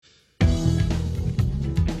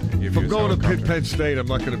If I'm going to Penn State, I'm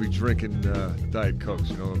not going to be drinking Diet Cokes.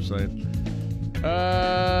 You know what I'm saying?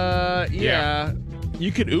 Yeah.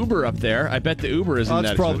 You could Uber up there. I bet the Uber isn't that's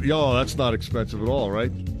that probably. Yo, that's not expensive at all,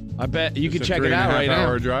 right? I bet you could It's a check it out right now. 3.5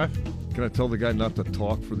 hour drive. Can I tell the guy not to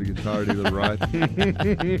talk for the entirety of the ride?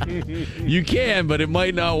 You can, but it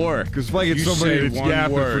might not work. Because if I get You somebody say that's one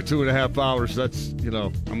yapping for word. 2.5 hours, that's, I'm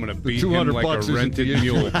going to beat 200 him like bucks a isn't the rented issue.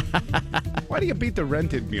 mule. Why do you beat the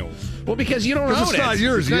rented mules? Well, because you don't own it's it. not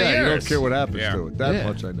yours. It's not You don't yours. care what happens Yeah. to it. That Yeah.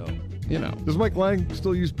 much I know. You know. Does Mike Lang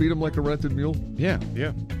still use beat him like a rented mule? Yeah.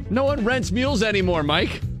 Yeah. No one rents mules anymore,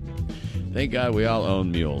 Mike. Thank God we all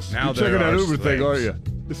own mules. Now You're there checking that are Uber thing, slaves. aren't you?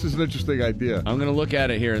 This is an interesting idea. I'm going to look at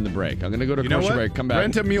it here in the break. I'm going to go to You know commercial what? break. Come back.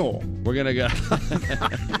 Rent a mule. We're going to go.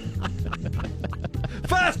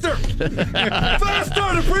 Faster!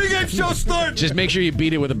 Faster! The pregame show starts! Just make sure you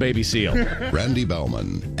beat it with a baby seal. Randy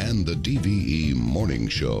Bauman and the DVE Morning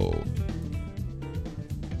Show.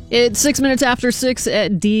 It's 6 minutes after 6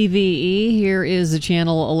 at DVE. Here is the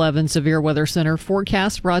Channel 11 Severe Weather Center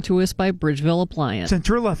forecast brought to us by Bridgeville Appliance.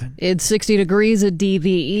 Center 11. It's 60 degrees at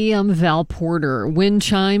DVE. I'm Val Porter. Wind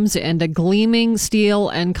chimes and a gleaming steel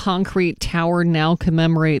and concrete tower now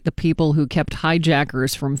commemorate the people who kept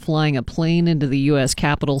hijackers from flying a plane into the U.S.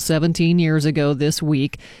 Capitol 17 years ago this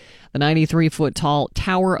week. The 93-foot tall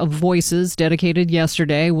Tower of Voices, dedicated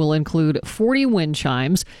yesterday, will include 40 wind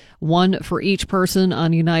chimes, one for each person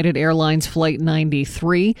on United Airlines Flight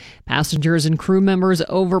 93. Passengers and crew members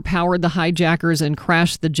overpowered the hijackers and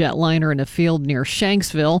crashed the jetliner in a field near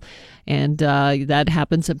Shanksville. And that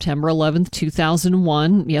happened September 11th,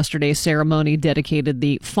 2001. Yesterday's ceremony dedicated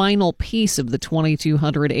the final piece of the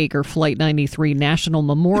 2,200-acre Flight 93 National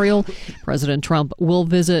Memorial. President Trump will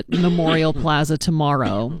visit Memorial Plaza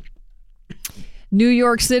tomorrow. New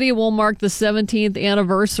York City will mark the 17th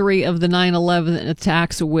anniversary of the 9/11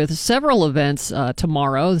 attacks with several events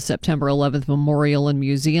tomorrow. The September 11th Memorial and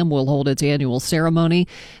Museum will hold its annual ceremony.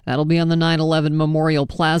 That'll be on the 9/11 Memorial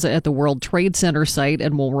Plaza at the World Trade Center site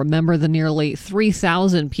and will remember the nearly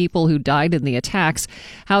 3,000 people who died in the attacks.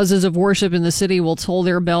 Houses of worship in the city will toll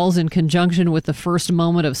their bells in conjunction with the first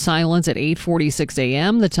moment of silence at 8:46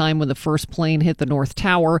 a.m., the time when the first plane hit the North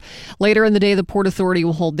Tower. Later in the day, the Port Authority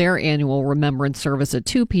will hold their annual remembrance service at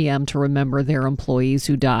 2 p.m. to remember their employees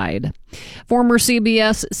who died. Former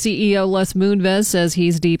CBS CEO Les Moonves says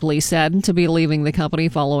he's deeply saddened to be leaving the company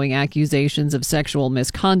following accusations of sexual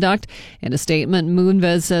misconduct. In a statement,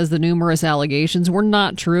 Moonves says the numerous allegations were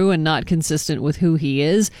not true and not consistent with who he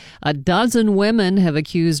is. A dozen women have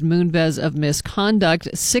accused Moonves of misconduct,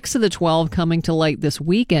 6 of the 12 coming to light this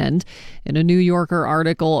weekend. In a New Yorker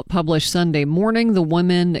article published Sunday morning, the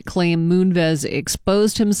women claim Moonves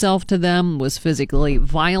exposed himself to them, was physically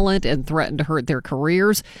violent, and threatened to hurt their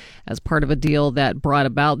careers. As part of a deal that brought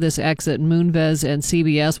about this exit, Moonves and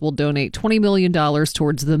CBS will donate $20 million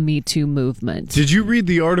towards the Me Too movement. Did you read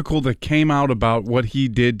the article that came out about what he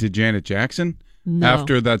did to Janet Jackson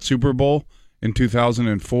after that Super Bowl in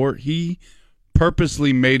 2004? He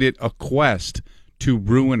purposely made it a quest to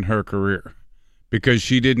ruin her career because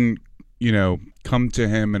she didn't, come to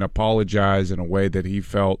him and apologize in a way that he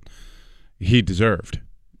felt he deserved.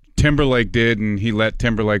 Timberlake did, and he let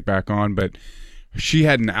Timberlake back on, but she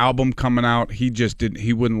had an album coming out. He just didn't.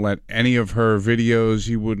 He wouldn't let any of her videos.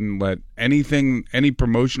 He wouldn't let any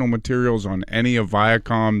promotional materials on any of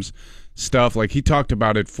Viacom's stuff. Like, he talked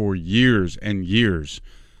about it for years and years,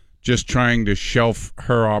 just trying to shelf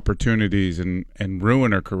her opportunities and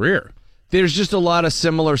ruin her career. There's just a lot of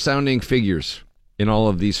similar sounding figures in all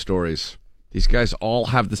of these stories. These guys all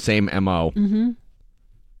have the same MO. Mm-hmm.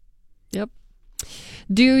 Yep.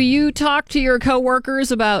 Do you talk to your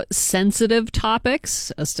coworkers about sensitive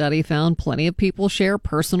topics? A study found plenty of people share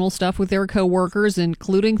personal stuff with their coworkers,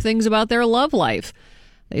 including things about their love life.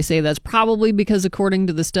 They say that's probably because, according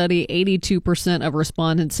to the study, 82% of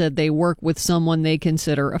respondents said they work with someone they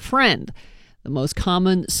consider a friend. The most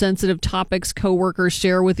common sensitive topics coworkers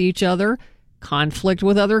share with each other: conflict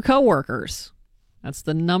with other coworkers. That's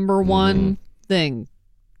the number one thing.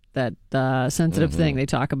 That sensitive thing they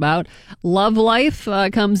talk about. Love life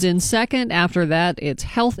comes in second. After that, it's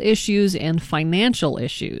health issues and financial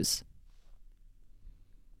issues.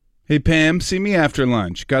 Hey, Pam, see me after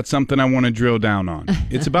lunch. Got something I want to drill down on.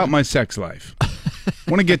 It's about my sex life.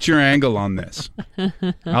 Want to get your angle on this.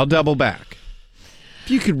 I'll double back. If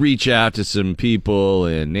you could reach out to some people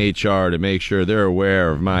in HR to make sure they're aware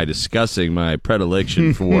of my discussing my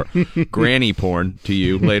predilection for granny porn to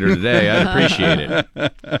you later today, I'd appreciate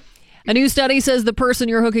it. A new study says the person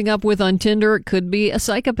you're hooking up with on Tinder could be a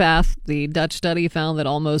psychopath. The Dutch study found that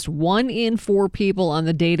almost 1 in 4 people on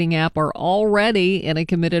the dating app are already in a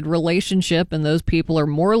committed relationship, and those people are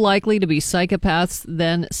more likely to be psychopaths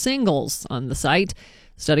than singles on the site.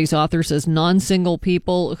 Study's author says non-single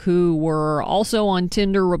people who were also on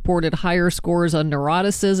Tinder reported higher scores on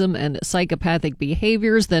neuroticism and psychopathic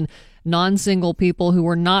behaviors than non-single people who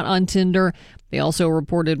were not on Tinder. They also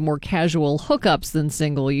reported more casual hookups than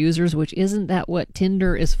single users, which isn't that what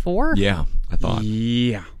Tinder is for? Yeah, I thought.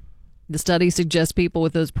 Yeah. The study suggests people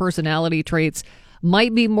with those personality traits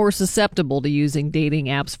might be more susceptible to using dating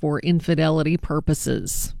apps for infidelity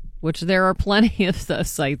purposes, which there are plenty of those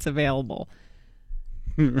sites available.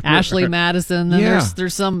 Ashley Madison. Then Yeah.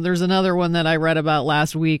 there's another one that I read about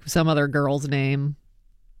last week, some other girl's name.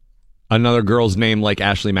 Another girl's name like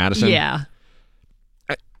Ashley Madison? Yeah.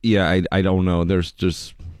 Yeah, I don't know. There's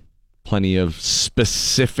just plenty of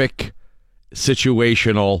specific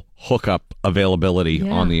situational hookup availability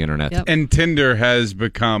Yeah. on the internet. Yep. And Tinder has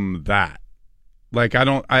become that. Like,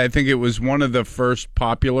 I think it was one of the first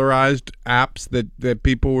popularized apps that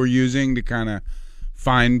people were using to kind of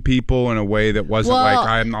find people in a way that wasn't Well,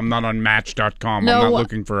 like, I'm not on Match.com. no, I'm not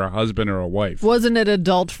looking for a husband or a wife. Wasn't it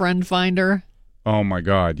Adult Friend Finder? Oh my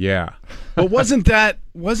God, yeah. But wasn't that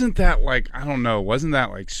like, I don't know, wasn't that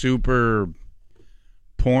like super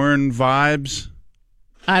porn vibes?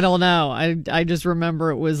 I don't know. I just remember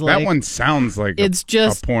it was like That one sounds like it's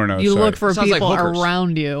just a porno you site. look for Sounds like people hookers.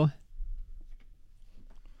 around you.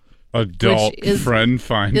 Adult Which is- friend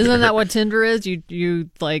finder. Isn't that what Tinder is? You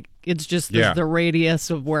like it's just Yeah. the radius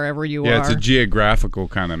of wherever you Yeah, are. it's a geographical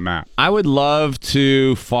kind of map. I would love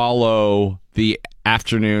to follow the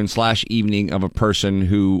afternoon/evening of a person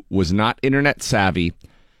who was not internet savvy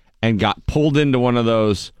and got pulled into one of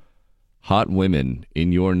those hot women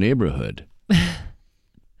in your neighborhood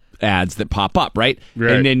ads that pop up, right?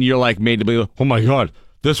 Right. And then you're like made to be, oh my God,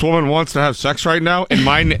 this woman wants to have sex right now, and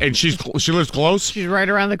mine, and she lives close. She's right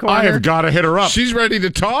around the corner. I have got to hit her up. She's ready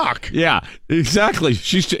to talk. Yeah, exactly.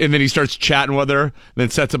 And then he starts chatting with her,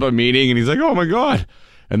 then sets up a meeting, and he's like, "Oh my God!"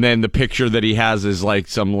 And then the picture that he has is like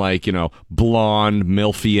some blonde,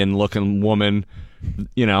 milfian looking woman,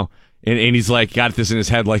 and he's like got this in his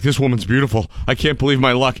head like, this woman's beautiful. I can't believe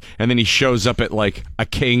my luck. And then he shows up at like a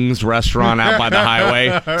King's restaurant out by the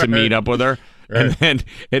highway to meet up with her. And then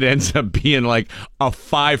it ends up being like a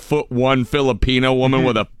 5'1" Filipino woman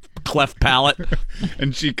with a cleft palate.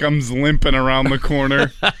 And she comes limping around the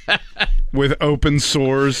corner with open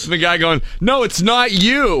sores. The guy going, "No, it's not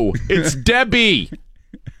you. It's Debbie."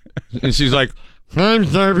 And she's like, "I'm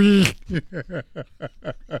Debbie."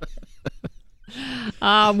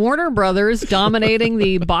 Warner Brothers dominating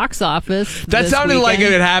the box office. That this sounded like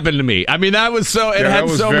weekend. it had happened to me. I mean, that was so. It Yeah, that had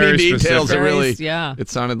was so very many details. specific. It really, Yeah. It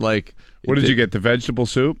sounded like. What did you get? The vegetable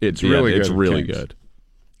soup? It's really It's good. really Kings. good.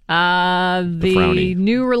 The Frowny.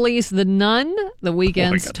 new release, The Nun, the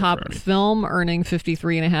weekend's got the top Frowny. film, earning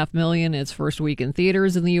 $53.5 million its first week in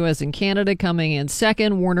theaters in the U.S. and Canada. Coming in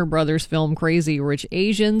second, Warner Brothers film Crazy Rich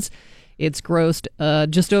Asians. It's grossed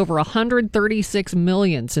just over $136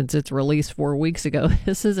 million since its release 4 weeks ago.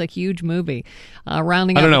 This is a huge movie.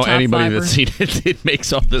 Rounding I don't out know the top anybody five that's seen it. It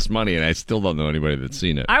makes all this money, and I still don't know anybody that's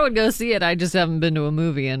seen it. I would go see it. I just haven't been to a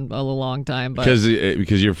movie in a long time. But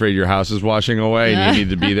Because you're afraid your house is washing away, and you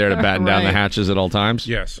need to be there to batten down the Right. hatches at all times.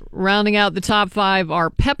 Yes. rounding out the top five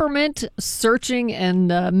are Peppermint, Searching, and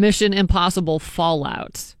Mission Impossible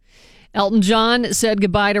Fallout. Elton John said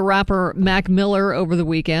goodbye to rapper Mac Miller over the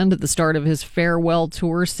weekend at the start of his farewell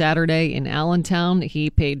tour Saturday in Allentown. He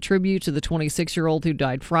paid tribute to the 26-year-old who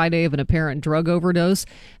died Friday of an apparent drug overdose.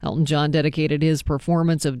 Elton John dedicated his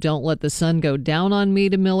performance of Don't Let the Sun Go Down on Me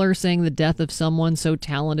to Miller, saying the death of someone so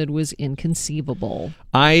talented was inconceivable.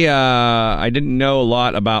 I didn't know a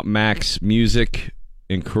lot about Mac's music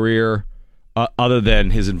and career, other than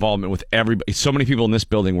his involvement with everybody. So many people in this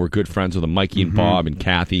building were good friends with him, Mikey and Bob and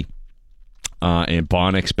Kathy. And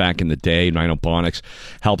Bonix back in the day. And I know Bonix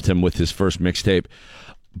helped him with his first mixtape.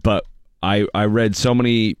 But I read so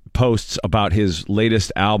many posts about his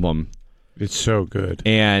latest album, It's so good.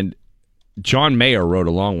 and John Mayer wrote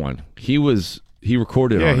a long one. He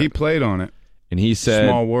recorded Yeah, on he it. played on it. And he said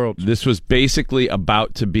Small World. this was basically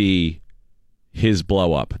about to be his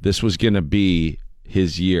blow up. This was going to be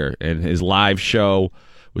his year. And his live show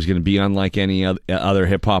was going to be unlike any other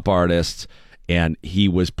hip hop artists. And he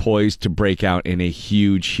was poised to break out in a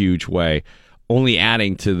huge, huge way, only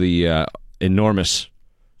adding to the enormous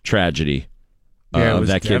tragedy Yeah, it of was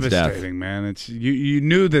that kid's death. devastating, man. It's you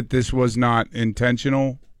knew that this was not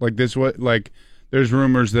intentional. Like this was like there's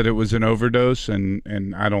rumors that it was an overdose, and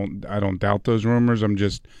I don't doubt those rumors. I'm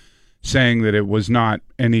just saying that it was not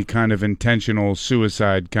any kind of intentional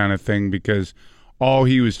suicide kind of thing, because all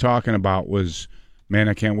he was talking about was, man,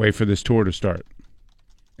 I can't wait for this tour to start.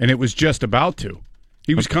 And it was just about to.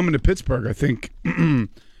 He was coming to Pittsburgh. I think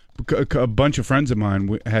a bunch of friends of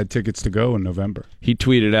mine had tickets to go in November. He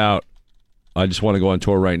tweeted out, I just want to go on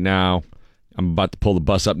tour right now. I'm about to pull the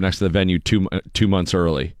bus up next to the venue 2 months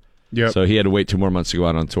early. Yep. So he had to wait 2 more months to go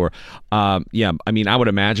out on tour. Yeah, I mean, I would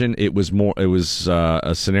imagine it was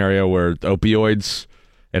a scenario where opioids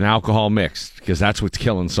and alcohol mixed, because that's what's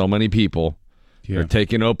killing so many people. Yeah. They're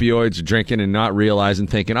taking opioids, drinking, and not realizing,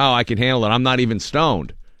 thinking, oh, I can handle it. I'm not even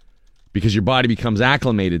stoned, because your body becomes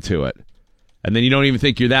acclimated to it. And then you don't even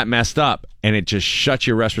think you're that messed up, and it just shuts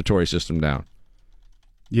your respiratory system down.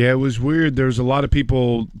 Yeah, it was weird. There's a lot of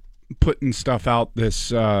people putting stuff out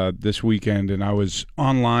this weekend, and I was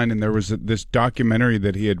online, and there was this documentary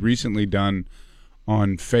that he had recently done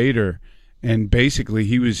on Fader, and basically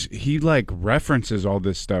he like references all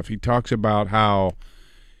this stuff. He talks about how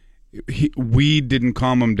weed didn't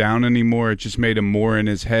calm him down anymore. It just made him more in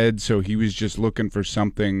his head, so he was just looking for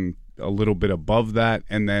something a little bit above that.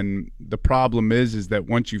 And then the problem is that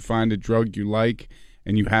once you find a drug you like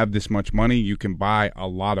and you have this much money, you can buy a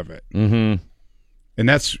lot of it. Mm-hmm. And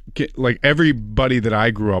that's like everybody that I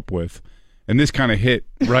grew up with. And this kind of hit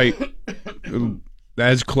right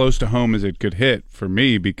as close to home as it could hit for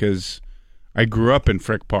me, because I grew up in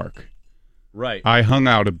Frick Park. Right. I hung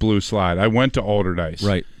out at Blue Slide. I went to Alderdice.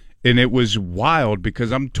 Right. And it was wild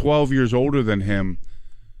because I'm 12 years older than him,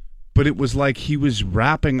 but it was like he was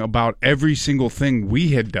rapping about every single thing we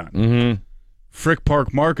had done. Mm-hmm. Frick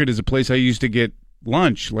Park Market is a place I used to get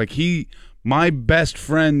lunch. Like my best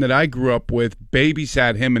friend that I grew up with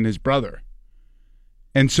babysat him and his brother.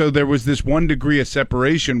 And so there was this 1 degree of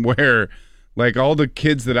separation where like all the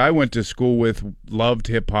kids that I went to school with loved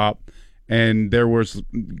hip hop, and there was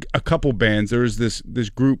a couple bands. There was this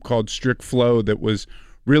group called Strict Flow that was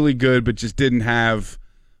really good, but just didn't have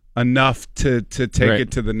enough to take Right.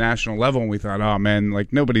 it to the national level. And we thought, oh man,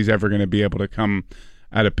 like nobody's ever going to be able to come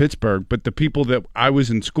out of Pittsburgh. But the people that I was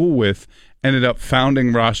in school with ended up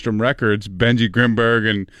founding Rostrum Records, Benji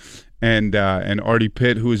Grimberg and Artie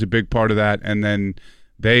Pitt, who was a big part of that. And then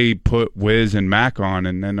they put Wiz and Mac on,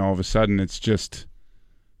 and then all of a sudden it's just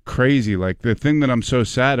crazy. Like the thing that I'm so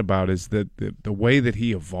sad about is that the way that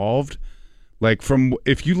he evolved. Like from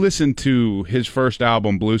if you listen to his first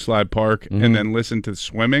album, Blue Slide Park, Mm-hmm. and then listen to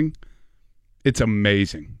Swimming, it's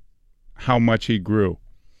amazing how much he grew.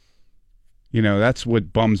 You know, that's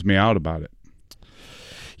what bums me out about it.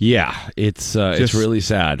 Yeah, it's really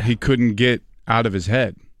sad. He couldn't get out of his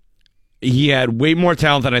head. He had way more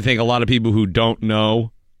talent than I think a lot of people who don't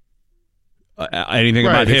know anything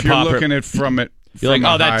about hip If you're hop. looking at from You're like,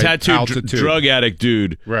 a oh, that high tattooed altitude. drug addict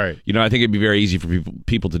dude. Right. You know, I think it'd be very easy for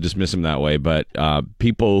people to dismiss him that way, but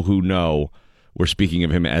people who know were speaking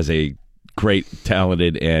of him as a great,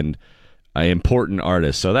 talented, and important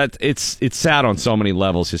artist. So that it's sad on so many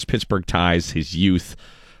levels. His Pittsburgh ties, his youth,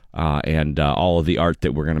 and all of the art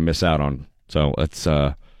that we're going to miss out on. So it's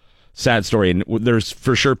a sad story. And there's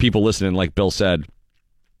for sure people listening, like Bill said,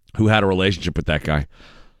 who had a relationship with that guy.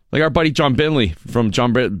 Like our buddy John Binley from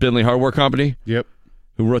John Binley Hardware Company. Yep.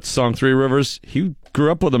 Who wrote the song Three Rivers. He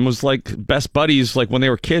grew up with him, was like best buddies like when they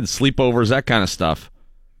were kids, sleepovers, that kind of stuff.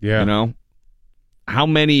 Yeah. You know? How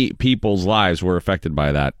many people's lives were affected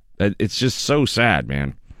by that? It's just so sad,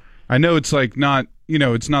 man. I know it's like not, you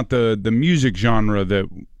know, it's not the music genre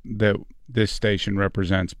that this station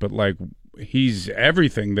represents, but like he's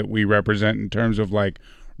everything that we represent in terms of like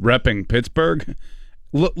repping Pittsburgh.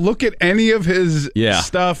 Look at any of his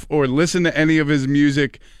stuff or listen to any of his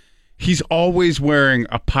music. He's always wearing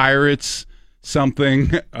a Pirates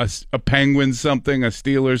something, a Penguins something, a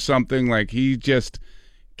Steelers something. Like he just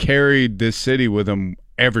carried this city with him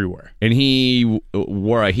everywhere. And he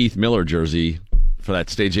wore a Heath Miller jersey for that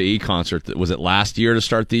Stage AE concert. Was it last year to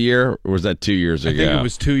start the year, or was that 2 years ago? I think it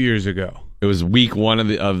was 2 years ago. It was week one of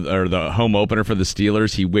the home opener for the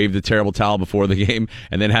Steelers. He waved the terrible towel before the game,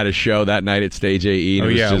 and then had a show that night at Stage AE.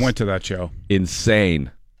 And I went to that show. Insane.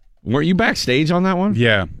 Weren't you backstage on that one?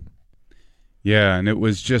 Yeah, and it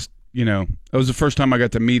was just, you know, it was the first time I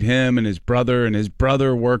got to meet him and his brother. And his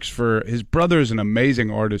brother his brother's an amazing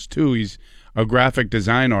artist too. He's a graphic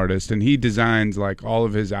design artist, and he designs like all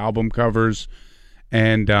of his album covers.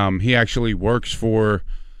 And he actually works for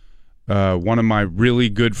one of my really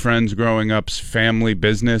good friends growing up's family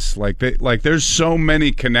business. Like there's so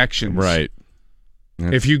many connections. Right.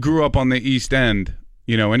 If you grew up on the East End,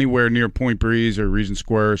 you know, anywhere near Point Breeze or Regent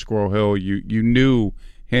Square or Squirrel Hill, you knew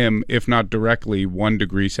him, if not directly, 1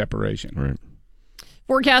 degree separation. Right.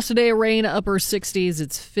 Forecast today, rain, upper 60s.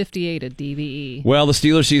 It's 58 at DVE. Well, the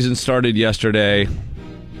Steelers season started yesterday,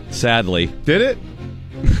 sadly, Did it?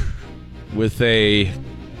 with a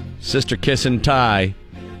sister kissing tie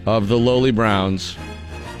of the lowly Browns.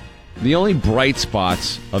 The only bright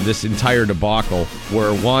spots of this entire debacle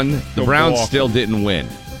were, one, the Browns debacle. still didn't win.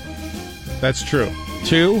 That's true.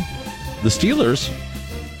 Two, the Steelers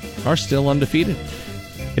are still undefeated.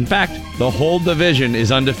 In fact, the whole division is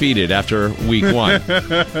undefeated after week 1,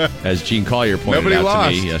 as Gene Collier pointed Nobody out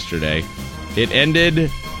lost. to me yesterday. It ended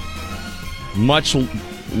much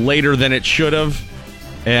later than it should have,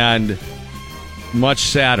 and much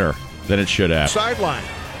sadder than it should have. Sideline.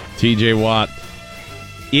 TJ Watt.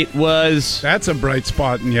 It was That's a bright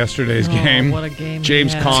spot in yesterday's Oh, game. what a game.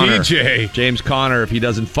 James he had. Conner. TJ. James Conner, if he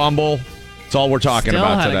doesn't fumble, it's all we're talking Still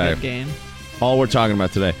about had today. a good game. All we're talking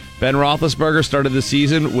about today. Ben Roethlisberger started the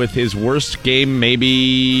season with his worst game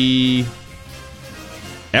maybe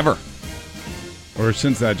ever. Or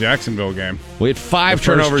since that Jacksonville game. We had 5 The first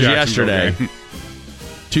turnovers Jacksonville yesterday. game.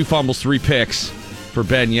 2 fumbles, 3 picks for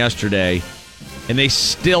Ben yesterday. And they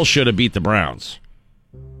still should have beat the Browns.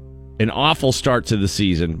 An awful start to the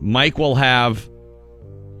season. Mike will have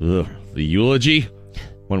the eulogy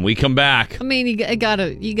when we come back. I mean, you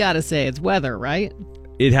gotta say it's weather, right?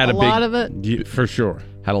 It had a, A big lot of it. Yeah, for sure.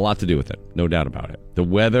 had a lot to do with it. No doubt about it. The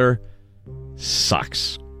weather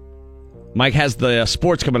sucks. Mike has the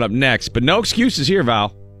sports coming up next, but no excuses here,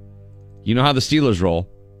 Val. You know how the Steelers roll.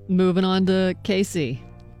 Moving on to KC.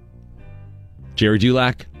 Jerry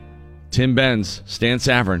Dulac, Tim Benz, Stan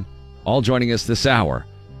Savran, all joining us this hour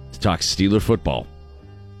to talk Steeler football.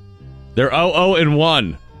 They're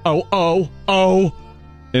 0-0-1.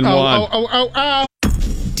 0-0-0-1.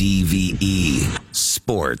 DVE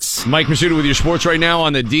Sports. Mike Pursuta with your sports right now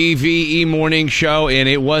on the DVE Morning Show, and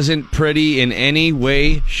it wasn't pretty in any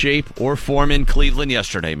way, shape, or form in Cleveland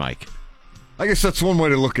yesterday, Mike. I guess that's one way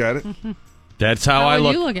to look at it. That's how How I would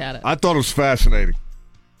look. you look at it? I thought it was fascinating.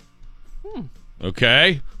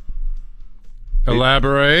 Okay.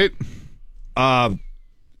 Elaborate.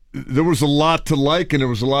 There was a lot to like, and there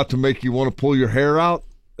was a lot to make you want to pull your hair out.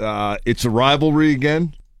 It's a rivalry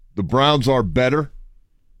again. The Browns are better.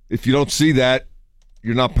 If you don't see that,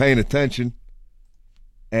 you're not paying attention.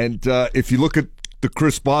 And if you look at the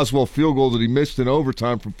Chris Boswell field goal that he missed in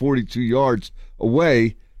overtime from 42 yards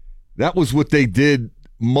away, that was what they did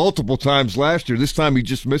multiple times last year. This time he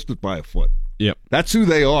just missed it by a foot. Yep. That's who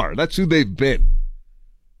they are. That's who they've been.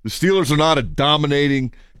 The Steelers are not a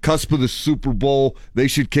dominating, cusp of the Super Bowl, they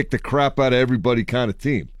should kick the crap out of everybody kind of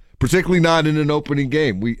team, particularly not in an opening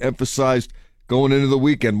game. We emphasized going into the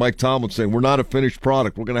weekend, Mike Tomlin saying, we're not a finished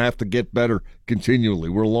product. We're going to have to get better continually.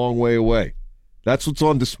 We're a long way away. That's what's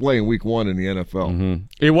on display in week 1 in the NFL. Mm-hmm.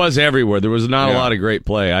 It was everywhere. There was not a lot of great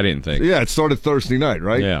play, I didn't think. Yeah, it started Thursday night,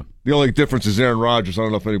 right? Yeah. The only difference is Aaron Rodgers. I don't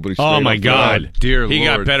know if anybody stayed Oh, my up for God. that. Dear He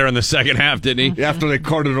Lord. got better in the second half, didn't he? After they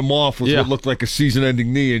carted him off with Yeah. what looked like a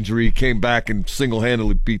season-ending knee injury, he came back and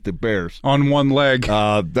single-handedly beat the Bears. On one leg.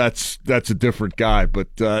 That's a different guy. But,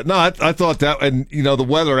 no, I thought that, and, you know, the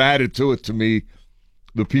weather added to it to me.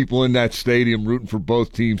 The people in that stadium rooting for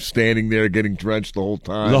both teams standing there getting drenched the whole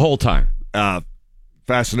time. The whole time.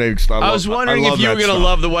 Fascinating stuff. I was wondering if you were going to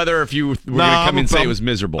love the weather or if you were going to come and say it was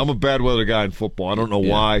miserable. I'm a bad weather guy in football. I don't know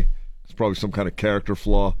why. It's probably some kind of character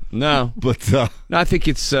flaw. No. But No, I think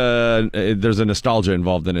it's there's a nostalgia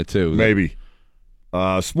involved in it, too. maybe.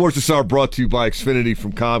 Sports this hour brought to you by Xfinity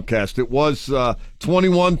from Comcast. It was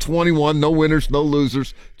 21-21, no winners, no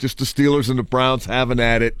losers, just the Steelers and the Browns having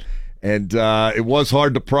at it. And it was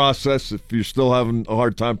hard to process. If you're still having a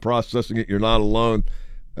hard time processing it, you're not alone.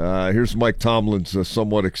 Here's Mike Tomlin's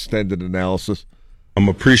somewhat extended analysis. I'm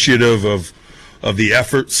appreciative of the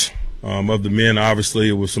efforts of the men. Obviously,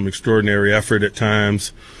 it was some extraordinary effort at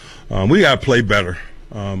times. We got to play better.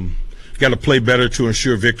 Got to play better to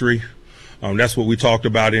ensure victory. That's what we talked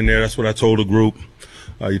about in there. That's what I told the group.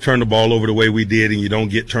 You turn the ball over the way we did and you don't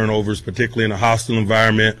get turnovers, particularly in a hostile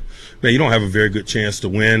environment, man, you don't have a very good chance to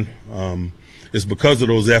win. It's because of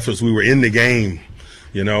those efforts we were in the game,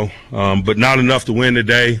 you know, but not enough to win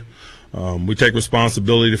today. We take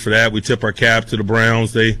responsibility for that. We tip our cap to the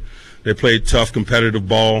Browns. They played tough, competitive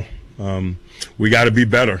ball. We got to be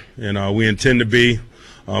better, and we intend to be,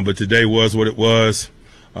 but today was what it was.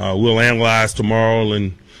 We'll analyze tomorrow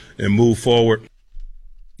and move forward.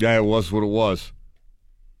 Yeah, it was what it was.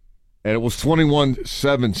 And it was 21-7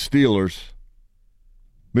 Steelers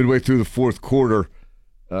midway through the fourth quarter.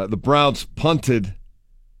 The Browns punted,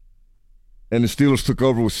 and the Steelers took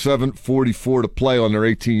over with 7:44 to play on their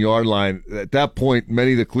 18-yard line. At that point,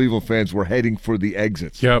 many of the Cleveland fans were heading for the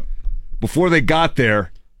exits. Yep. Before they got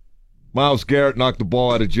there, Myles Garrett knocked the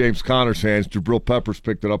ball out of James Conner's hands. Jabril Peppers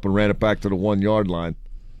picked it up and ran it back to the 1-yard line.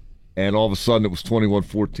 And all of a sudden it was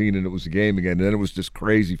 21-14 and it was a game again. And then it was just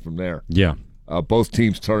crazy from there. Yeah. Both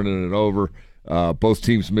teams turning it over. Both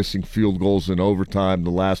teams missing field goals in overtime.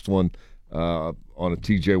 The last one on a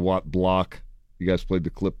T.J. Watt block. You guys played the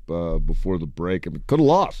clip before the break. I mean, could have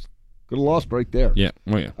lost. Could have lost right there. Yeah.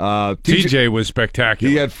 Oh, yeah. TJ was spectacular.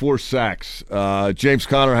 He had 4 sacks. James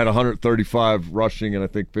Conner had 135 rushing and I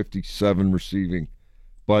think 57 receiving.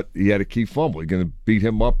 But he had a key fumble. Are you going to beat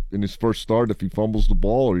him up in his first start if he fumbles the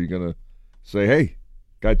ball? Or are you going to say, hey,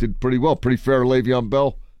 guy did pretty well. Pretty fair Le'Veon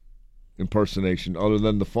Bell impersonation other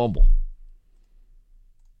than the fumble.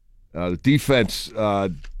 The defense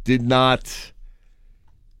did not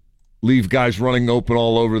leave guys running open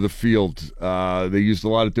all over the field. They used a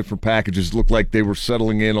lot of different packages. It looked like they were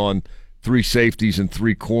settling in on 3 safeties and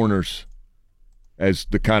 3 corners as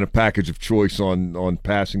the kind of package of choice on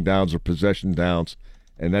passing downs or possession downs,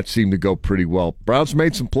 and that seemed to go pretty well. Browns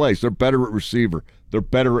made some plays. They're better at receiver. They're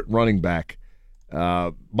better at running back.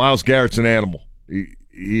 Myles Garrett's an animal.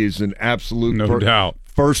 He is an absolute no doubt.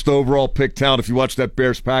 First overall pick talent. If you watched that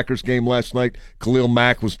Bears-Packers game last night, Khalil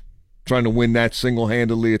Mack was trying to win that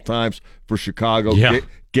single-handedly at times for Chicago. Yeah.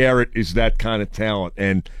 Garrett is that kind of talent.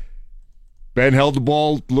 And Ben held the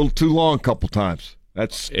ball a little too long a couple times.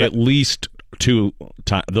 That's at least 2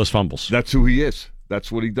 those fumbles. That's who he is.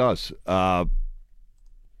 That's what he does.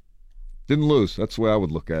 Didn't lose. That's the way I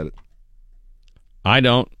would look at it. I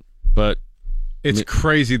don't, but it's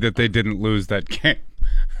crazy that they didn't lose that game.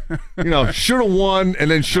 Should have won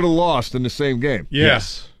and then should have lost in the same game.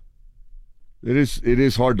 Yes. It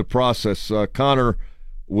is hard to process. Connor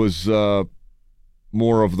was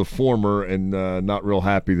more of the former and not real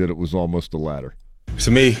happy that it was almost the latter.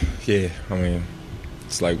 To me, yeah, I mean,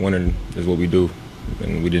 it's like winning is what we do,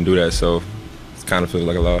 and we didn't do that, so it kind of feels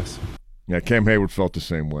like a loss. Yeah, Cam Hayward felt the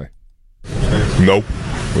same way. Nope,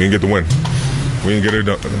 we didn't get the win. We didn't get it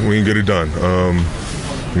done. We didn't get it done.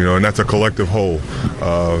 And that's a collective whole.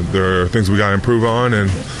 There are things we got to improve on, and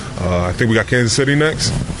I think we got Kansas City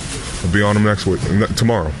next. We'll be on them next week,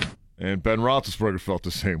 tomorrow. And Ben Roethlisberger felt the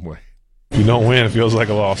same way. If you don't win, it feels like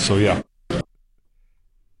a loss, so yeah.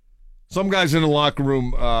 Some guys in the locker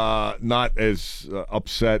room not as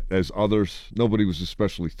upset as others. Nobody was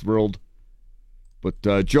especially thrilled.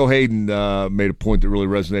 But Joe Hayden made a point that really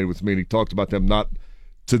resonated with me, and he talked about them not,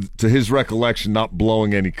 to his recollection, not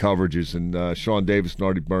blowing any coverages. And Sean Davis and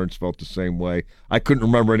Artie Burns felt the same way. I couldn't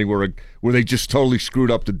remember anywhere where they just totally screwed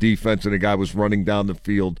up the defense and a guy was running down the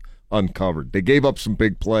field uncovered. They gave up some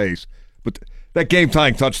big plays. But that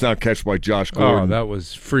game-tying touchdown catch by Josh Gordon. Oh, that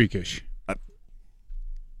was freakish.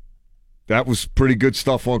 That was pretty good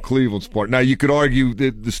stuff on Cleveland's part. Now, you could argue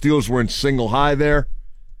that the Steelers were in single high there,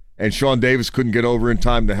 and Sean Davis couldn't get over in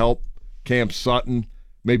time to help Cam Sutton,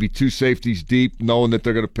 maybe 2 safeties deep, knowing that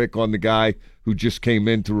they're going to pick on the guy who just came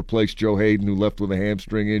in to replace Joe Hayden, who left with a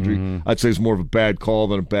hamstring injury. Mm-hmm. I'd say it's more of a bad call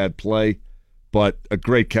than a bad play, but a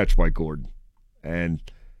great catch by Gordon. And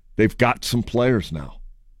they've got some players now.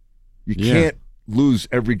 You can't lose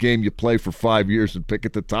every game you play for 5 years and pick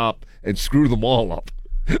at the top and screw them all up.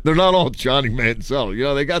 They're not all Johnny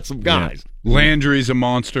Manziel. They got some guys. Yeah. Landry's a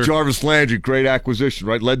monster. Jarvis Landry, great acquisition,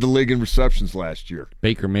 right? Led the league in receptions last year.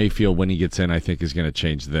 Baker Mayfield, when he gets in, I think is going to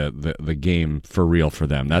change the game for real for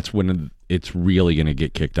them. That's when it's really going to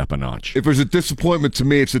get kicked up a notch. If there's a disappointment to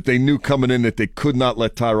me, it's that they knew coming in that they could not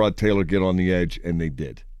let Tyrod Taylor get on the edge, and they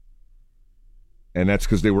did. And that's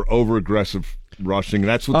because they were over-aggressive rushing.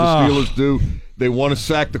 That's what the Steelers do. They want to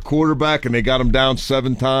sack the quarterback, and they got him down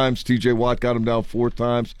 7 times. T.J. Watt got him down 4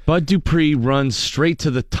 times. Bud Dupree runs straight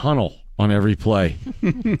to the tunnel on every play.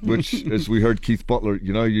 Which, as we heard Keith Butler,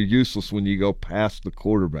 you're useless when you go past the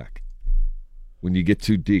quarterback, when you get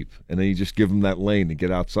too deep. And then you just give him that lane to get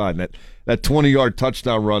outside. And that 20-yard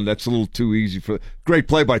touchdown run, that's a little too easy for – great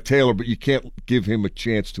play by Taylor, but you can't give him a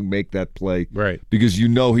chance to make that play. Right. Because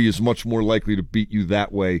he is much more likely to beat you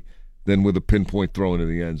that way than with a pinpoint throw into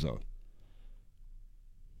the end zone.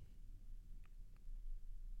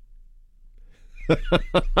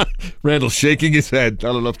 Randall shaking his head.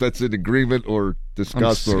 I don't know if that's in agreement or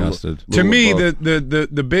disgusted. To me,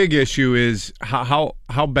 the big issue is how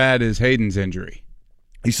bad is Hayden's injury?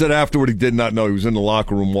 He said afterward he did not know. He was in the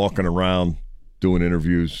locker room walking around doing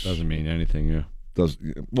interviews. Doesn't mean anything, yeah.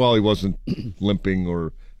 He wasn't limping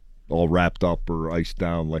or all wrapped up or iced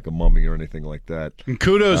down like a mummy or anything like that. And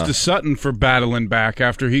kudos to Sutton for battling back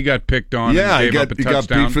after he got picked on. Yeah, and gave up a he got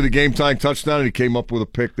beat for the game-tying touchdown, and he came up with a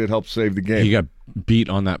pick that helped save the game. He got beat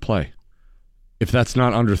on that play. If that's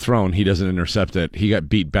not underthrown, he doesn't intercept it. He got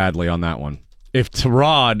beat badly on that one. If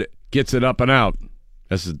Tyrod gets it up and out,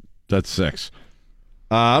 that's That's 6.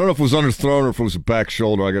 I don't know if it was underthrown or if it was a back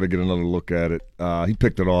shoulder. I got to get another look at it. He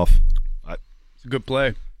picked it off. It's a good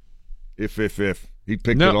play. If he picked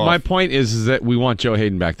it No, off. my point is that we want Joe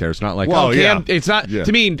Hayden back there. It's not like, Well, Cam. yeah. It's not Yeah.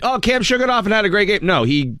 to me. Oh, Cam shook it off and had a great game. No,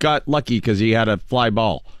 he got lucky because he had a fly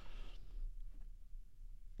ball.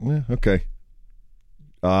 Yeah, okay.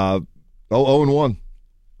 0-1.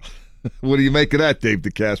 What do you make of that, Dave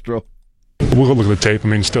DeCastro? We'll go look at the tape. I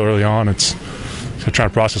mean, still early on. It's trying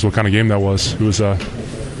to process what kind of game that was. It was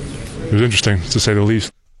interesting, to say the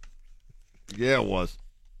least. Yeah, it was.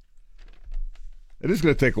 It is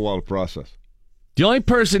going to take a while to process. The only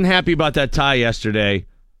person happy about that tie yesterday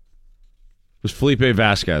was Felipe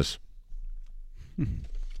Vasquez.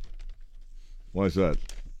 Why is that?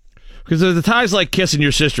 Because the tie's like kissing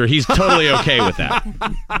your sister. He's totally okay with that.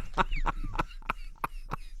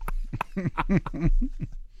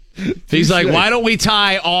 He's like, why don't we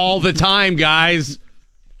tie all the time, guys?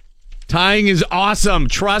 Tying is awesome.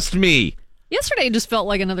 Trust me. Yesterday just felt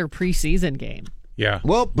like another preseason game. Yeah.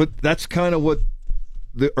 Well, but that's kind of what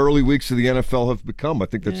the early weeks of the NFL have become. I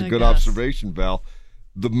think that's Yeah, a I good guess. observation, Val.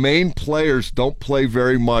 The main players don't play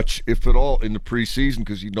very much, if at all, in the preseason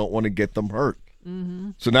because you don't want to get them hurt.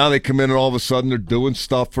 Mm-hmm. So now they come in and all of a sudden they're doing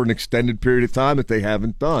stuff for an extended period of time that they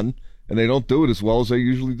haven't done, and they don't do it as well as they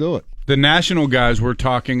usually do it. The national guys were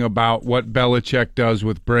talking about what Belichick does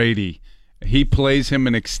with Brady. He plays him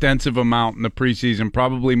an extensive amount in the preseason,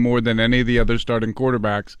 probably more than any of the other starting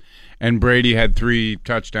quarterbacks, and Brady had 3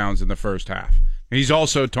 touchdowns in the first half. He's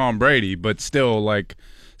also Tom Brady, but still, like,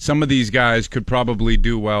 some of these guys could probably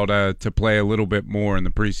do well to play a little bit more in the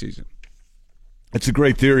preseason. It's a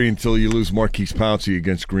great theory until you lose Marquise Pouncey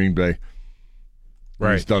against Green Bay.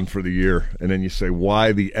 Right. He's done for the year. And then you say,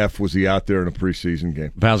 why the F was he out there in a preseason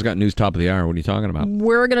game? Val's got news top of the hour. What are you talking about?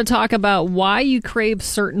 We're going to talk about why you crave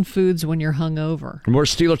certain foods when you're hungover. More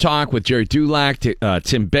Steeler Talk with Jerry Dulac,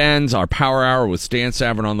 Tim Benz, our Power Hour with Stan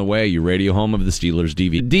Savran on the way, your radio home of the Steelers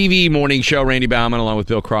DV Morning Show, Randy Baumann, along with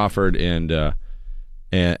Bill Crawford and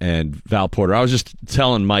Val Porter. I was just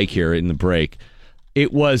telling Mike here in the break,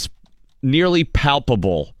 it was nearly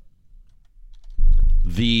palpable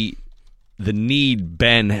the need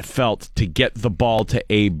Ben felt to get the ball to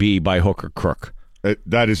AB by hook or crook.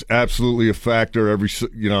 That is absolutely a factor.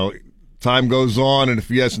 Time goes on, and if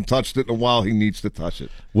he hasn't touched it in a while, he needs to touch it.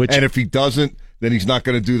 And if he doesn't, then he's not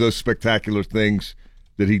going to do those spectacular things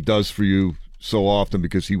that he does for you so often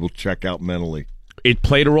because he will check out mentally. It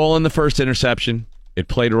played a role in the first interception. It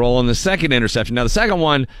played a role in the second interception. Now, the second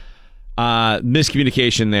one,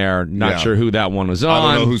 miscommunication there. Not sure who that one was on.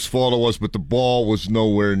 I don't know whose fault it was, but the ball was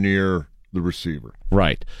nowhere near the receiver.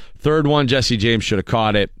 Right. Third one, Jesse James should have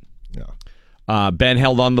caught it. Yeah. Ben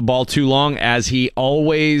held on the ball too long, as he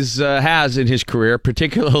always has in his career,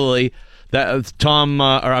 particularly that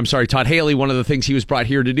Todd Haley, one of the things he was brought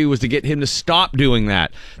here to do was to get him to stop doing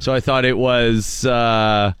that. So I thought it was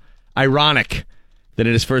ironic that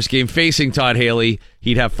in his first game facing Todd Haley,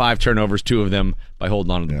 he'd have 5 turnovers, 2 of them by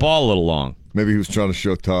holding on to the ball a little long. Maybe he was trying to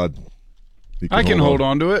show Todd. I can hold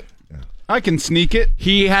on to it. I can sneak it.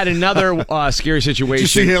 He had another scary situation.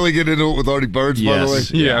 Did you see Haley get into it with Artie Burns, by the way?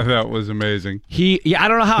 Yeah, that was amazing. I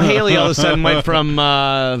don't know how Haley all of a sudden went from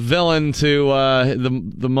villain to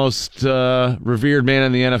the most revered man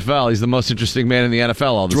in the NFL. He's the most interesting man in the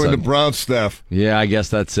NFL all of a Join sudden. the Brown staff. Yeah, I guess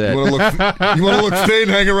that's it. You want to look thin,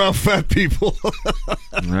 hang around fat people.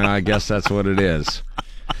 I guess that's what it is.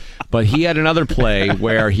 But he had another play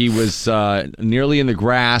where he was nearly in the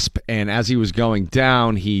grasp, and as he was going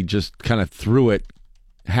down, he just kind of threw it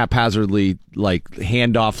haphazardly, like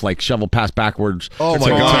handoff, like shovel pass backwards. Oh, my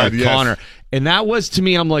God, yes. Connor. And that was, to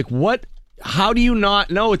me, I'm like, what? How do you not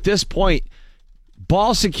know at this point?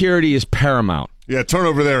 Ball security is paramount. Yeah,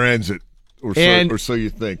 turnover there ends it, or so you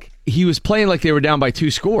think. He was playing like they were down by 2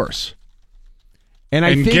 scores. And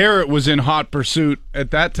I think Garrett was in hot pursuit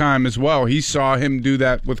at that time as well. He saw him do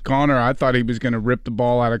that with Connor. I thought he was going to rip the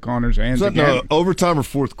ball out of Connor's hands again. Overtime or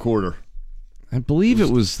fourth quarter? I believe it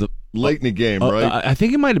was the late in the game, right? I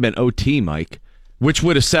think it might have been OT, Mike, which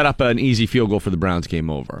would have set up an easy field goal for the Browns game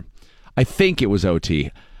over. I think it was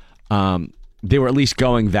OT. They were at least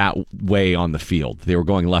going that way on the field. They were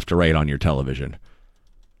going left to right on your television.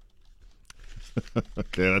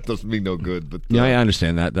 Okay, that doesn't mean no good. But yeah, I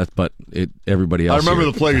understand that. But everybody else. I remember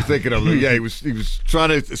here. the play you're thinking of. Yeah, he was trying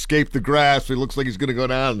to escape the grass. It looks like he's going to go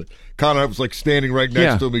down. Connor was like standing right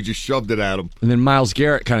next to him. He just shoved it at him. And then Myles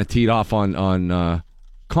Garrett kind of teed off on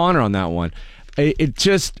Connor on that one. It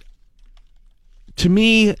just, to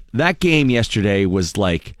me, that game yesterday was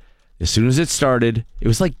like, as soon as it started, it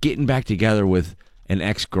was like getting back together with an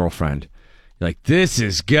ex-girlfriend. You're like, this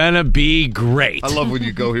is going to be great. I love when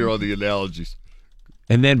you go here on the analogies.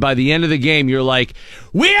 And then by the end of the game, you're like,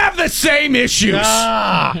 we have the same issues.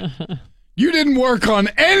 You didn't work on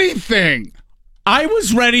anything. I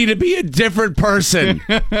was ready to be a different person.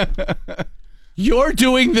 You're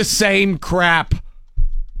doing the same crap.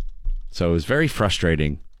 So it was very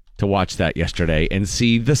frustrating to watch that yesterday and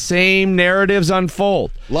see the same narratives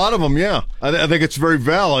unfold. A lot of them, yeah. I think it's very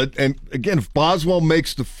valid. And again, if Boswell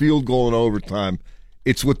makes the field goal in overtime,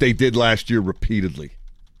 it's what they did last year repeatedly.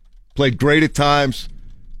 Played great at times,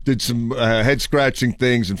 did some head-scratching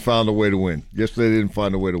things, and found a way to win. Yesterday they didn't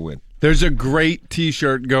find a way to win. There's a great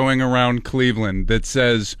T-shirt going around Cleveland that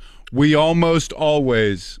says, "We almost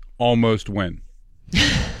always almost win."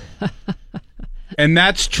 And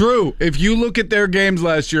that's true. If you look at their games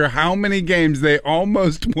last year, how many games they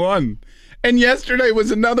almost won. And yesterday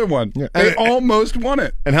was another one. Yeah. They almost won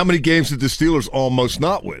it. And how many games did the Steelers almost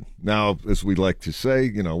not win? Now, as we like to say,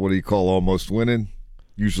 what do you call almost winning?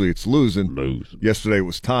 Usually it's losing. Yesterday it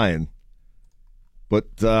was tying. But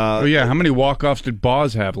how many walk-offs did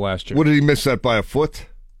Boz have last year? What did he miss that by a foot?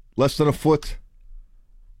 Less than a foot?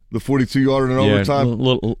 The 42-yarder in overtime?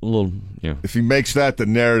 Little, yeah. If he makes that, the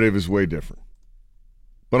narrative is way different.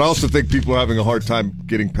 But I also think people are having a hard time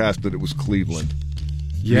getting past that it was Cleveland.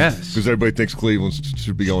 Yes. Because everybody thinks Cleveland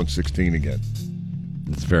should be going 16 again.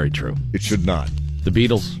 It's very true. It should not. The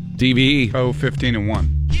Beatles, DVE. 15-1.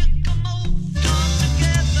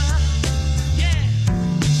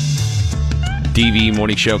 DVE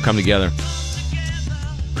Morning Show come together.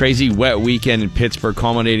 Crazy wet weekend in Pittsburgh,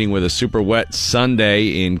 culminating with a super wet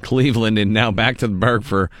Sunday in Cleveland, and now back to the Berg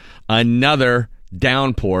for another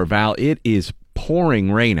downpour. Val, it is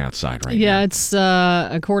pouring rain outside right now. Yeah, it's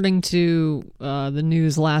according to the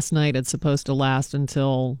news last night, it's supposed to last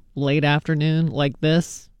until late afternoon like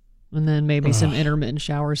this, and then maybe some intermittent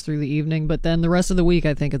showers through the evening. But then the rest of the week,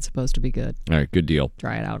 I think it's supposed to be good. All right, good deal.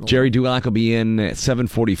 Dry it out a Jerry little. Dulac will be in at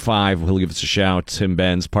 7:45. He'll give us a shout. Tim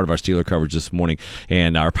Benz, part of our Steeler coverage this morning.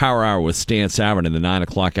 And our Power Hour with Stan Savran in the 9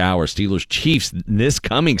 o'clock hour. Steelers Chiefs this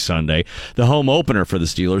coming Sunday, the home opener for the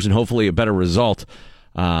Steelers, and hopefully a better result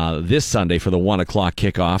this Sunday for the 1 o'clock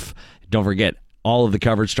kickoff. Don't forget, all of the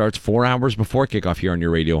coverage starts 4 hours before kickoff here on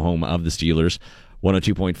your radio home of the Steelers,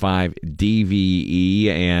 102.5 DVE,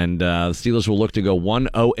 and the Steelers will look to go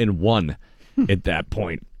 1-0-1 at that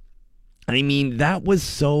point. I mean, that was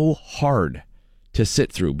so hard to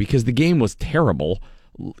sit through because the game was terrible.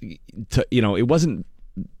 It wasn't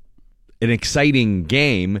an exciting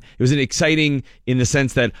game. It was an exciting in the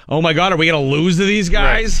sense that, oh my God, are we going to lose to these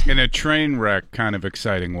guys? Right. In a train wreck kind of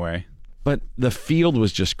exciting way. But the field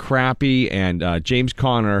was just crappy, and James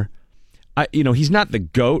Conner, he's not the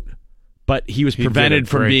GOAT, but he was prevented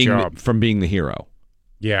from being the hero.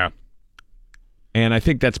 Yeah. And I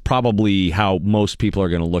think that's probably how most people are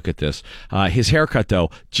going to look at this. His haircut,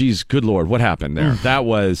 though, geez, good Lord, what happened there? That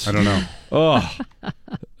was... I don't know.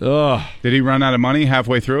 Ugh. Did he run out of money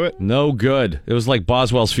halfway through it? No good. It was like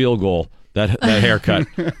Boswell's field goal, that haircut.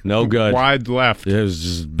 No good. Wide left. It was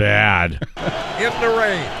just bad. In the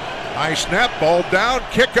rain. High snap, ball down,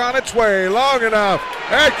 kick on its way, long enough.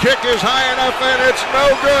 That kick is high enough, and it's no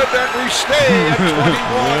good, and we stay at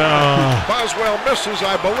 21. Boswell misses,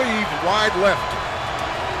 I believe, wide left.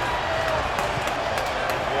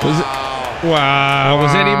 Wow.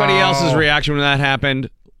 Was anybody else's reaction when that happened?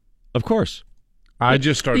 Of course. I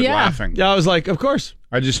just started laughing. Yeah, I was like, of course.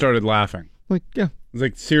 I just started laughing. Like, yeah. I was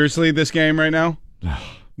like, seriously, this game right now?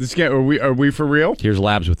 This game, are we for real? Here's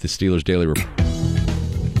Labs with the Steelers Daily Report.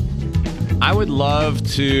 I would love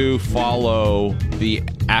to follow the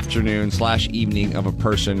afternoon/evening of a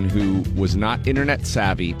person who was not internet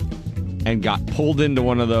savvy and got pulled into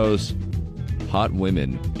one of those hot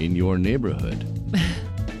women in your neighborhood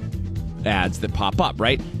ads that pop up,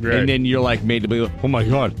 right? And then you're like made to be like, oh my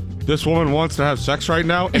God, this woman wants to have sex right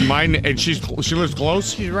now, and she lives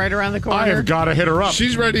close. She's right around the corner. I have got to hit her up.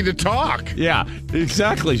 She's ready to talk. Yeah,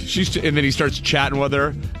 exactly. And then he starts chatting with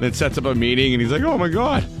her, then sets up a meeting, and he's like, oh my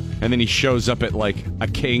God. And then he shows up at like a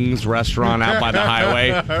King's restaurant out by the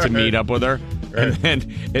highway to meet up with her. And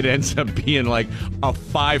then it ends up being like a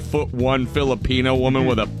 5'1" Filipino woman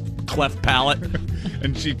with a cleft palate.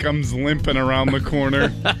 And she comes limping around the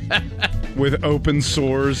corner with open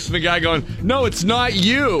sores. The guy going, no, it's not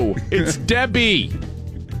you. It's Debbie.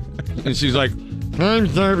 And she's like, I'm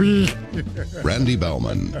Debbie. Randy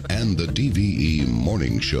Baumann and the DVE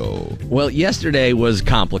Morning Show. Well, yesterday was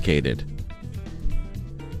complicated.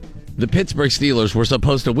 The Pittsburgh Steelers were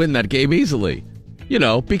supposed to win that game easily,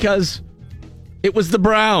 because it was the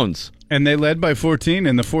Browns. And they led by 14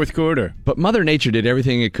 in the fourth quarter. But Mother Nature did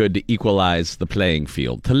everything it could to equalize the playing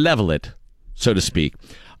field, to level it. so to speak.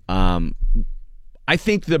 I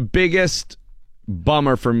think the biggest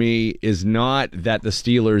bummer for me is not that the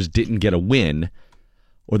Steelers didn't get a win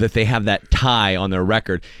or that they have that tie on their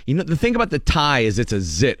record. You know, the thing about the tie is it's a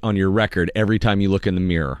zit on your record every time you look in the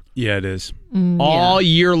mirror. Yeah, it is. All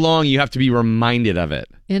year long, you have to be reminded of it.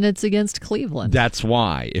 And it's against Cleveland. That's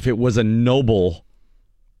why. If it was a noble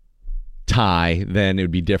tie, then it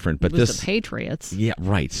would be different. But it was this, the Patriots. Yeah,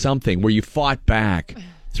 right. Something where you fought back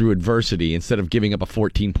through adversity instead of giving up a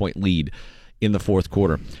 14-point lead in the fourth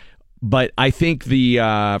quarter. But I think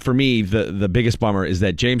for me, the biggest bummer is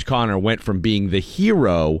that James Conner went from being the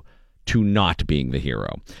hero to not being the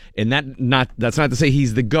hero. And that's not to say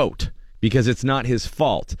he's the GOAT, because it's not his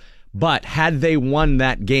fault. But had they won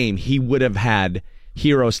that game, he would have had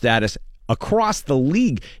hero status across the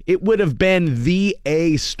league. It would have been the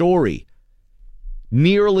A story.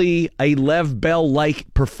 Nearly a Lev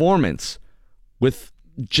Bell-like performance with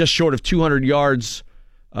just short of 200 yards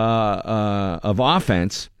of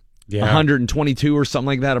offense. Yeah. 122 or something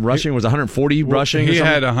like that of rushing. It was 140 rushing? He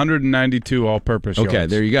had 192 all-purpose yards. Okay,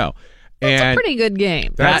 there you go. That's a pretty good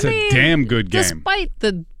game. That's a damn good game. Despite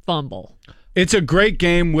the fumble. It's a great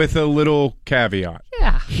game with a little caveat.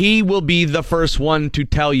 Yeah. He will be the first one to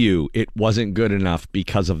tell you it wasn't good enough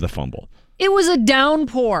because of the fumble. It was a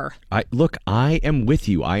downpour. I am with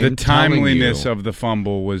you. The timeliness of the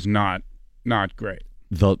fumble was not great.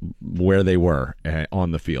 Where they were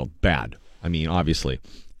on the field, bad. I mean, obviously,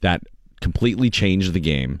 that completely changed the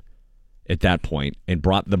game at that point and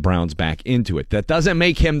brought the Browns back into it. That doesn't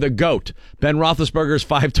make him the GOAT. Ben Roethlisberger's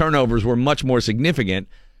 5 turnovers were much more significant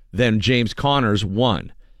than James Conner's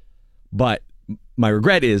 1. But my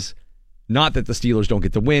regret is not that the Steelers don't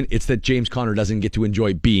get the win, it's that James Conner doesn't get to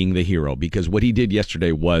enjoy being the hero, because what he did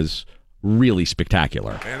yesterday was really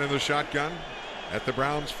spectacular. And in the shotgun at the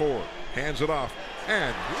Browns 4, hands it off,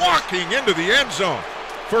 and walking into the end zone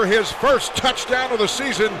for his first touchdown of the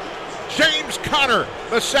season, James Conner,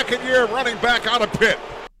 the second-year running back out of Pitt.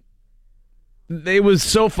 It was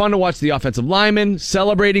so fun to watch the offensive linemen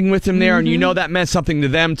celebrating with him there, and you know that meant something to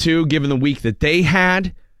them too, given the week that they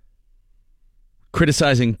had.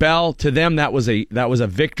 Criticizing Bell, to them that was a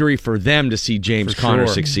victory for them to see James Conner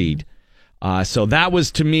succeed. So that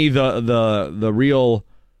was, to me, the real,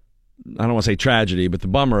 I don't want to say tragedy, but the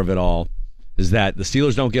bummer of it all is that the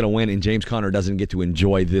Steelers don't get a win and James Conner doesn't get to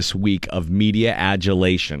enjoy this week of media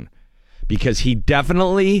adulation, because he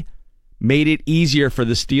definitely made it easier for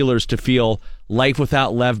the Steelers to feel life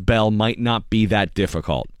without Lev Bell might not be that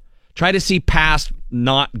difficult. Try to see past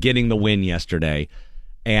not getting the win yesterday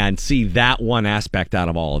and see that one aspect out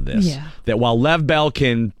of all of this. Yeah. That while Lev Bell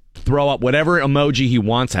can throw up whatever emoji he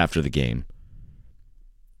wants after the game,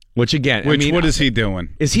 which again, what is he doing?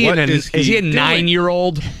 Is he a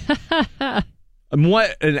 9-year-old?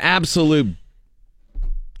 What an absolute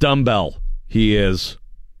dumbbell he is.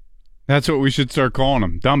 That's what we should start calling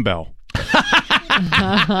him, dumbbell.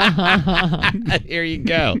 Here you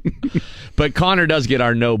go. But Conner does get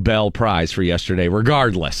our Nobel Prize for yesterday,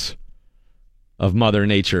 regardless of Mother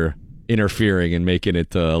Nature interfering and making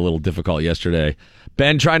it a little difficult yesterday.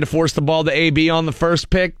 Ben trying to force the ball to AB on the first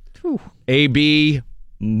pick. Whew. AB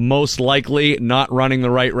most likely not running the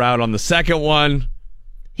right route on the second one.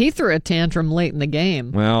 He threw a tantrum late in the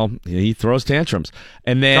game. Well, he throws tantrums.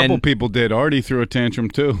 And then a couple people did. Artie threw a tantrum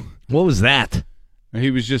too. What was that? He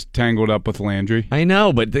was just tangled up with Landry. I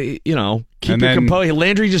know, but keep your composure.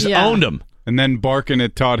 Landry just owned him. And then barking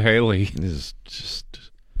at Todd Haley. This is just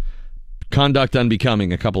conduct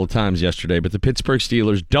unbecoming a couple of times yesterday. But the Pittsburgh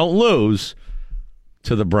Steelers don't lose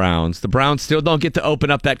to the Browns. The Browns still don't get to open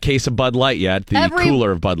up that case of Bud Light yet,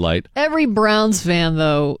 cooler of Bud Light. Every Browns fan,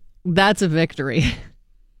 though, that's a victory.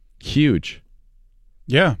 Huge.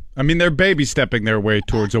 Yeah. I mean, they're baby stepping their way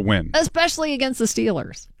towards a win. Especially against the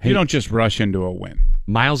Steelers. You don't just rush into a win.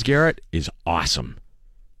 Myles Garrett is awesome.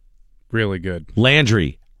 Really good.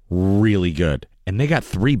 Landry, really good. And they got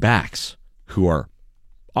 3 backs who are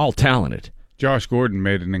all talented. Josh Gordon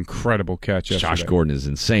made an incredible catch yesterday. Josh Gordon is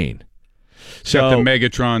insane. Got the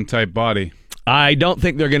Megatron-type body. I don't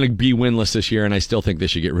think they're going to be winless this year, and I still think they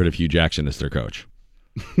should get rid of Hugh Jackson as their coach.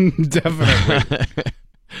 Definitely.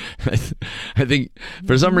 I think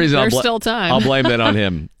for some reason There's still time. I'll blame that on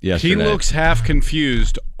him yesterday. He looks half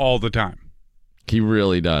confused all the time. He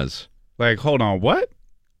really does. Like, hold on, what?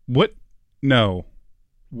 What? No.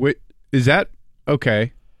 What? Is that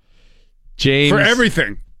okay? James, for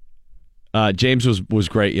everything. James was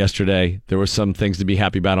great yesterday. There were some things to be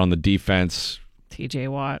happy about on the defense. TJ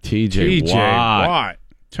Watt. TJ Watt.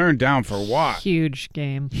 Turned down for Watt. Huge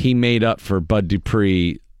game. He made up for Bud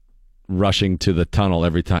Dupree rushing to the tunnel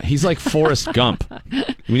every time. He's like Forrest Gump.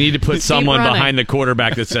 We need to put someone behind the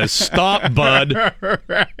quarterback that says, "Stop, bud."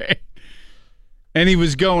 Right. And he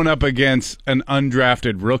was going up against an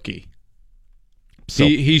undrafted rookie. So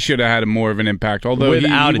he should have had more of an impact, although he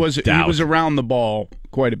was around the ball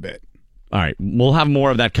quite a bit. All right, we'll have more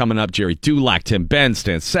of that coming up. Jerry Dulac, Tim Benz,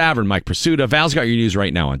 Stan Savran, Mike Pursuta. Val's got your news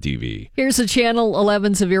right now on DV. Here's a Channel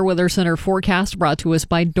 11 Severe Weather Center forecast brought to us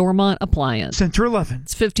by Dormont Appliance. Center 11.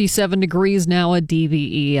 It's 57 degrees now at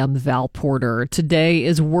DVE. I'm Val Porter. Today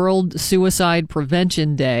is World Suicide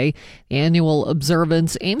Prevention Day. The annual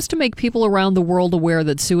observance aims to make people around the world aware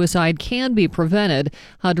that suicide can be prevented.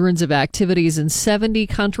 Hundreds of activities in 70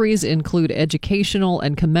 countries include educational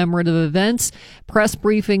and commemorative events, press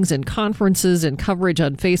briefings and conferences, and coverage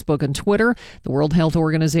on Facebook and Twitter. The World Health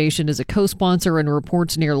Organization is a co-sponsor and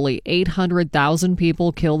reports nearly 800,000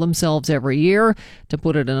 people kill themselves every year. To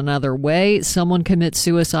put it in another way, someone commits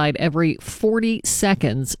suicide every 40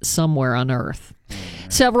 seconds somewhere on Earth.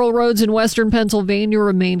 Several roads in western Pennsylvania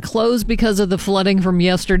remain closed because of the flooding from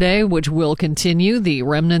yesterday, which will continue. The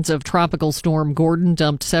remnants of Tropical Storm Gordon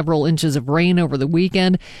dumped several inches of rain over the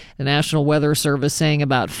weekend. The National Weather Service saying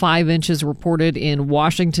about 5 inches reported in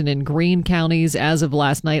Washington and Greene counties as of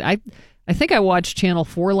last night. I think I watched Channel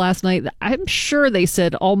 4 last night. I'm sure they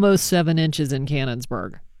said almost 7 inches in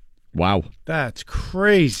Cannonsburg. Wow. That's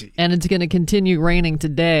crazy. And it's going to continue raining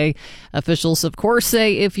today. Officials, of course,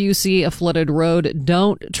 say if you see a flooded road,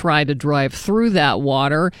 don't try to drive through that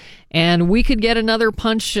water. And we could get another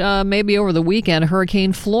punch maybe over the weekend.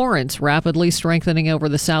 Hurricane Florence rapidly strengthening over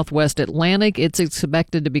the southwest Atlantic. It's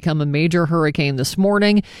expected to become a major hurricane this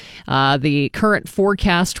morning. The current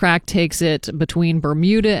forecast track takes it between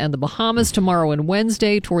Bermuda and the Bahamas tomorrow and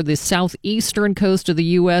Wednesday toward the southeastern coast of the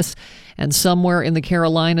U.S. and somewhere in the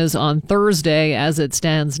Carolinas on Thursday. As it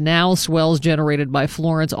stands now, swells generated by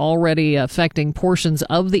Florence already affecting portions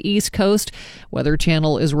of the East Coast. Weather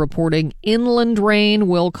Channel is reporting inland rain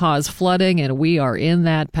will cause flooding, and we are in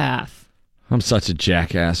that path. I'm such a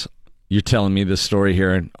jackass. You're telling me this story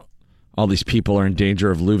here, and all these people are in danger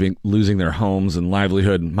of losing their homes and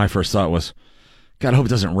livelihood. And my first thought was, God, I hope it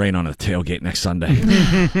doesn't rain on a tailgate next Sunday.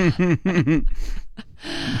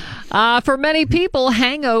 For many people,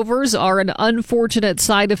 hangovers are an unfortunate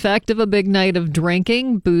side effect of a big night of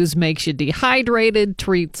drinking. Booze makes you dehydrated,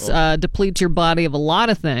 depletes your body of a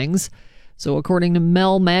lot of things. So according to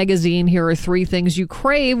Mel Magazine, here are 3 things you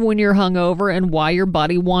crave when you're hungover and why your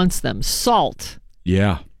body wants them. Salt.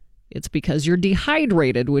 Yeah. It's because you're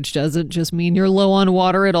dehydrated, which doesn't just mean you're low on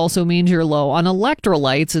water. It also means you're low on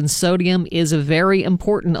electrolytes, and sodium is a very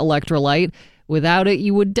important electrolyte. Without it,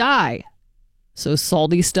 you would die. So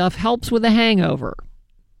salty stuff helps with a hangover.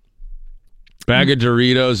 Bag of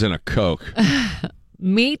Doritos and a Coke.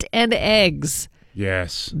 Meat and eggs.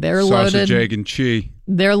 Yes. They're sausage, loaded. egg, and cheese.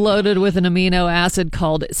 They're loaded with an amino acid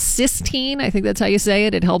called cysteine. I think that's how you say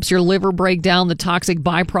it. It helps your liver break down the toxic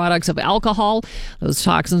byproducts of alcohol. Those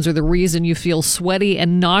toxins are the reason you feel sweaty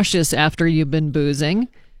and nauseous after you've been boozing.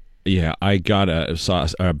 Yeah, I got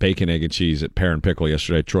a bacon, egg, and cheese at Pear and Pickle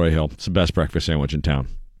yesterday at Troy Hill. It's the best breakfast sandwich in town.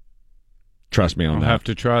 Trust me on that. I'll have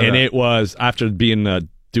to try that. And it was, after being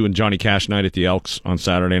doing Johnny Cash night at the Elks on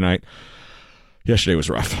Saturday night, yesterday was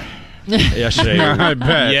rough. I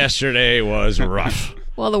bet. Yesterday was rough.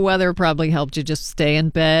 Well, the weather probably helped you just stay in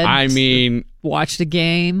bed. I mean, watch the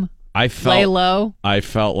game. Lay low. I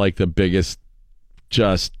felt like the biggest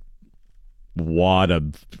just wad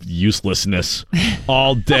of uselessness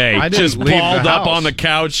all day. I just didn't leave balled the up house. on the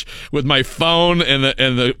couch with my phone and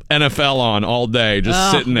the NFL on all day,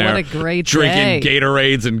 just sitting there, what a great drinking day.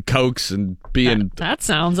 Gatorade's and Cokes and being. That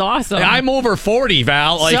sounds awesome. I'm over 40,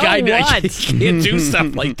 Val. Like So I what? can't do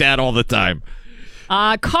stuff like that all the time.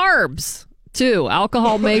 Carbs, too.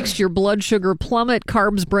 Alcohol makes your blood sugar plummet.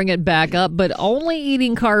 Carbs bring it back up, but only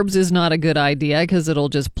eating carbs is not a good idea because it'll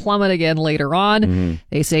just plummet again later on. Mm-hmm.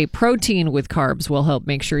 They say protein with carbs will help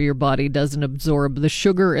make sure your body doesn't absorb the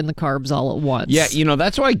sugar and the carbs all at once. Yeah,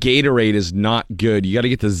 that's why Gatorade is not good. You got to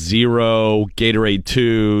get the Zero, Gatorade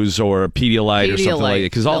 2s, or a Pedialyte or something like that,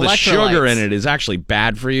 because all the sugar in it is actually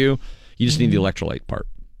bad for you. You just need the electrolyte part.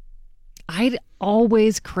 I'd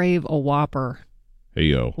always crave a Whopper There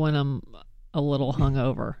you go. when I'm a little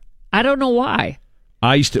hungover. I don't know why.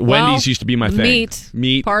 Wendy's used to be my thing.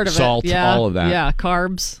 Meat, part of salt, it. Yeah, all of that. Yeah,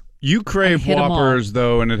 carbs. You crave hit 'em all. Whoppers,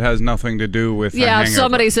 though, and it has nothing to do with Yeah, a if hangover.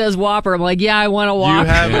 somebody says Whopper, I'm like, yeah, I want a Whopper. You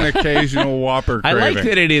have an occasional Whopper I craving. like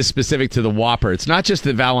that it is specific to the Whopper. It's not just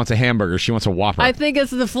that Val wants a hamburger; she wants a Whopper. I think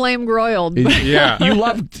it's the flame broiled. Yeah.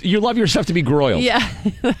 you love your stuff to be broiled. Yeah,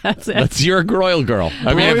 that's it. You're a broiled girl.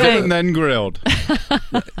 I mean, Broiled and then grilled.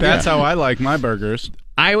 That's how I like my burgers.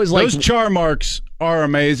 I was like, those char marks are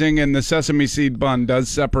amazing, and the sesame seed bun does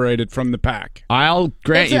separate it from the pack. I'll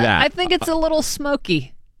grant you that. I think it's a little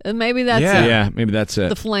smoky. And maybe that's it. Yeah, maybe that's it.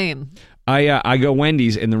 The flame. I go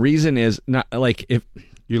Wendy's, and the reason is not like if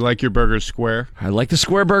you like your burgers square. I like the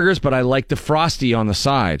square burgers, but I like the Frosty on the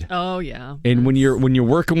side. Oh yeah. And when you're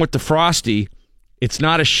working with the Frosty, it's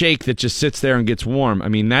not a shake that just sits there and gets warm. I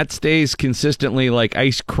mean, that stays consistently like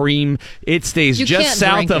ice cream. It stays just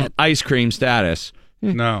south of ice cream status.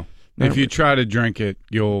 No. If you try to drink it,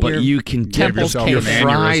 you'll. But you can dip yourself your an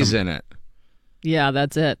fries aneurysm. in it. Yeah,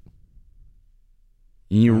 that's it.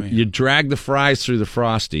 You drag the fries through the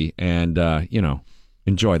Frosty and,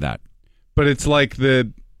 enjoy that. But it's like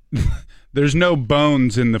there's no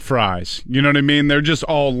bones in the fries. You know what I mean? They're just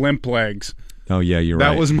all limp legs. Oh, yeah, you're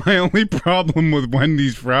right. That was my only problem with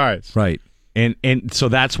Wendy's fries. Right. And so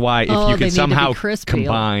that's why if you they can need to somehow be crispy.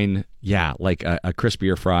 combine, like a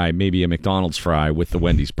crispier fry, maybe a McDonald's fry with the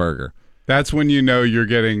Wendy's burger. That's when you know you're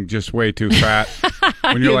getting just way too fat.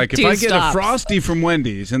 When you're like, if I get a Frosty from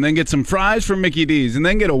Wendy's and then get some fries from Mickey D's and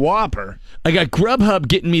then get a Whopper. I got Grubhub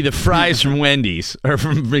getting me the fries from Wendy's or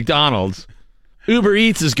from McDonald's. Uber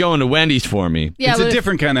Eats is going to Wendy's for me. Yeah, it's a but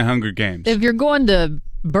different kind of Hunger Games. If you're going to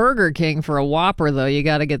Burger King for a Whopper, though, you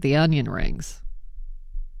got to get the onion rings.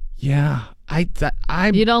 Yeah,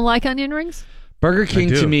 You don't like onion rings? Burger King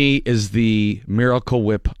to me is the Miracle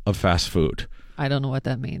Whip of fast food. I don't know what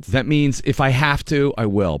that means. That means if I have to, I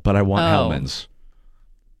will, but I want Hellman's.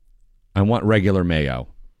 I want regular mayo.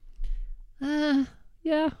 Yeah.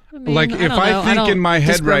 I mean, Like, if I think in my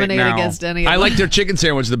head right now, against any of I them. liked their chicken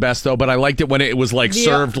sandwich the best, though, but I liked it when it was like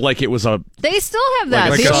served like it was a... They still have that.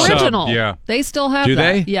 Like the a sub, original. yeah. They still have Do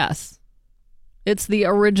that. they? Yes. It's the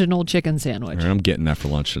original chicken sandwich. All right, I'm getting that for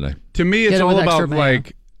lunch today. to me, it's Get it all with extra about mayo.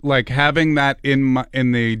 like having that in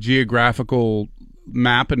the geographical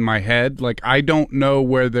map in my head. Like, I don't know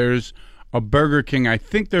where there's a Burger King. I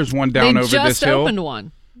think there's one down They over just this hill opened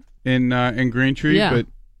one. in Green Tree, Yeah. but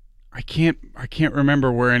I can't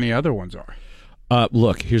remember where any other ones are.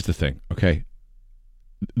 Look, here's the thing, okay?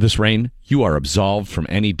 This rain, you are absolved from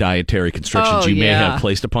any dietary constrictions you may have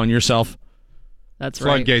placed upon yourself. That's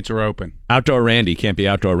right. Floodgates are open. Outdoor Randy can't be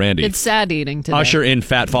Outdoor Randy. It's sad eating today. Usher in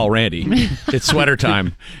Fat Fall Randy. It's sweater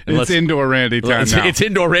time. And It's indoor Randy time now. It's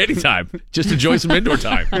indoor Randy time. Just enjoy some indoor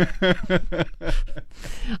time.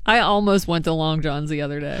 I almost went to Long John's the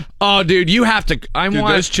other day. Oh, dude, you have to... Dude,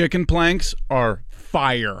 those chicken planks are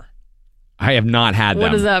fire. I have not had them.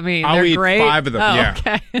 What does that mean? I'll They're eat great? 5 of them, Oh, yeah.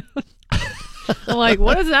 okay. I'm like,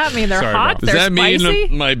 what does that mean? They're Sorry, hot? Bob. Does They're that spicy?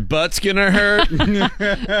 mean my butt's gonna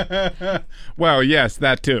hurt? Well, yes,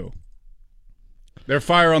 that too. They're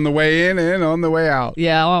fire on the way in and on the way out.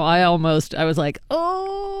 Yeah, well, I was like,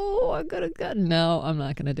 oh, I could have gotten. No, I'm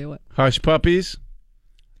not going to do it. Hush puppies.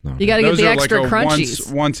 You got to get Those the are extra like a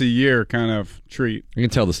crunchies. once a year kind of treat. You can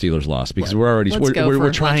tell the Steelers lost because we're already Let's go for we're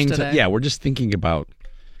lunch trying to today. we're just thinking about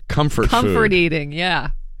comfort food. Eating,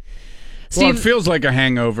 yeah. Well, Steve, it feels like a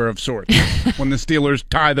hangover of sorts when the Steelers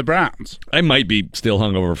tie the Browns. I might be still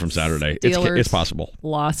hungover from Saturday. Steelers It's possible.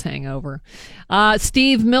 loss hangover.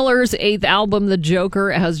 Steve Miller's 8th album, The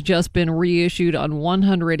Joker, has just been reissued on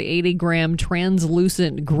 180-gram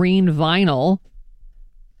translucent green vinyl.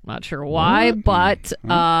 Not sure why, but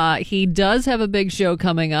he does have a big show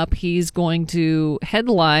coming up. He's going to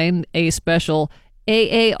headline a special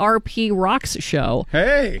AARP Rocks show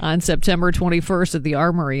on September 21st at the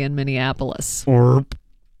Armory in Minneapolis.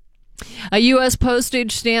 A U.S.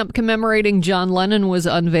 postage stamp commemorating John Lennon was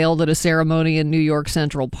unveiled at a ceremony in New York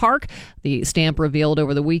Central Park. The stamp revealed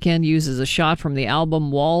over the weekend uses a shot from the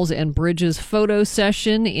album Walls and Bridges photo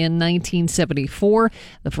session in 1974.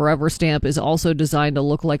 The Forever stamp is also designed to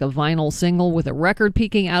look like a vinyl single with a record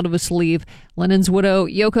peeking out of a sleeve. Lennon's widow,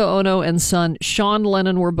 Yoko Ono, and son, Sean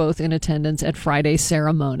Lennon, were both in attendance at Friday's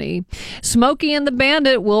ceremony. Smokey and the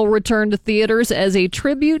Bandit will return to theaters as a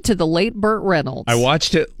tribute to the late Burt Reynolds. I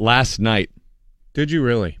watched it last night. Did you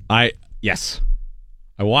really? Yes.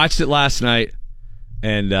 I watched it last night,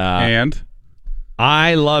 and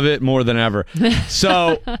I love it more than ever.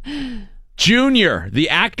 So, Junior, the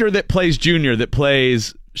actor that plays Junior, that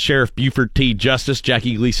plays Sheriff Buford T. Justice,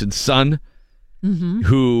 Jackie Gleason's son,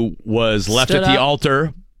 who was left Stood at the up.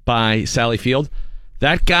 altar by Sally Field,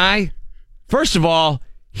 that guy, first of all,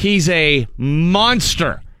 he's a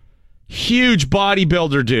monster. Huge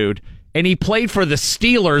bodybuilder dude. And he played for the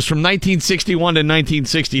Steelers from 1961 to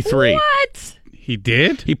 1963. What? He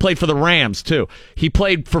did? He played for the Rams, too. He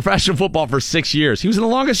played professional football for 6 years. He was in the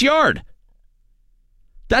longest yard.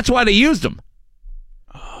 That's why they used him.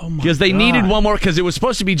 Because they needed one more, because it was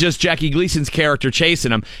supposed to be just Jackie Gleason's character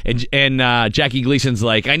chasing him, and Jackie Gleason's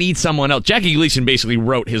like, I need someone else. Jackie Gleason basically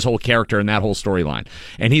wrote his whole character in that whole storyline,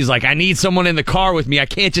 and he's like, I need someone in the car with me. I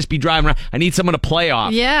can't just be driving around. I need someone to play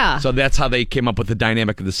off. Yeah. So that's how they came up with the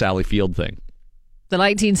dynamic of the Sally Field thing. The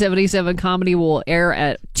 1977 comedy will air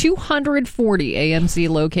at 240 AMC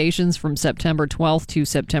locations from September 12th to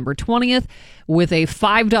September 20th, with a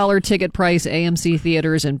 $5 ticket price. AMC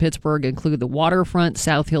theaters in Pittsburgh include the Waterfront,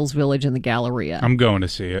 South Hills Village, and the Galleria. I'm going to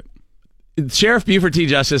see it. Sheriff Buford T.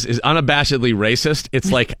 Justice is unabashedly racist.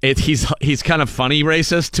 It's like he's kind of funny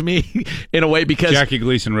racist to me in a way, because Jackie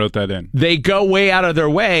Gleason wrote that in. They go way out of their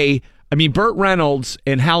way. I mean, Burt Reynolds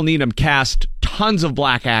and Hal Needham cast tons of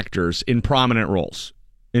black actors in prominent roles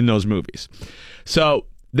in those movies. So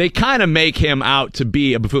they kind of make him out to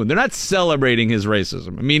be a buffoon. They're not celebrating his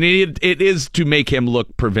racism. I mean, it is to make him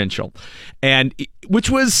look provincial, and which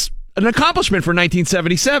was an accomplishment for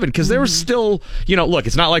 1977, because there was still, look,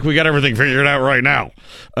 it's not like we got everything figured out right now.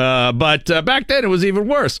 But back then it was even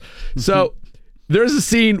worse. So there's a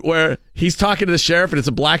scene where he's talking to the sheriff, and it's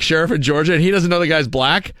a black sheriff in Georgia, and he doesn't know the guy's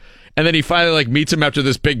black. And then he finally meets him after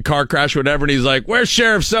this big car crash or whatever, and he's like, "Where's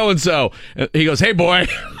Sheriff so-and-so?" And he goes, "Hey, boy."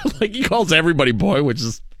 He calls everybody boy, which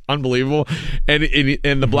is unbelievable. And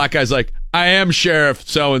the black guy's like, "I am Sheriff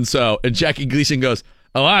so-and-so." And Jackie Gleason goes,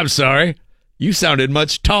 "Oh, I'm sorry. You sounded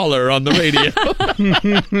much taller on the radio."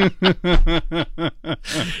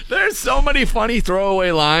 There's so many funny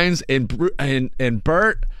throwaway lines, and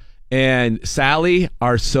Bert and Sally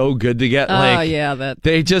are so good to get.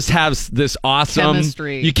 They just have this awesome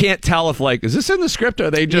chemistry. You can't tell if is this in the script, or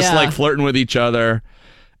are they just flirting with each other?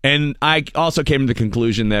 And I also came to the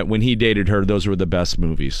conclusion that when he dated her, those were the best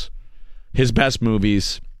movies. His best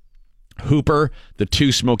movies: Hooper, The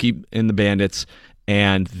Two, Smokey and the Bandits,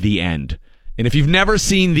 and The End. And if you've never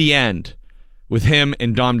seen The End with him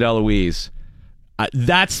and Dom DeLuise,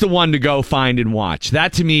 that's the one to go find and watch.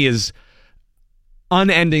 That to me is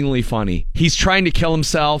unendingly funny. He's trying to kill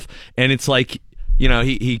himself, and it's like,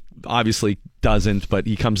 he obviously doesn't, but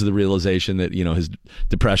he comes to the realization that, his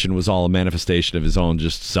depression was all a manifestation of his own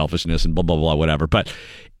just selfishness and blah, blah, blah, whatever. But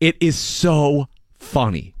it is so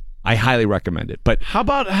funny. I highly recommend it. But how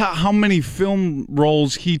about how many film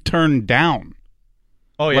roles he turned down?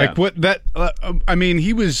 Oh, yeah.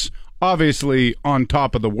 He was obviously on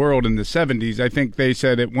top of the world in the 70s. I think they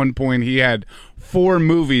said at one point he had 4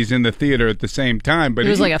 movies in the theater at the same time. But it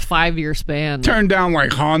was like a 5-year span. Turned down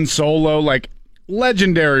Han Solo,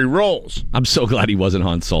 legendary roles. I'm so glad he wasn't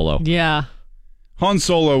Han Solo. Yeah. Han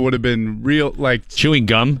Solo would have been real, chewing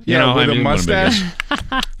gum. With a mustache.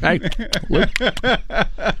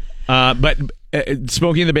 But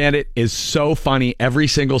Smokey and the Bandit is so funny. Every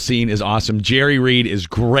single scene is awesome. Jerry Reed is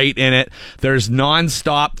great in it. There's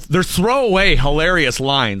there's throwaway hilarious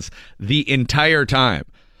lines the entire time.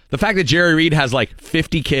 The fact that Jerry Reed has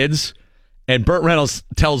 50 kids, and Burt Reynolds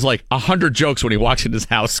tells 100 jokes when he walks in his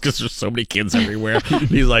house because there's so many kids everywhere.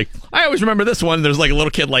 He's like, I always remember this one. There's a little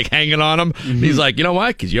kid hanging on him. Mm-hmm. He's like, you know why?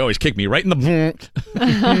 Because you always kick me right in the.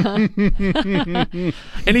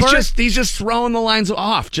 And he's just throwing the lines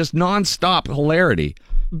off, just nonstop hilarity.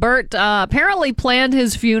 Burt apparently planned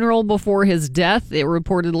his funeral before his death. It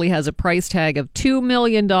reportedly has a price tag of $2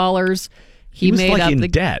 million. He was in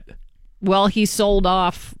debt. Well, he sold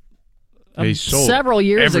off. Several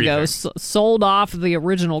years ago, sold off the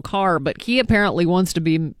original car, but he apparently wants to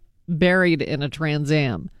be buried in a Trans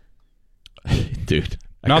Am. Dude.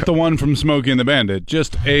 Not the one from Smokey and the Bandit,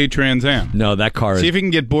 just a Trans Am. No, that car See if he can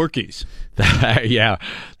get Borkies. Yeah,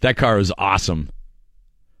 that car is awesome.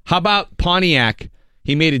 How about Pontiac?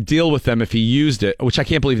 He made a deal with them if he used it, which I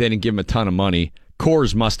can't believe they didn't give him a ton of money.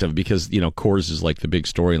 Coors must have, because, Coors is the big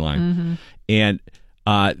storyline. Mm-hmm. And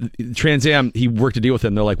Trans Am, he worked a deal with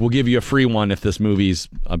them. They're like, we'll give you a free one if this movie's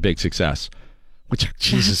a big success. Which,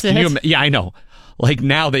 Jesus, can you? Yeah, I know.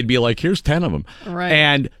 Now they'd be like, here's 10 of them. Right.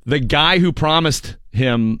 And the guy who promised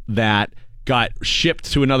him that got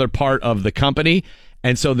shipped to another part of the company,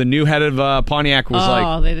 and so the new head of Pontiac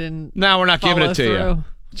was they didn't. No, we're not giving it to you.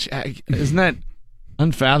 Isn't that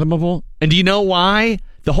unfathomable? And do you know why?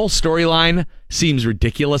 The whole storyline seems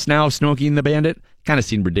ridiculous now of Smokey and the Bandit. Kind of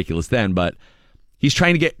seemed ridiculous then, but he's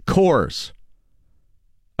trying to get Coors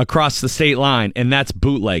across the state line, and that's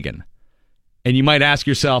bootlegging. And you might ask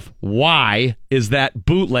yourself, why is that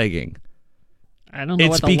bootlegging? I don't know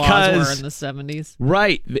what the laws were in the 70s.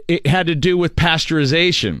 Right. It had to do with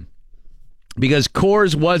pasteurization. Because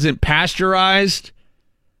Coors wasn't pasteurized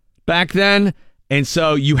back then, and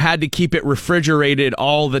so you had to keep it refrigerated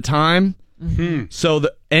all the time. Mm-hmm. So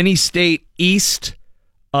any state east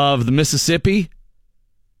of the Mississippi,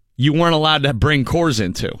 you weren't allowed to bring Coors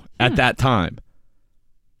into at that time.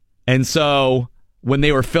 And so when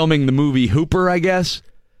they were filming the movie Hooper, I guess,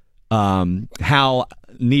 Hal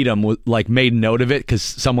Needham made note of it because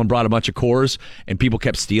someone brought a bunch of Coors and people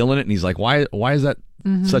kept stealing it. And he's like, why is that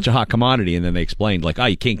such a hot commodity? And then they explained,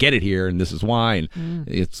 you can't get it here, and this is why, and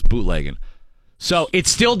it's bootlegging. So it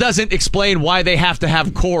still doesn't explain why they have to have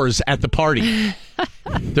Coors at the party.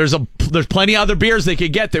 There's plenty of other beers they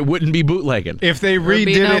could get that wouldn't be bootlegging. If they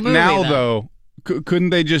redid it now, though, couldn't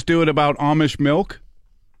they just do it about Amish milk?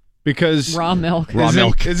 Because raw milk.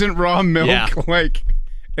 Isn't raw milk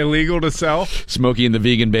illegal to sell? Smokey and the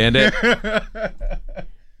Vegan Bandit.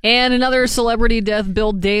 And another celebrity death,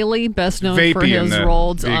 Bill Daly, best known for his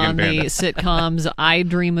roles on the sitcoms I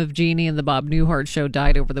Dream of Jeannie and The Bob Newhart Show,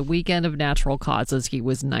 died over the weekend of natural causes. He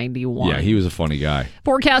was 91. Yeah, he was a funny guy.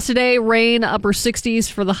 Forecast today, rain, upper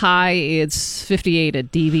 60s for the high. It's 58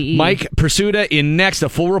 at DVE. Mike Pursuta in next. A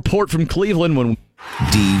full report from Cleveland when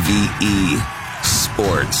DVE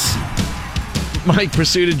Sports. Mike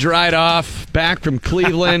Pursuta dried off, back from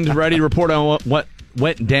Cleveland, ready to report on what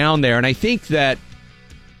went down there. And I think that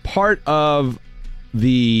part of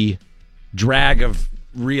the drag of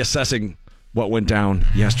reassessing what went down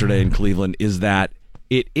yesterday in Cleveland is that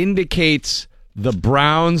it indicates the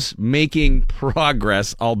Browns making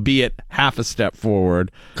progress, albeit half a step forward,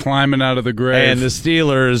 climbing out of the grave, and the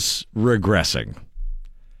Steelers regressing.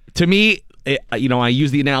 To me, I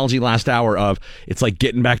used the analogy last hour of it's like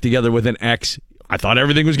getting back together with an ex. I thought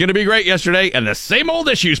everything was going to be great yesterday, and the same old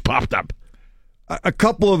issues popped up. A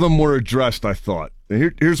couple of them were addressed, I thought.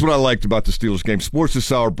 Here's what I liked about the Steelers game. Sports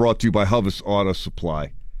this hour brought to you by Hovis Auto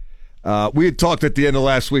Supply. We had talked at the end of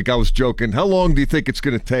last week. I was joking. How long do you think it's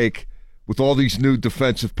going to take with all these new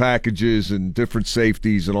defensive packages and different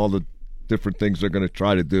safeties and all the different things they're going to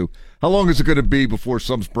try to do? How long is it going to be before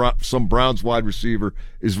some Browns wide receiver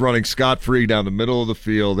is running scot-free down the middle of the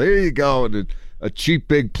field? There you go. And a cheap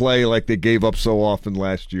big play like they gave up so often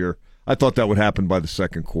last year. I thought that would happen by the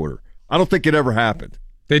second quarter. I don't think it ever happened.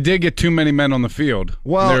 They did get too many men on the field.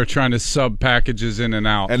 Well, they were trying to sub packages in and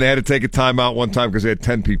out. And they had to take a timeout one time because they had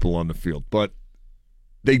 10 people on the field. But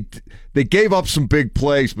they gave up some big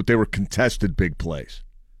plays, but they were contested big plays,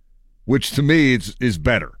 which to me is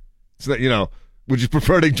better. So that, would you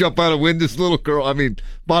prefer they jump out and win this little girl? I mean,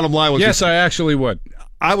 bottom line was... Yes, I actually would.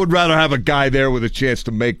 I would rather have a guy there with a chance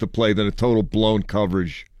to make the play than a total blown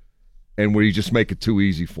coverage and where you just make it too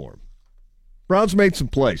easy for him. Browns made some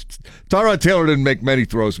plays. Tyrod Taylor didn't make many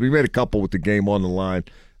throws, but he made a couple with the game on the line.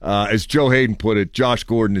 As Joe Hayden put it, Josh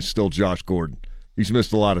Gordon is still Josh Gordon. He's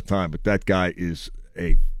missed a lot of time, but that guy is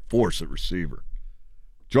a force at receiver.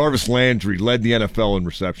 Jarvis Landry led the NFL in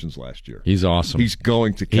receptions last year. He's awesome. He's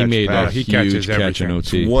going to catch passes. He catches everything.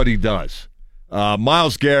 It's what he does.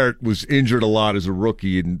 Myles Garrett was injured a lot as a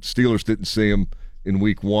rookie, and Steelers didn't see him in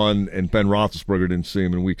Week 1, and Ben Roethlisberger didn't see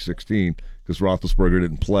him in Week 16 because Roethlisberger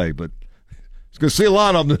didn't play, but he's going to see a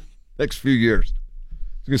lot of them the next few years.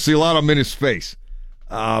 He's going to see a lot of them in his face.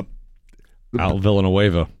 Al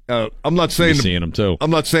Villanueva. I'm not saying seeing him too.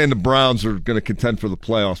 I'm not saying the Browns are going to contend for the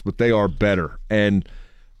playoffs, but they are better, and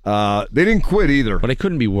they didn't quit either. But they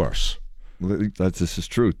couldn't be worse. This is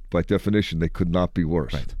true. By definition, they could not be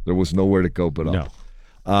worse. Right. There was nowhere to go but up.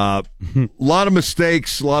 A lot of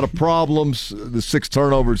mistakes, a lot of problems. The 6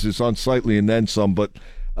 turnovers is unsightly and then some, but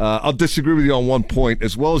I'll disagree with you on one point.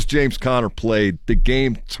 As well as James Conner played, the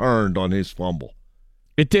game turned on his fumble.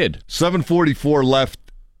 It did. 7:44 left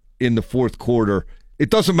in the fourth quarter. It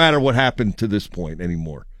doesn't matter what happened to this point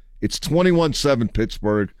anymore. It's 21-7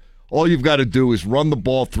 Pittsburgh. All you've got to do is run the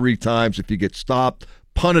ball 3 times. If you get stopped,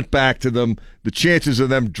 punt it back to them. The chances of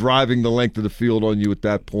them driving the length of the field on you at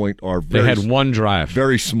that point are they had one drive.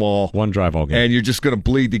 Very small. One drive all game. And you're just going to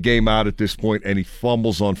bleed the game out at this point, and he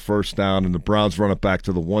fumbles on first down, and the Browns run it back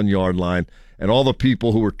to the 1-yard line, and all the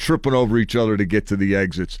people who were tripping over each other to get to the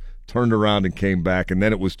exits turned around and came back, and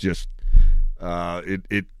then it was just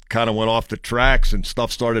it kind of went off the tracks, and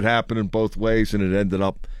stuff started happening both ways, and it ended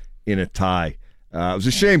up in a tie. It was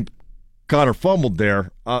a shame Conner fumbled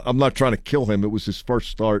there. I'm not trying to kill him. It was his first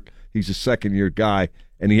start. He's a second-year guy,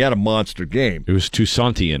 and he had a monster game. It was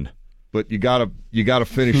Toussaintian. But you gotta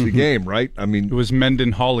finish the game, right? I mean, it was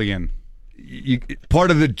Mendenhallian. Part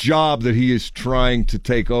of the job that he is trying to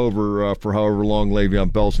take over for however long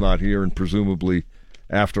Le'Veon Bell's not here, and presumably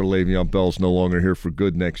after Le'Veon Bell's no longer here for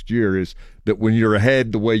good next year, is that when you're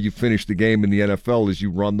ahead, the way you finish the game in the NFL is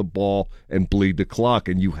you run the ball and bleed the clock,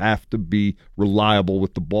 and you have to be reliable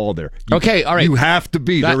with the ball there. Okay, all right. You have to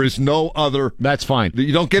be. There is no other. That's fine.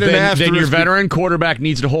 You don't get an asterisk. Then your veteran quarterback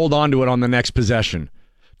needs to hold on to it on the next possession.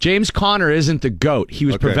 James Conner isn't the GOAT. He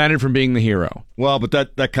was prevented from being the hero. Well, but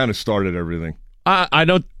that kind of started everything. I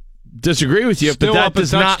don't disagree with you, Still but that up a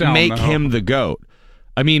does not touchdown, make though. him the GOAT.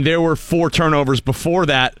 I mean, there were 4 turnovers before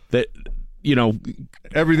that,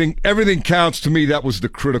 everything counts to me. That was the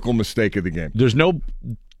critical mistake of the game. There's no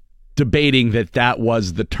debating that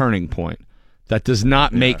was the turning point. That does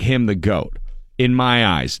not make him the GOAT, in my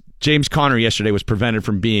eyes. James Conner yesterday was prevented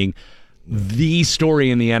from being the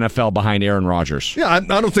story in the NFL behind Aaron Rodgers. Yeah, I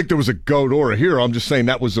don't think there was a GOAT or a hero. I'm just saying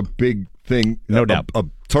that was a big thing. No doubt. A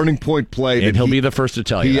turning point play. And he'll be the first to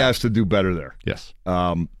tell you he that. has to do better there. Yes. He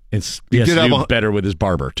He has did to have do better with his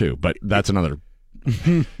barber, too, but that's another...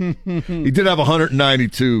 He did have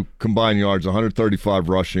 192 combined yards, 135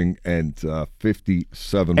 rushing, and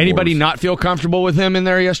 57 Anybody more. not feel comfortable with him in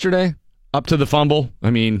there yesterday? Up to the fumble?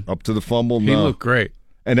 I mean... Up to the fumble, He no. looked great.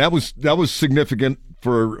 And that was significant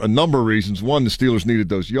for a number of reasons. One, the Steelers needed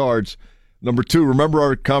those yards. Number 2, remember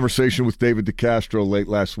our conversation with David DeCastro late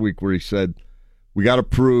last week where he said, we got to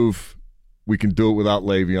prove we can do it without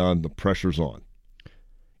Le'Veon. The pressure's on.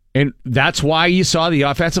 And that's why you saw the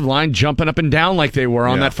offensive line jumping up and down like they were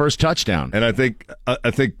on that first touchdown. And I think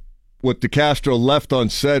what DeCastro left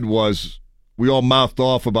unsaid was we all mouthed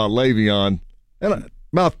off about Le'Veon. And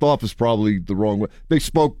mouthed off is probably the wrong way. They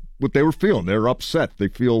spoke what they were feeling. They're upset. They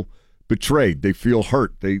feel betrayed. They feel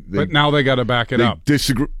hurt. But now they got to back it up.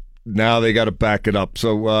 Disagree. Now they got to back it up.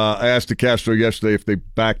 So I asked DeCastro yesterday if they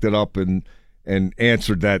backed it up and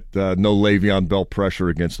answered that no Le'Veon Bell pressure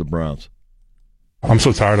against the Browns. I'm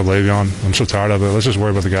so tired of Le'Veon. I'm so tired of it. Let's just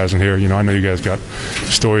worry about the guys in here. I know you guys got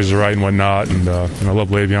stories to write and whatnot, and I love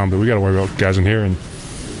Le'Veon, but we got to worry about guys in here, and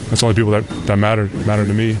that's the only people that matter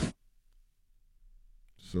to me.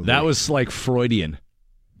 So that was like Freudian.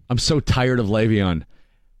 I'm so tired of Le'Veon.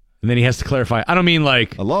 And then he has to clarify. I don't mean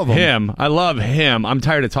like I love him. I love him. I'm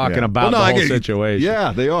tired of talking about the whole situation.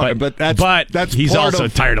 Yeah, they are. But that's he's part also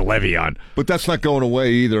tired of Le'Veon. But that's not going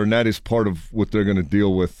away either, and that is part of what they're going to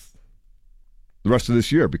deal with the rest of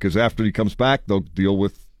this year, because after he comes back, they'll deal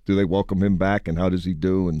with, do they welcome him back, and how does he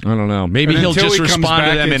do? And I don't know. Maybe he'll just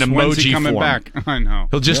respond to them in emoji form. Back? I know.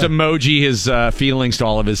 He'll just emoji his feelings to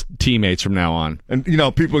all of his teammates from now on. And,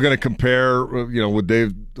 people are going to compare, would they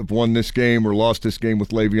have won this game or lost this game with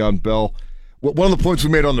Le'Veon Bell? One of the points we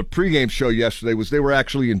made on the pregame show yesterday was they were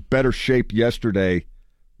actually in better shape yesterday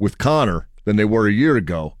with Conner than they were a year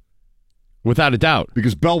ago. Without a doubt.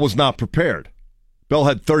 Because Bell was not prepared. Bell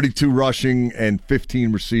had 32 rushing and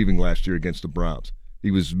 15 receiving last year against the Browns. He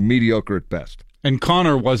was mediocre at best. And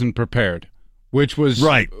Conner wasn't prepared, which was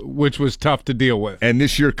tough to deal with. And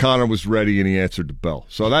this year Conner was ready and he answered to Bell.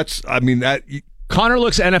 So Conner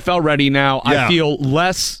looks NFL ready now. Yeah. I feel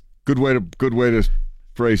less good way to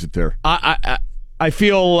phrase it there. I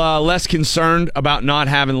feel less concerned about not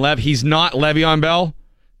having Lev. He's not Le'Veon Bell.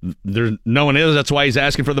 No one is. That's why he's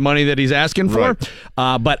asking for the money that he's asking for.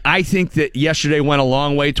 Right. But I think that yesterday went a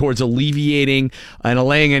long way towards alleviating and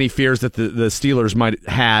allaying any fears that the Steelers might have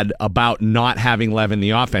had about not having Lev in the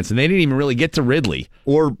offense. And they didn't even really get to Ridley.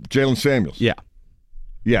 Or Jalen Samuels. Yeah.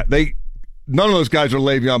 Yeah. None of those guys are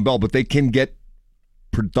Le'Veon Bell, but they can get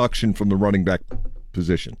production from the running back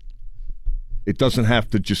position. It doesn't have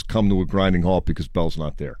to just come to a grinding halt because Bell's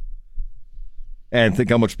not there. And think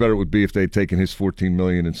how much better it would be if they had taken his $14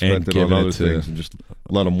 million and spent it on other things and just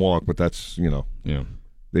let him walk. But that's, they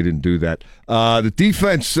didn't do that. The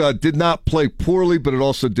defense did not play poorly, but it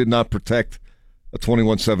also did not protect a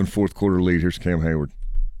 21-7 fourth quarter lead. Here's Cam Hayward.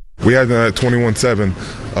 We had 21-7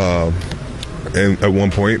 at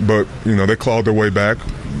one point, but, they clawed their way back.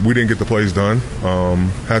 We didn't get the plays done.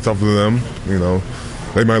 Hats off to them.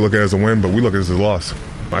 They might look at it as a win, but we look at it as a loss.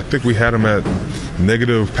 I think we had them at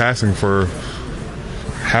negative passing for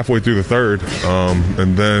halfway through the third,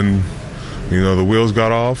 and then the wheels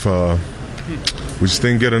got off. We just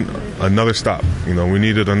didn't get another stop. We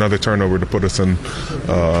needed another turnover to put us in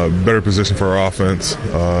better position for our offense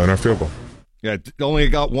and our field goal. Yeah, only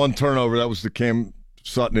got one turnover. That was the Cam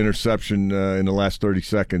Sutton interception in the last 30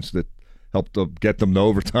 seconds that helped get them to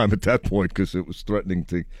overtime at that point because it was threatening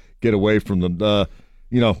to get away from them.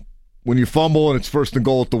 When you fumble and it's first and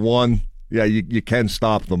goal at the 1, yeah, you can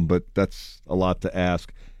stop them, but that's a lot to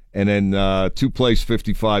ask. And then 2 plays,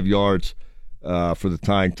 55 yards for the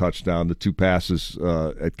tying touchdown, the 2 passes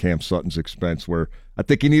at Cam Sutton's expense, where I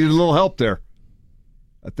think he needed a little help there.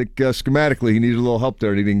 I think schematically he needed a little help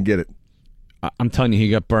there, and he didn't get it. I'm telling you, he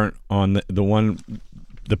got burnt on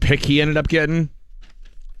the pick he ended up getting.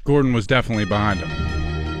 Gordon was definitely behind him.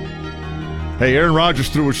 Hey, Aaron Rodgers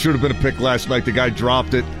threw what should have been a pick last night. The guy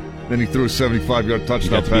dropped it. Then he threw a 75-yard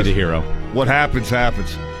touchdown pass. Be the hero. What happens,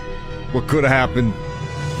 happens. What could have happened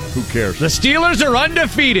Who cares? The Steelers are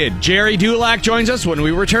undefeated. Jerry Dulac joins us when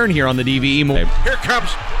we return here on the DVE Morning. Here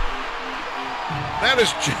comes. That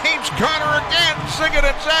is James Conner again. Sing it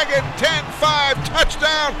and zag it. 10-5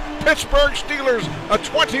 touchdown. Pittsburgh Steelers. A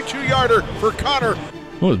 22-yarder for Conner.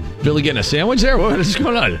 Oh, is Billy getting a sandwich there? What is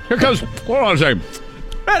going on? Here comes. Hold on a second.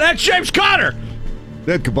 Hey, that's James Conner.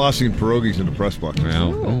 They had kibasi and pierogies in the press box.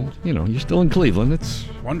 Well, you're still in Cleveland. It's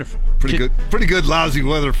wonderful. Pretty good lousy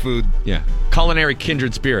weather food. Yeah. Culinary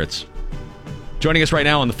kindred spirits. Joining us right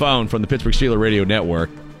now on the phone from the Pittsburgh Steelers Radio Network,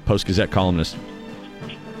 Post-Gazette columnist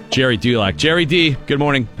Jerry Dulac. Jerry D, good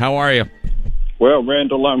morning. How are you? Well,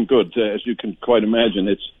 Randall, I'm good. As you can quite imagine,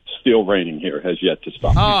 it's still raining here. Has yet to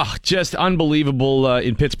stop. Oh, just unbelievable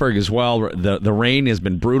in Pittsburgh as well. The rain has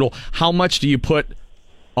been brutal. How much do you put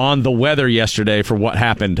on the weather yesterday for what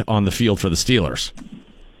happened on the field for the Steelers?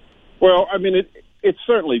 Well, I mean, it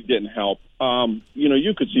certainly didn't help.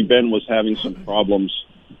 You could see Ben was having some problems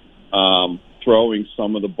throwing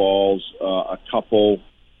some of the balls. A couple,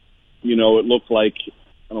 it looked like,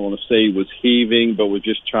 I don't want to say he was heaving, but was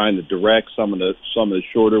just trying to direct some of the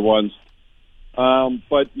shorter ones.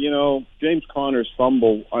 But James Conner's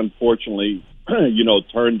fumble, unfortunately,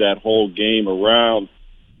 turned that whole game around.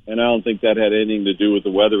 And I don't think that had anything to do with the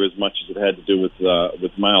weather as much as it had to do with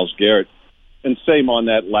Myles Garrett. And same on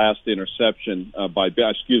that last interception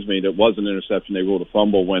that was an interception. They ruled a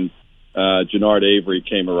fumble when Jannard Avery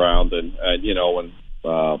came around, and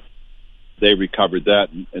they recovered that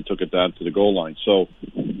and took it down to the goal line. So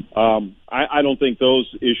I don't think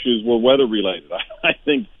those issues were weather related. I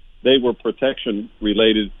think they were protection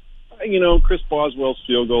related. Chris Boswell's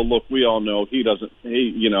field goal, look, we all know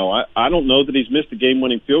I don't know that he's missed a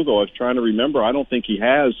game-winning field goal. I was trying to remember. I don't think he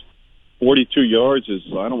has. 42 yards is,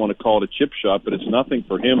 I don't want to call it a chip shot, but it's nothing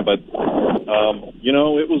for him. But,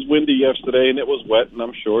 it was windy yesterday and it was wet, and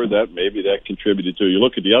I'm sure that maybe that contributed to it. You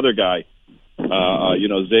look at the other guy,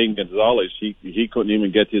 Zane Gonzalez, he couldn't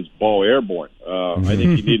even get his ball airborne. I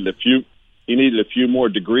think he needed a few more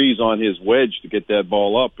degrees on his wedge to get that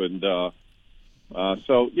ball up, and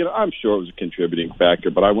I'm sure it was a contributing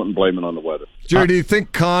factor, but I wouldn't blame it on the weather. Jerry, do you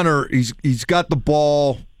think Conner, he's got the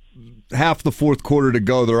ball half the fourth quarter to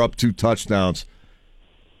go, they're up 2 touchdowns.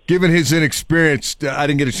 Given his inexperience, I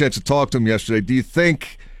didn't get a chance to talk to him yesterday. Do you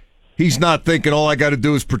think he's not thinking all I got to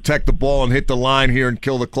do is protect the ball and hit the line here and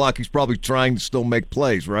kill the clock? He's probably trying to still make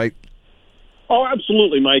plays, right? Oh,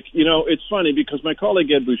 absolutely, Mike. It's funny because my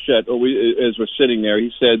colleague Ed Bouchette, as we're sitting there,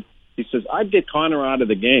 he says, I'd get Conner out of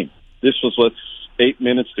the game. This was 8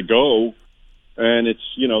 minutes to go, and it's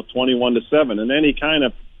 21-7, and then he kind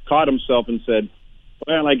of caught himself and said,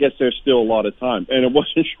 well, I guess there's still a lot of time. And it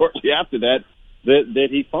wasn't shortly after that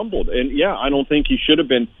he fumbled. And, yeah, I don't think he should have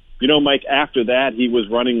been. Mike, after that, he was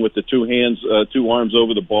running with the 2 arms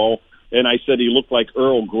over the ball. And I said he looked like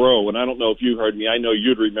Earl Grow. And I don't know if you heard me. I know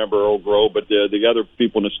you'd remember Earl Grow, but the other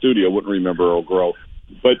people in the studio wouldn't remember Earl Grow.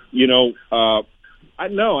 But, I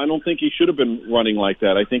don't think he should have been running like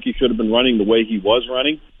that. I think he should have been running the way he was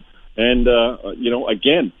running. And,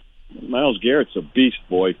 again, Myles Garrett's a beast,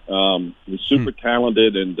 boy. He's super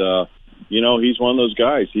talented, and he's one of those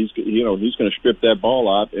guys. He's going to strip that ball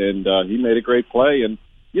out, and he made a great play. And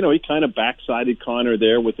he kind of backsided Conner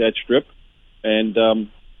there with that strip, and I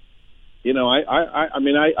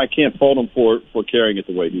can't fault him for carrying it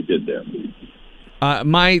the way he did there.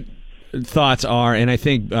 My thoughts are, and I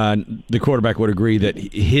think the quarterback would agree, that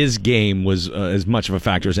his game was as much of a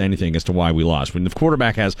factor as anything as to why we lost. When the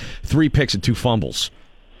quarterback has 3 picks and 2 fumbles,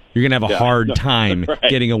 you're going to have a hard time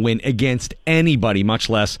getting a win against anybody, much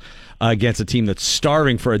less against a team that's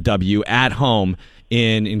starving for a W at home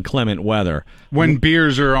in inclement weather. When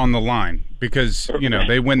beers are on the line, because,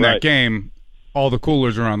 they win that game, all the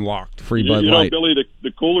coolers are unlocked. Free Bud Light. Billy,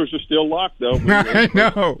 the coolers are still locked, though. I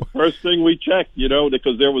know. First thing we checked,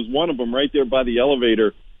 because there was one of them right there by the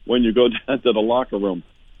elevator when you go down to the locker room.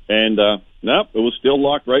 And, no, it was still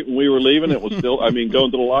locked right when we were leaving. It was still, going to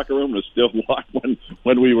the locker room, it was still locked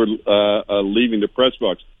when we were leaving the press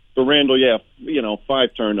box. But, Randall, 5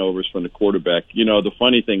 turnovers from the quarterback. The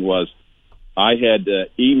funny thing was I had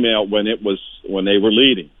emailed when they were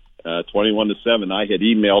leading, 21-7. I had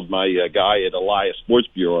emailed my guy at Elias Sports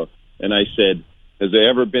Bureau, and I said, has there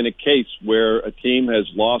ever been a case where a team has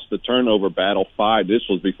lost the turnover battle 5, this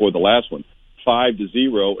was before the last one,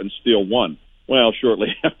 5-0 and still won? Well,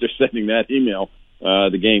 shortly after sending that email,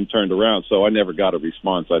 the game turned around, so I never got a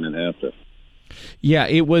response. I didn't have to. Yeah,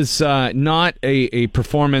 it was not a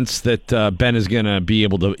performance that Ben is going to be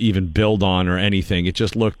able to even build on or anything. It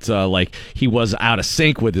just looked like he was out of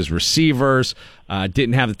sync with his receivers,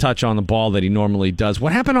 didn't have the touch on the ball that he normally does.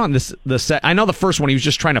 What happened on the set? I know the first one, he was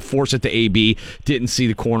just trying to force it to AB, didn't see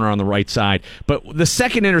the corner on the right side. But the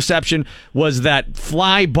second interception was that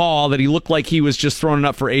fly ball that he looked like he was just throwing it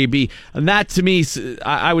up for AB. And that, to me,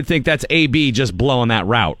 I would think that's AB just blowing that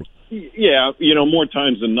route. Yeah, more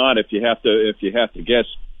times than not, if you have to guess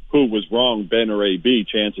who was wrong, Ben or AB,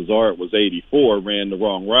 chances are it was 84 ran the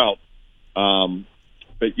wrong route.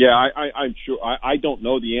 But yeah, I'm sure I don't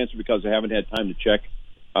know the answer because I haven't had time to check,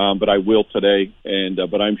 but I will today.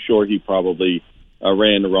 But I'm sure he probably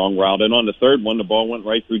ran the wrong route. And on the third one, the ball went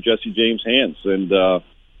right through Jesse James' hands. And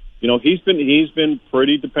he's been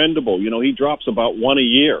pretty dependable. He drops about one a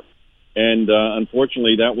year, and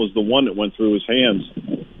unfortunately, that was the one that went through his hands.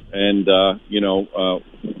 And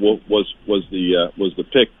was the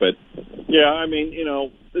pick. But yeah, I mean,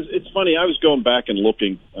 it's funny. I was going back and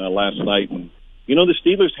looking last night, and the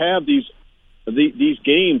Steelers have these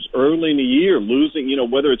games early in the year, losing.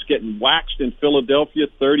 Whether it's getting waxed in Philadelphia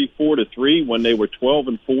 34-3 when they were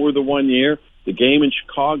 12-4 the one year, the game in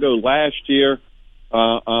Chicago last year,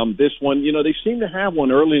 this one. They seem to have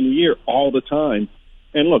one early in the year all the time.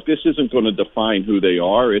 And look, this isn't going to define who they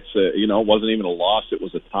are. It's it wasn't even a loss; it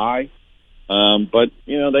was a tie. But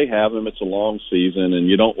they have them. It's a long season, and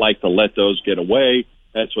you don't like to let those get away.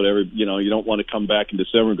 That's what you don't want to come back in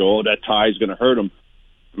December and go, "Oh, that tie is going to hurt them."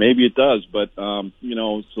 Maybe it does, but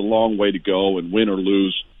it's a long way to go. And win or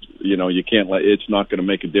lose, you can't let. It's not going to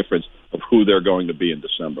make a difference of who they're going to be in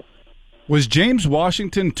December. Was James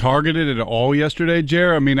Washington targeted at all yesterday,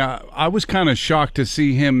 Jer? I mean, I was kind of shocked to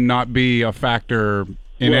see him not be a factor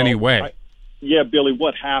in any way. Yeah, Billy,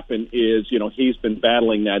 what happened is, he's been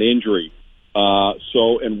battling that injury.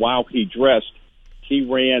 And while he dressed, he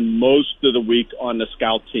ran most of the week on the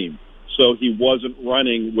scout team. So he wasn't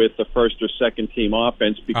running with the first or second team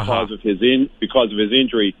offense because of his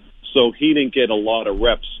injury. So he didn't get a lot of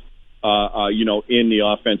reps, in the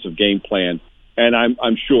offensive game plan. And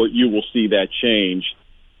I'm sure you will see that change,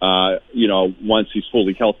 once he's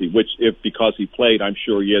fully healthy, which because he played, I'm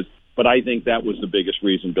sure he is. But I think that was the biggest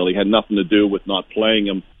reason, Billy. It had nothing to do with not playing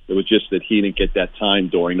him. It was just that he didn't get that time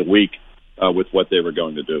during the week with what they were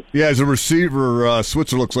going to do. Yeah, as a receiver,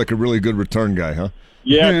 Switzer looks like a really good return guy, huh?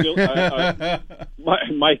 Yeah,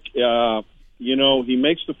 Mike, he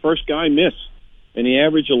makes the first guy miss. And he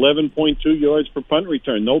averaged 11.2 yards per punt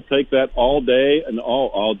return. They'll take that all day and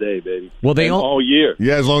all day, baby. Well, all year.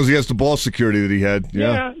 Yeah, as long as he has the ball security that he had.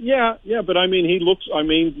 Yeah. But I mean, he looks. I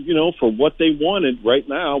mean, for what they wanted right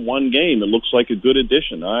now, one game, it looks like a good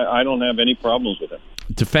addition. I don't have any problems with him.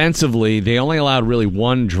 Defensively, they only allowed really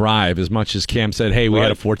one drive. As much as Cam said, "Hey, we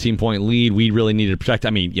had a 14-point lead. We really needed to protect." I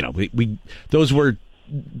mean, we those were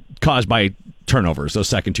caused by turnovers, those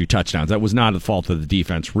second two touchdowns. That was not the fault of the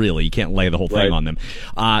defense, really. You can't lay the whole thing on them.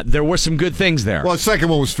 There were some good things there. Well, the second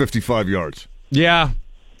one was 55 yards. Yeah.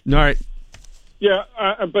 All right. Yeah,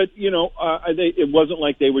 but, it wasn't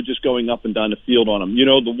like they were just going up and down the field on them.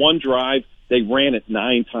 The one drive, they ran it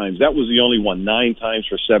 9 times. That was the only one, 9 times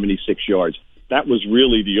for 76 yards. That was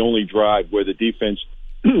really the only drive where the defense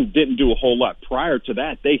didn't do a whole lot. Prior to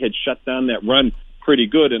that, they had shut down that run pretty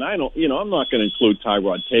good, and I'm not going to include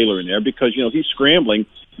Tyrod Taylor in there because, he's scrambling,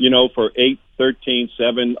 for 8, 13,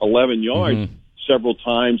 7, 11 yards several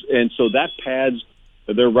times, and so that pads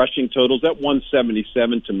their rushing totals. That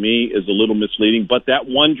 177 to me is a little misleading, but that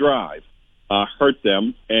one drive hurt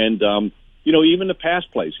them, and, even the pass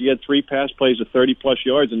plays. He had 3 pass plays of 30-plus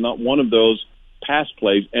yards, and not one of those pass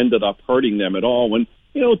plays ended up hurting them at all. When,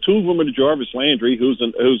 2 of them are to Jarvis Landry, who's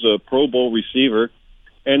a Pro Bowl receiver,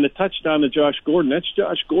 and the touchdown to Josh Gordon, that's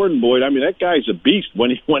Josh Gordon, Boyd. I mean, that guy's a beast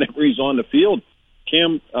whenever he's on the field.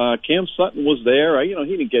 Cam Sutton was there. He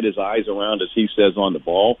didn't get his eyes around, as he says, on the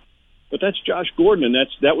ball. But that's Josh Gordon, and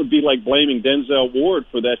that would be like blaming Denzel Ward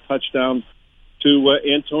for that touchdown to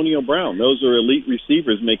Antonio Brown. Those are elite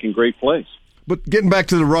receivers making great plays. But getting back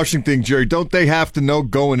to the rushing thing, Jerry, don't they have to know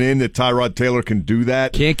going in that Tyrod Taylor can do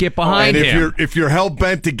that? Can't get behind him. And if you're hell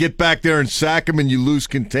bent to get back there and sack him and you lose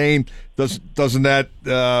contain, doesn't that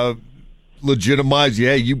legitimize?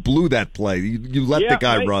 Yeah, you blew that play. You let the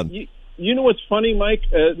guy run. You know what's funny, Mike,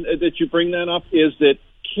 that you bring that up is that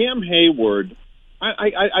Cam Hayward.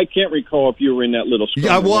 I can't recall if you were in that little scrum.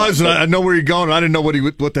 Yeah, I was, and I know where you're going. I didn't know what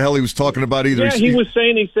the hell he was talking about either. Yeah,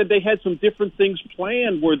 he said they had some different things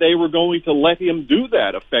planned where they were going to let him do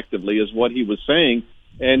that effectively, is what he was saying.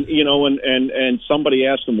 And, and somebody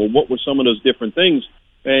asked him, well, what were some of those different things?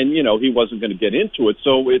 And, he wasn't going to get into it.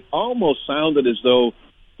 So it almost sounded as though,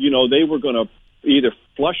 they were going to either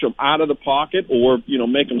flush them out of the pocket or,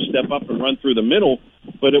 make them step up and run through the middle.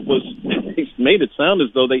 But it made it sound as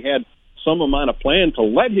though they had some amount of plan to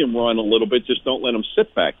let him run a little bit, just don't let him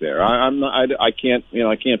sit back there. I can't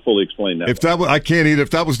fully explain that. I can't either.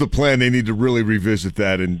 If that was the plan, they need to really revisit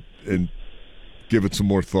that and give it some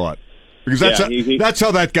more thought. Because that's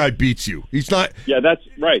how that guy beats you. He's not. Yeah, that's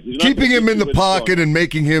right. Keeping him in the pocket and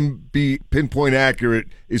making him be pinpoint accurate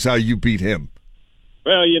is how you beat him.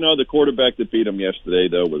 Well, the quarterback that beat him yesterday,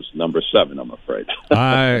 though, was number 7, I'm afraid.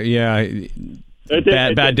 Bad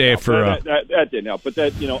day for that didn't help. But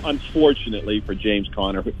that, unfortunately for James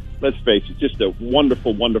Conner, let's face it, just a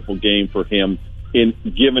wonderful, wonderful game for him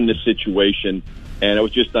given the situation. And it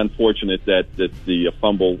was just unfortunate that the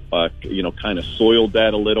fumble, kind of soiled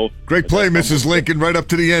that a little. Great play, Mrs. Lincoln, right up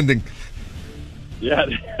to the ending. Yeah,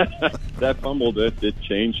 that fumble it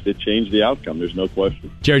changed the outcome. There's no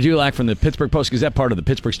question. Jerry Dulac from the Pittsburgh Post-Gazette, part of the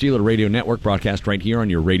Pittsburgh Steelers Radio Network, broadcast right here on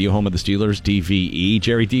your radio home of the Steelers, DVE.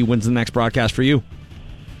 Jerry D, when's the next broadcast for you?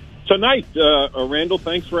 Tonight, Randall,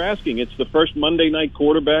 thanks for asking. It's the first Monday night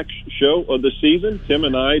quarterback show of the season. Tim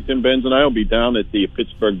Benz and I will be down at the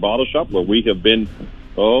Pittsburgh Bottle Shop where we have been,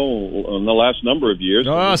 in the last number of years.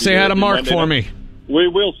 Oh, say hi to Mark for me. We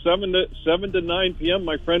will, 7 to 9 p.m.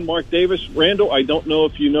 My friend Mark Davis. Randall, I don't know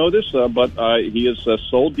if you know this, but he has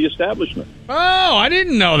sold the establishment. Oh, I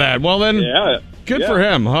didn't know that. Well, then, good for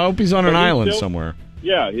him. I hope he's on an island somewhere.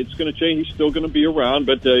 Yeah, it's going to change. He's still going to be around,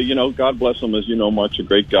 but, God bless him. As you know, Mark's a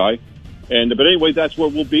great guy. But anyway, that's where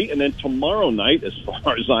we'll be. And then tomorrow night, as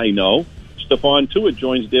far as I know, Stephon Tuitt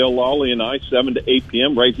joins Dale Lawley and I 7 to 8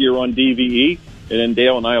 p.m. right here on DVE. And then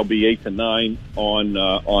Dale and I will be 8 to 9 on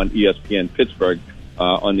ESPN Pittsburgh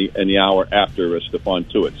in the hour after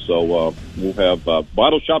Stephon Tuitt. So we'll have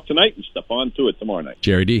Bottle Shop tonight and Stephon Tuitt tomorrow night.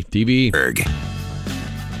 Jerry D, DVE.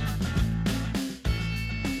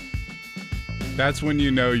 That's when you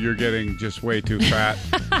know you're getting just way too fat.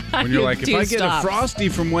 When you're like, if I get a Frosty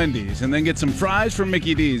from Wendy's and then get some fries from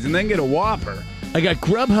Mickey D's and then get a Whopper. I got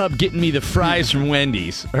Grubhub getting me the fries from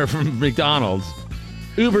Wendy's or from McDonald's.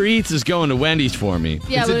 Uber Eats is going to Wendy's for me.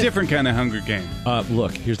 Yeah, it's a different kind of Hunger Game.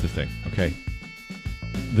 Look, here's the thing, okay?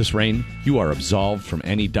 This rain, you are absolved from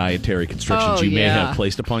any dietary constrictions you may have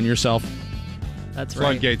placed upon yourself. That's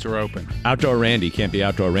right. Floodgates are open. Outdoor Randy can't be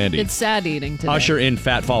Outdoor Randy. It's sad eating today. Usher in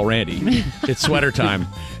Fat Fall Randy. It's sweater time.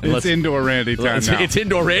 It's indoor Randy time now. It's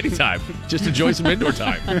indoor Randy time. Just enjoy some indoor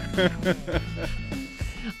time.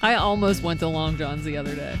 I almost went to Long John's the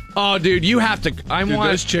other day. Oh, dude, you have to.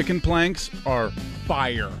 Those chicken planks are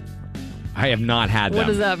fire. I have not had them. What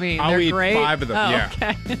does that mean? I'll They're eat great? 5 of them, yeah.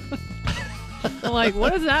 Okay. I'm like,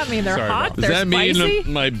 what does that mean? They're Sorry hot? Does They're that spicy?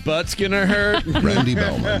 mean my butt's going to hurt? Randy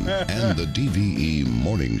Bellman and the DVE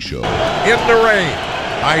Morning Show. In the rain.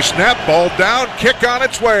 High snap, ball down, kick on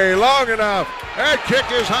its way, long enough. That kick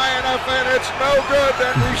is high enough, and it's no good,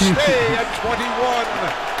 and we stay at 21.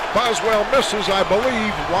 Boswell misses, I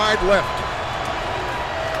believe, wide left.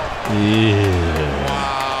 Yeah.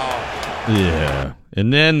 Wow. Yeah.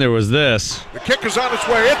 And then there was this. The kick is on its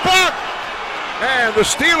way. It's blocked. And the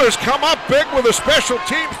Steelers come up big with a special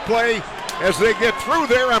teams play as they get through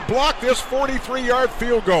there and block this 43-yard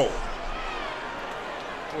field goal.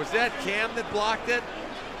 Was that Cam that blocked it?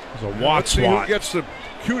 It was a Watt Let's see who gets the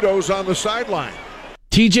kudos on the sideline.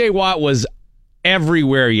 TJ Watt was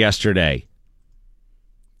everywhere yesterday.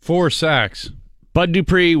 4 sacks. Bud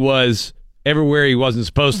Dupree was everywhere he wasn't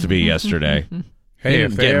supposed to be yesterday. Hey,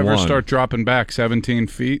 if they ever start dropping back 17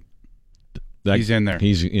 feet, he's in there.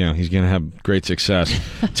 He's going to have great success.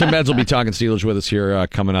 Tim Benz will be talking Steelers with us here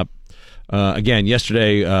coming up. Again,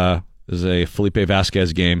 yesterday was a Felipe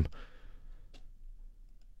Vasquez game.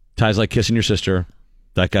 Ties like kissing your sister.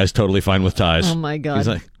 That guy's totally fine with ties. Oh, my God. He's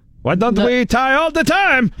like, why don't we tie all the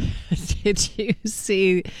time? Did you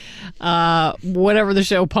see whatever the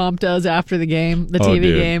show Pomp does after the game, the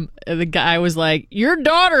TV game? The guy was like, your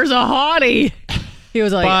daughter's a hottie. He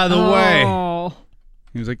was like, by the way.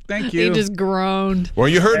 He was like, thank you. He just groaned. Well,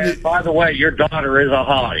 you heard by the way, your daughter is a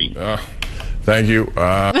hottie. Thank you.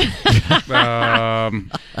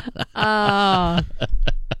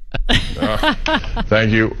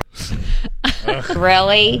 Thank you.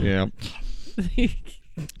 Really? Yeah.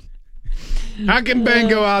 How can Ben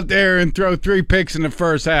go out there and throw 3 picks in the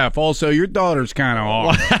first half? Also, your daughter's kind of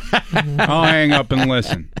off. I'll hang up and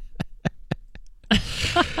listen.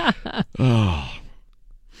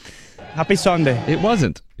 Happy Sunday. It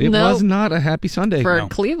wasn't. It was not a happy Sunday. For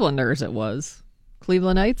Clevelanders, it was.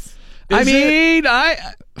 Clevelandites?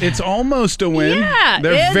 It's almost a win. Yeah,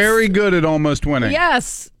 They're very good at almost winning.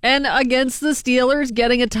 Yes. And against the Steelers,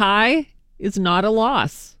 getting a tie is not a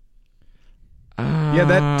loss. Yeah,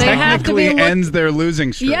 that They have to be technically ends their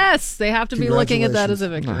losing streak. Yes, they have to be looking at that as a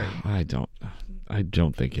victory. I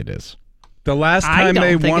don't think it is. The last I time don't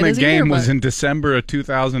they think won it a is game either, was but- in December of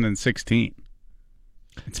 2016.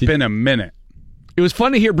 It's been a minute. It was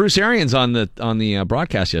fun to hear Bruce Arians on the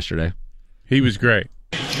broadcast yesterday. He was great.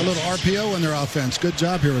 A little RPO in their offense. Good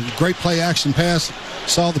job here. Great play action pass.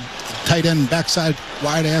 Saw the tight end backside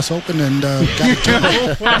wide ass open and got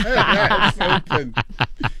it.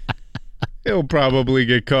 He'll probably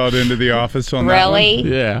get called into the office on that one. Really?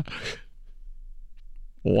 Yeah.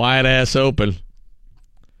 Wide ass open.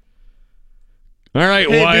 All right,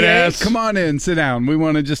 Hey, wide BA, ass. come on in. Sit down. We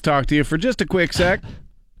want to just talk to you for just a quick sec.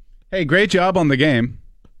 Hey, great job on the game.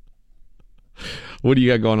 What do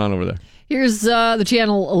you got going on over there? Here's the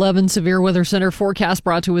Channel 11 Severe Weather Center forecast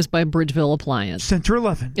brought to us by Bridgeville Appliance. Center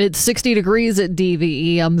 11. It's 60 degrees at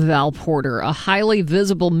DVE. I'm Val Porter. A highly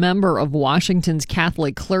visible member of Washington's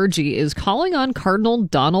Catholic clergy is calling on Cardinal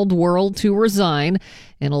Donald Wuerl to resign.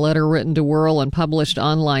 In a letter written to Wuerl and published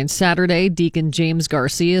online Saturday, Deacon James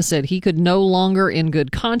Garcia said he could no longer, in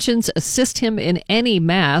good conscience, assist him in any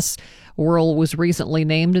mass. Wuerl was recently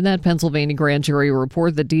named in that Pennsylvania grand jury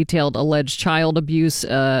report that detailed alleged child abuse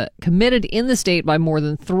committed in the state by more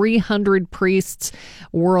than 300 priests.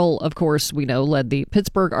 Wuerl, of course, we know, led the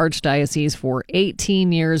Pittsburgh Archdiocese for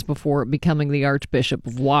 18 years before becoming the Archbishop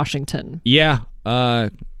of Washington. Yeah,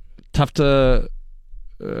 tough to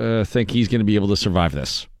think he's going to be able to survive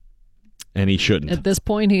this, and he shouldn't. At this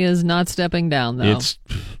point, he is not stepping down, though. It's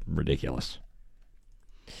ridiculous.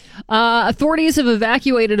 Authorities have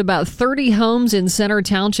evacuated about 30 homes in Center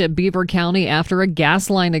Township, Beaver County, after a gas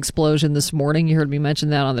line explosion this morning. You heard me mention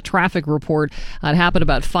that on the traffic report. It happened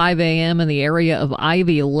about 5 a.m. in the area of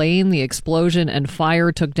Ivy Lane. The explosion and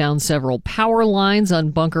fire took down several power lines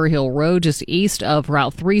on Bunker Hill Road, just east of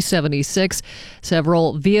Route 376.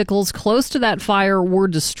 Several vehicles close to that fire were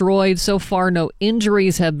destroyed. So far, no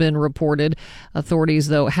injuries have been reported. Authorities,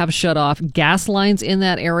 though, have shut off gas lines in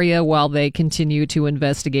that area while they continue to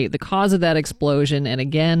investigate the cause of that explosion. And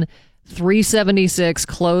again, 376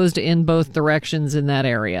 closed in both directions in that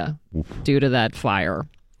area due to that fire.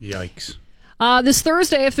 Yikes. This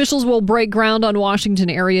Thursday, officials will break ground on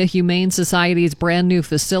Washington Area Humane Society's brand new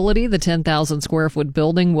facility. The 10,000 square foot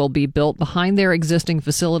building will be built behind their existing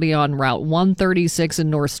facility on Route 136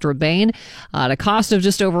 in North Strabane. At a cost of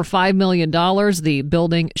just over $5 million, the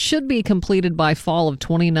building should be completed by fall of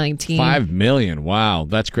 2019. $5 million. Wow,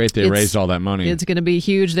 that's great. They raised all that money. It's going to be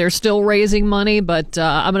huge. They're still raising money, but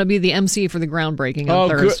I'm going to be the MC for the groundbreaking on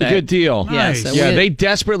Thursday. Good deal. Yes, Nice. so They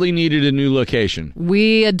desperately needed a new location.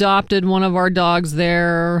 We adopted one of our dogs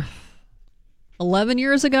there 11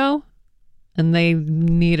 years ago, and they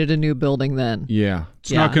needed a new building then. Yeah.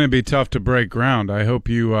 It's not going to be tough to break ground. I hope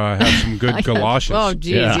you have some good galoshes. Oh,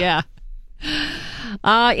 geez, yeah.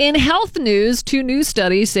 In health news, 2 new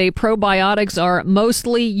studies say probiotics are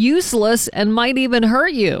mostly useless and might even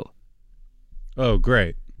hurt you. Oh,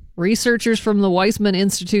 great. Researchers from the Weizmann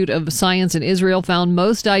Institute of Science in Israel found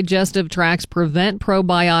most digestive tracts prevent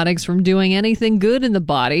probiotics from doing anything good in the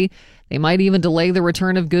body. They might even delay the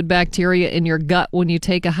return of good bacteria in your gut when you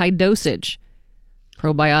take a high dosage.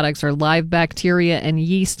 Probiotics are live bacteria and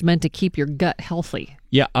yeast meant to keep your gut healthy.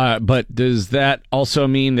 Yeah, but does that also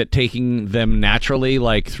mean that taking them naturally,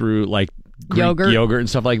 like through Greek yogurt and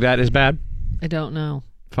stuff like that, is bad? I don't know.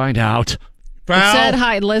 Find out. It said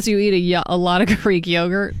hi unless you eat a lot of Greek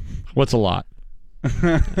yogurt. What's a lot?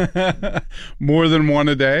 More than one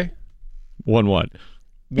a day? One what?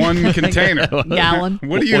 One container. Gallon.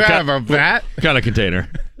 What do you have, a vat? What kind of container?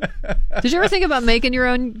 Did you ever think about making your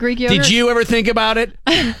own Greek yogurt? Did you ever think about it?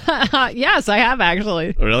 Yes, I have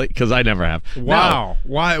actually. Really? Because I never have. Wow. No.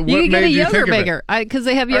 Why? What You can get a made you yogurt think of it? maker because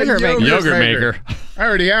they have yogurt makers. Yogurt maker. I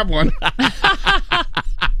already have one.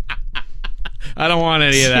 I don't want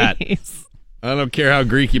any of that. Jeez. I don't care how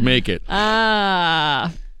Greek you make it. Do I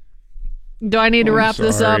need to wrap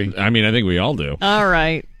this up? I mean, I think we all do. All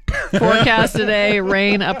right. Forecast today,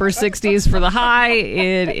 rain, upper 60s for the high.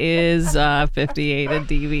 It is 58 at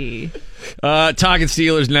DV. Talking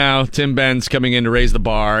Steelers now. Tim Benz coming in to raise the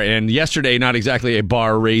bar. And yesterday, not exactly a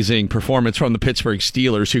bar-raising performance from the Pittsburgh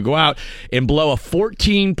Steelers, who go out and blow a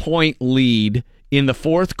 14-point lead in the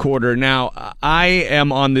fourth quarter. Now, I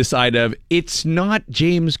am on this side of it's not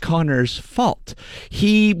James Conner's fault.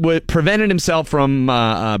 He prevented himself from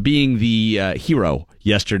being the hero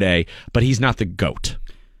yesterday, but he's not the GOAT.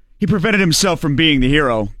 He prevented himself from being the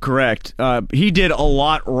hero, correct. He did a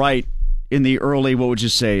lot right in the early, what would you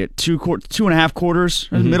say, 2.5 quarters,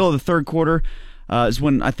 in the middle of the third quarter. is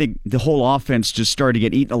when I think the whole offense just started to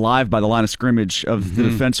get eaten alive by the line of scrimmage of the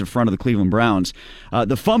defensive front of the Cleveland Browns.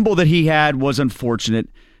 The fumble that he had was unfortunate.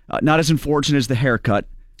 Not as unfortunate as the haircut,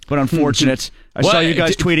 but unfortunate. I saw you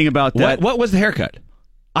guys tweeting about that. What was the haircut?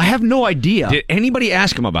 I have no idea. Did anybody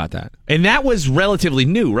ask him about that? And that was relatively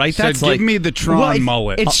new, right? Said, give me the Tron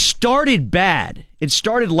mullet. It started bad. It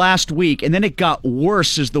started last week, and then it got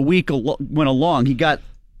worse as the week went along. He got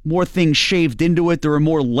more things shaved into it. There were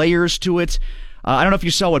more layers to it. I don't know if you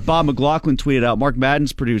saw what Bob McLaughlin tweeted out, Mark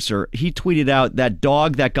Madden's producer. He tweeted out that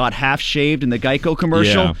dog that got half shaved in the Geico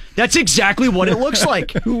commercial. Yeah. That's exactly what it looks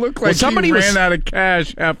like. It looked like somebody ran out of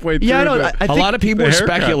cash halfway through. Yeah, a lot of people were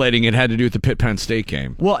speculating it had to do with the Pitt-Penn State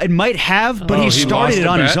game. Well, it might have, but he started it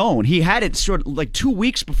on his own. He had it sort of like 2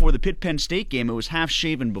 weeks before the Pitt-Penn State game. It was half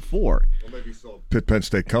shaven before. Well, maybe so. Pitt-Penn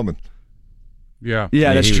State coming. Yeah,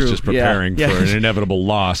 that's he true. was just preparing for an inevitable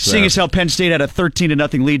loss. Seeing as how Penn State had a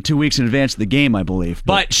 13-0 lead 2 weeks in advance of the game, I believe.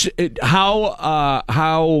 But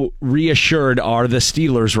how reassured are the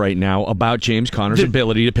Steelers right now about James Conner's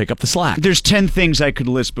ability to pick up the slack? There's 10 things I could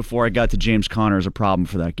list before I got to James Conner as a problem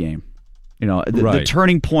for that game. The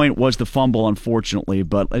turning point was the fumble, unfortunately.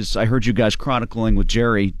 But as I heard you guys chronicling with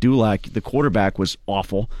Jerry Dulac, the quarterback was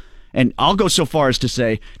awful. And I'll go so far as to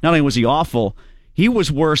say, not only was he awful, he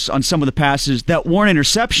was worse on some of the passes that weren't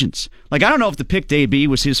interceptions. Like, I don't know if the pick to AB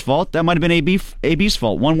was his fault. That might have been AB's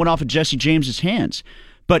fault. One went off of Jesse James's hands.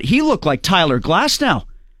 But he looked like Tyler Glasnow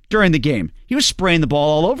during the game. He was spraying the ball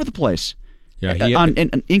all over the place. Yeah, on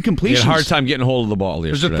incompletions. He had a hard time getting a hold of the ball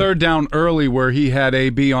yesterday. There's a third down early where he had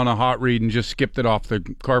AB on a hot read and just skipped it off the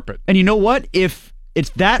carpet. And you know what? If it's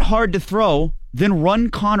that hard to throw, then run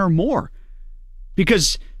Conner more.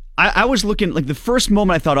 Because I was looking, like the first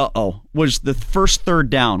moment I thought, was the first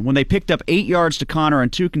third down. When they picked up 8 yards to Conner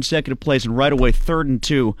on 2 consecutive plays, and right away, 3rd and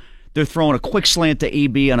 2, they're throwing a quick slant to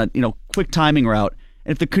AB on a quick timing route.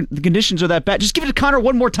 And if the conditions are that bad, just give it to Conner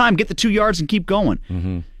one more time, get the 2 yards, and keep going.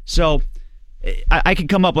 Mm-hmm. So I could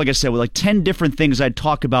come up, like I said, with like 10 different things I'd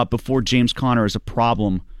talk about before James Conner is a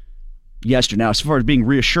problem yesterday. Now, as far as being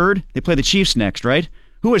reassured, they play the Chiefs next, right?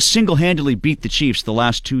 Who has single-handedly beat the Chiefs the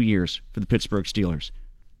last 2 years for the Pittsburgh Steelers?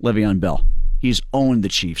 Le'Veon Bell. He's owned the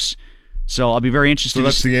Chiefs. So I'll be very interested. So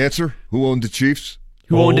that's the answer? Who owned the Chiefs?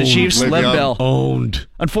 Who owned the Chiefs? Le'Veon Bell. Owned.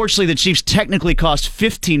 Unfortunately, the Chiefs technically cost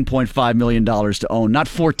 $15.5 million to own, not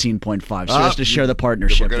 $14.5. So that's to share the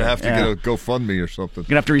partnership. We're going to have to get a GoFundMe or something. Going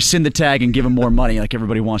to have to rescind the tag and give him more money like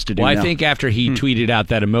everybody wants to do now. I think after he tweeted out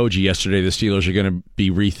that emoji yesterday, the Steelers are going to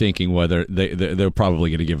be rethinking whether they're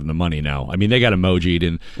probably going to give him the money now. I mean, they got emojied,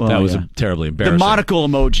 and that was terribly embarrassing. The monocle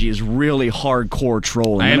emoji is really hardcore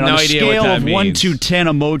trolling. I have no idea what that means. On a scale of 1 to 10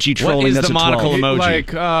 emoji trolling, what is that's the a 12. monocle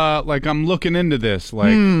emoji? Like I'm looking into this.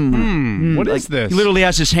 Like, what is this? He literally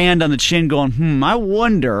has his hand on the chin going, I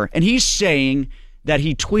wonder. And he's saying that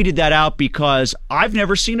he tweeted that out because I've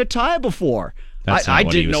never seen a tie before. That's I not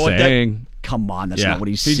what didn't he was know what saying. that. Come on, that's not what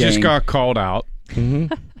he's He saying. just got called out.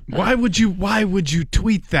 Mm-hmm. Why would you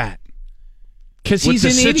tweet that? Because With he's the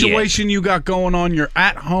an situation idiot. you got going on, you're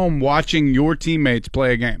at home watching your teammates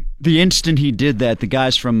play a game. The instant he did that, the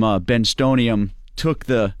guys from Benstonium took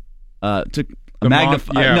a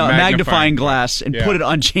magnifying glass and put it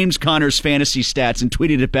on James Conner's fantasy stats and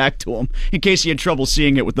tweeted it back to him in case he had trouble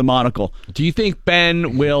seeing it with the monocle. Do you think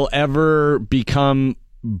Ben will ever become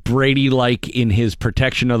Brady-like in his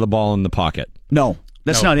protection of the ball in the pocket? No,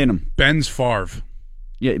 that's not in him. Ben's Favre.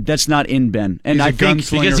 Yeah, that's not in Ben. And I think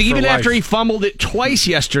because even after he fumbled it twice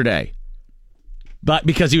yesterday, but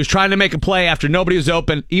because he was trying to make a play after nobody was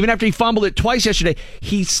open, even after he fumbled it twice yesterday,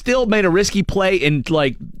 he still made a risky play and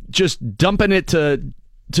like just dumping it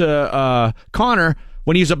to Conner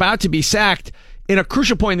when he was about to be sacked in a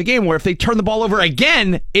crucial point in the game where if they turn the ball over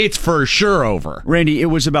again, it's for sure over. Randy, it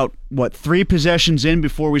was about 3 possessions in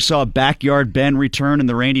before we saw Backyard Ben return in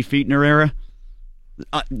the Randy Fichtner era.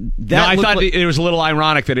 I thought it was a little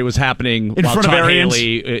ironic that it was happening in front of Arians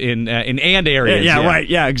in Arians. Yeah, right.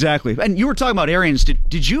 Yeah, exactly. And you were talking about Arians.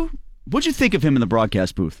 What'd you think of him in the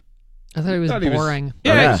broadcast booth? I thought he was boring. He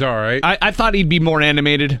was all right. I thought he'd be more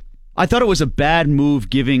animated. I thought it was a bad move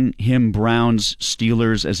giving him Browns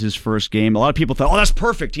Steelers as his first game. A lot of people thought, that's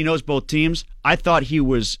perfect. He knows both teams. I thought he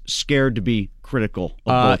was scared to be critical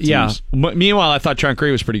of both teams. Meanwhile, I thought Trent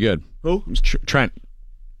Green was pretty good. Who? Trent.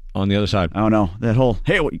 On the other side. I don't know. That whole,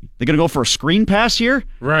 they're going to go for a screen pass here?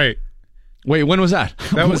 Right. Wait, when was that?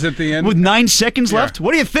 That was at the end. With 9 seconds left?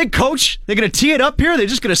 What do you think, Coach? They're going to tee it up here? They're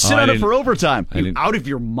just going to sit on it for overtime? You out of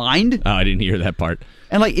your mind? Oh, I didn't hear that part.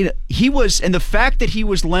 And he was, and the fact that he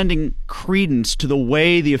was lending credence to the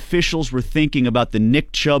way the officials were thinking about the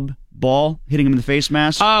Nick Chubb ball hitting him in the face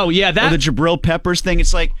mask. Oh, yeah. Or the Jabril Peppers thing.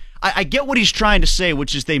 It's like, I get what he's trying to say,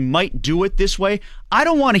 which is they might do it this way. I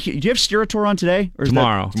don't want to hear. Do you have Steratore on today? Or is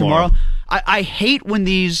Tomorrow. that tomorrow? I hate when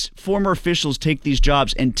these former officials take these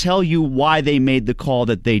jobs and tell you why they made the call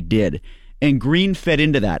that they did. And Green fed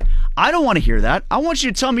into that. I don't want to hear that. I want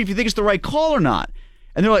you to tell me if you think it's the right call or not.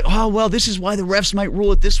 And they're like, oh, well, this is why the refs might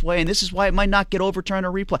rule it this way, and this is why it might not get overturned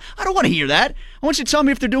or replay. I don't want to hear that. I want you to tell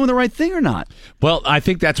me if they're doing the right thing or not. Well, I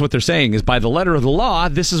think that's what they're saying is by the letter of the law,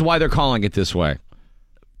 this is why they're calling it this way.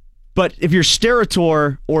 But if you're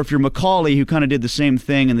Steratore or if you're McCauley, who kind of did the same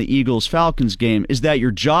thing in the Eagles-Falcons game, is that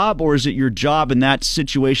your job, or is it your job in that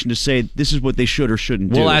situation to say this is what they should or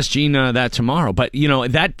shouldn't do? We'll ask Gene that tomorrow. But,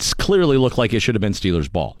 that clearly looked like it should have been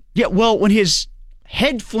Steelers' ball. Yeah, well, when his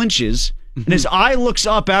head flinches and his eye looks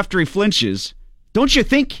up after he flinches, don't you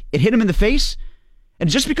think it hit him in the face? And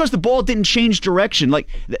just because the ball didn't change direction,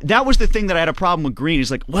 that was the thing that I had a problem with Green.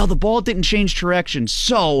 He's like, well, the ball didn't change direction,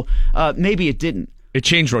 so maybe it didn't. It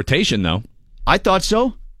changed rotation, though. I thought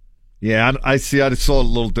so. Yeah, I see. I saw it a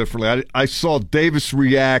little differently. I saw Davis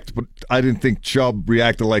react, but I didn't think Chubb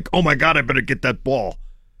reacted like, oh, my God, I better get that ball.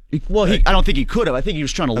 Well, I don't think he could have. I think he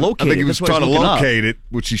was trying to locate it. I think he was trying to locate it,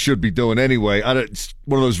 which he should be doing anyway. It's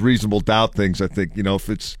one of those reasonable doubt things, I think. If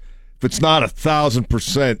it's not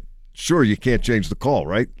 1,000%, sure, you can't change the call,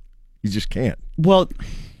 right? You just can't. Well,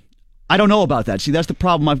 I don't know about that. See, that's the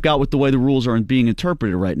problem I've got with the way the rules are being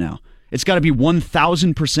interpreted right now. It's got to be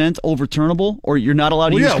 1,000% overturnable, or you're not allowed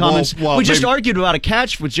to use common sense. We just argued about a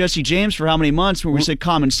catch with Jesse James for how many months where we said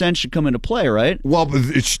common sense should come into play, right? Well,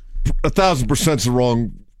 it's 1,000% is the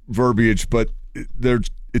wrong verbiage, but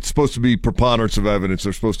it's supposed to be preponderance of evidence.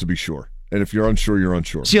 They're supposed to be sure. And if you're unsure, you're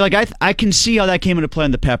unsure. See, I can see how that came into play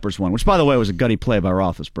in the Peppers one, which, by the way, was a gutty play by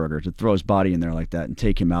Roethlisberger to throw his body in there like that and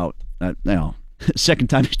take him out. Second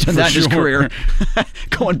time he's done that in his career,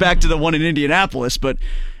 going back to the one in Indianapolis. But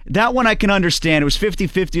that one I can understand. It was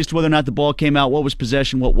 50-50 as to whether or not the ball came out, what was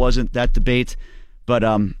possession, what wasn't, that debate. But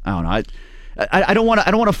I don't know. I don't want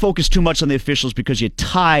to focus too much on the officials because you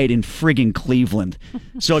tied in friggin' Cleveland.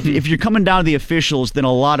 So if you're coming down to the officials, then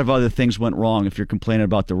a lot of other things went wrong if you're complaining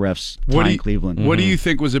about the refs tying Cleveland. What do you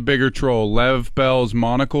think was a bigger troll, Lev Bell's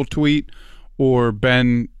monocle tweet or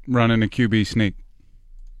Ben running a QB sneak?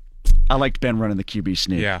 I liked Ben running the QB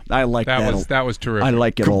sneak. Yeah, I like that. That was terrific. I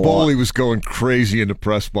like it a lot. Kaboli was going crazy in the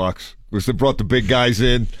press box. They brought the big guys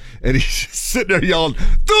in, and he's sitting there yelling,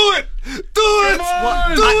 "Do it! Do it!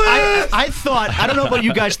 Well, do it!" I thought, I don't know what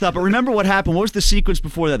you guys thought, but remember what happened? What was the sequence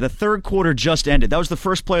before that? The third quarter just ended. That was the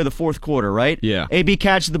first play of the fourth quarter, right? Yeah. AB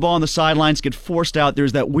catches the ball on the sidelines, gets forced out.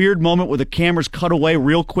 There's that weird moment where the cameras cut away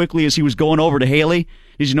real quickly as he was going over to Haley.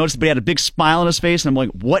 Did you notice? But he had a big smile on his face, and I'm like,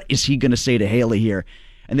 what is he going to say to Haley here?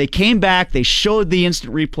 And they came back. They showed the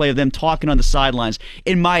instant replay of them talking on the sidelines.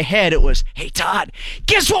 In my head, it was, hey, Todd,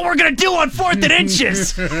 guess what we're going to do on 4th and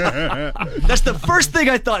inches? That's the first thing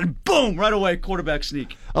I thought. And boom, right away, quarterback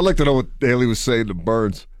sneak. I'd like to know what Haley was saying to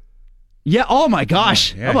Burns. Yeah, oh, my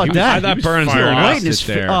gosh. Yeah, how about that? I thought Burns was right in his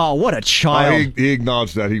there. Oh, what a child. He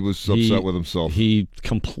acknowledged that. He was upset with himself. He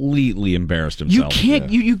completely embarrassed himself. You can't.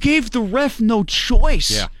 You gave the ref no choice.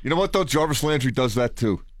 Yeah. You know what, though? Jarvis Landry does that,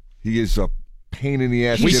 too. He is a pain in the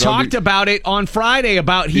ass. We talked about it on Friday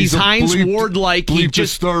about he's Hines Ward-like. He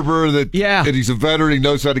disturber that. Yeah. And he's a veteran. He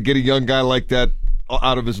knows how to get a young guy like that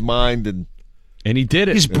out of his mind, and he did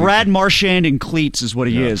it. He's Brad Marchand in cleats is what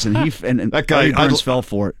he is, and that guy Burns fell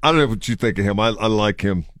for it. I don't know what you think of him. I like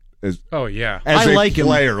him. As I like a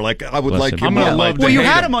player. him. Like I would like him. Well, you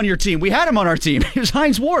had him on your team. We had him on our team. It was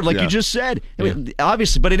Hines Ward, like you just said.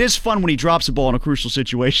 Obviously, but it is fun when he drops the ball in a crucial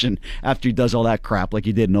situation after he does all that crap like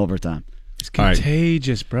he did in overtime. It's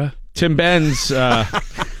contagious, bruh. Tim Benz.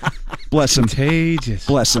 Bless him. Contagious.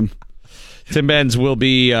 Bless him. Tim Benz will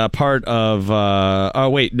be part of. Oh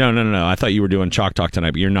wait, no. I thought you were doing Chalk Talk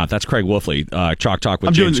tonight, but you're not. That's Craig Wolfley. Chalk Talk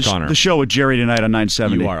with James Conner. The show with Jerry tonight on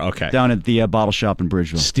 970. You are okay. Down at the bottle shop in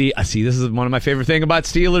Bridgeville. See, this is one of my favorite things about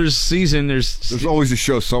Steelers season. There's always a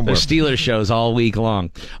show somewhere. There's Steelers shows all week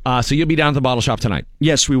long. So you'll be down at the bottle shop tonight.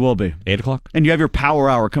 Yes, we will be. 8:00. And you have your power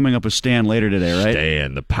hour coming up with Stan later today, right?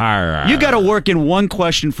 Stan, the power hour. You got to work in one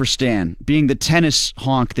question for Stan, being the tennis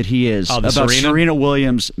honk that he is, about Serena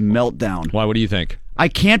Williams' meltdown. Why? What do you think? I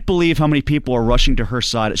can't believe how many people are rushing to her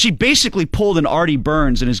side. She basically pulled an Artie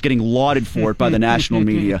Burns and is getting lauded for it by the national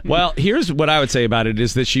media. Well, here's what I would say about it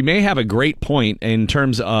is that she may have a great point in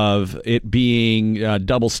terms of it being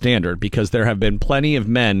double standard, because there have been plenty of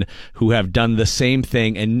men who have done the same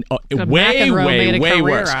thing and way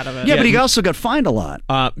worse. Out of it. Yeah, but he also got fined a lot.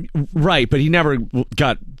 Right, but he never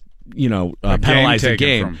got penalized a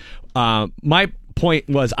game. My point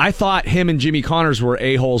was I thought him and Jimmy Connors were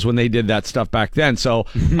a-holes when they did that stuff back then, so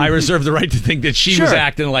I reserve the right to think that she was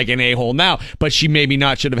acting like an a-hole now, but she maybe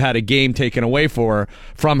not should have had a game taken away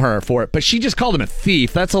from her for it. But she just called him a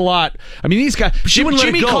thief. That's a lot. I mean, these guys... She wouldn't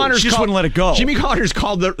let it go. She just wouldn't let it go. Jimmy Connors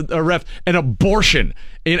called the ref an abortion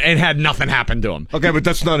and had nothing happen to him. Okay, but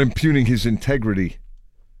that's not impugning his integrity.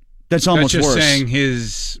 That's almost just worse. Saying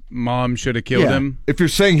his mom should have killed him. If you're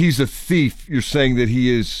saying he's a thief, you're saying that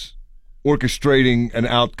he is orchestrating an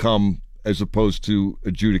outcome as opposed to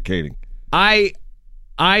adjudicating.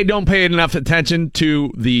 I don't pay enough attention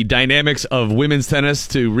to the dynamics of women's tennis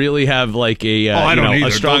to really have like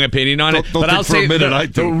a strong opinion on it. But I'll say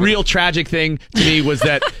the real tragic thing to me was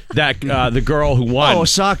that the girl who won,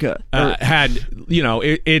 Osaka, had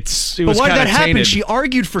it was. But why did that happen? Tainted. She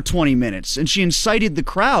argued for 20 minutes and she incited the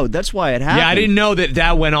crowd. That's why it happened. Yeah, I didn't know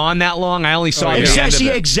that went on that long. I only saw the end of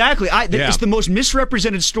it. Exactly. It's the most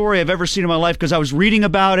misrepresented story I've ever seen in my life because I was reading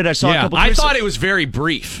about it. I saw a couple. I thought it was very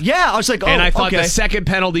brief. Yeah, I was like, and I thought the second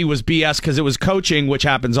penalty was BS because it was coaching, which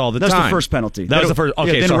happens all the time. That's the first penalty. That was the first.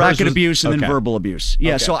 Okay, then so racket abuse and then verbal abuse.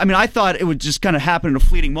 Yeah, Okay. so I mean, I thought it would just kind of happen in a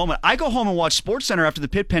fleeting moment. I go home and watch SportsCenter after the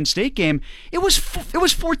Pitt-Penn State game. It was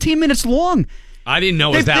 14 minutes long. I didn't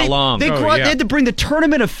know it was that long. They had to bring the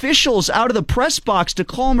tournament officials out of the press box to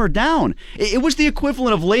calm her down. It was the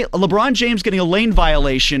equivalent of LeBron James getting a lane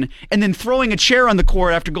violation and then throwing a chair on the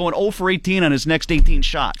court after going 0 for 18 on his next 18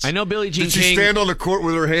 shots. I know Billie Jean Did King. she stand on the court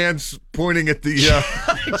with her hands pointing at the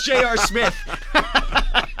J.R. Smith?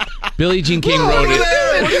 Billie Jean King wrote it.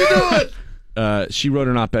 What are you doing? She wrote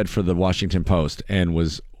an op-ed for the Washington Post and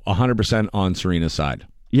was 100% on Serena's side.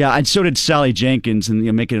 Yeah, and so did Sally Jenkins, and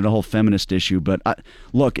making it a whole feminist issue. But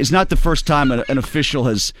look, it's not the first time an official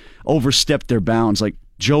has overstepped their bounds. Like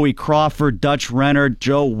Joey Crawford, Dutch Renner,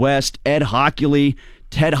 Joe West, Ed Hockley,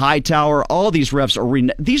 Ted Hightower. All these refs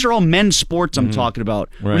are these are all men's sports. I'm talking about.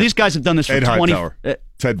 Right. Where these guys have done this for Ed 20. Hightower.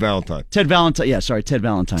 Ted Valentine. Ted Valentine. Yeah, sorry, Ted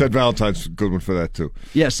Valentine. Ted Valentine's a good one for that too.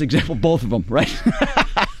 Yes, example, both of them, right?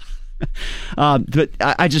 But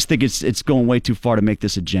I just think it's going way too far to make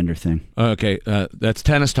this a gender thing. Okay, that's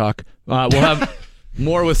tennis talk. We'll have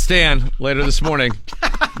more with Stan later this morning.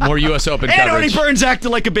 More U.S. Open and coverage. Artie Burns acting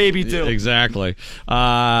like a baby, too. Exactly.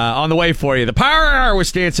 On the way for you, the Power Hour with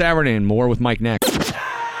Stan Savran. More with Mike next.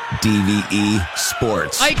 DVE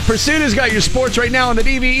Sports. Ike Pursuita's got your sports right now on the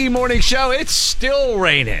DVE Morning Show. It's still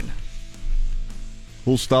raining.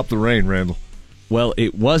 Who'll stop the rain, Randall? Well,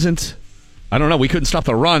 it wasn't. I don't know. We couldn't stop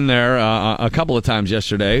the run there a couple of times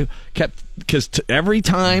yesterday. Because every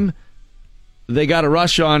time they got a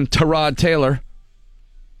rush on Tyrod Taylor,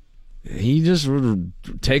 he just would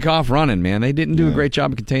take off running, man. They didn't do a great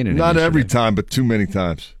job of containing him. Not yesterday. every time, but too many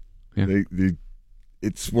times. Yeah.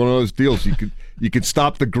 It's one of those deals. You could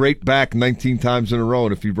stop the great back 19 times in a row,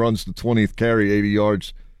 and if he runs the 20th carry 80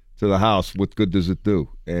 yards to the house, what good does it do?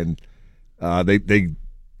 And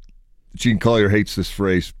Gene Collier hates this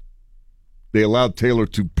phrase. They allowed Taylor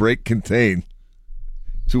to break contain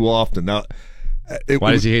too often. Now,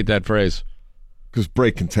 why does he hate that phrase? Because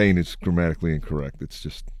break contain is grammatically incorrect. It's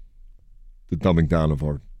just the dumbing down of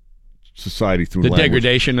our society through the language.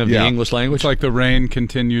 Degradation of the English language. It's like the rain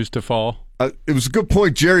continues to fall. It was a good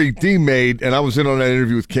point Jerry D made, and I was in on that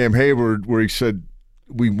interview with Cam Hayward where he said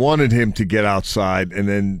we wanted him to get outside, and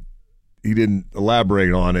then he didn't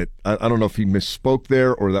elaborate on it. I don't know if he misspoke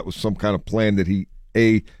there or that was some kind of plan that he,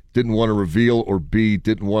 A, didn't want to reveal, or B,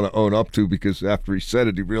 didn't want to own up to, because after he said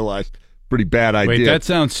it, he realized pretty bad idea. Wait, that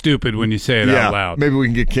sounds stupid when you say it out loud. Maybe we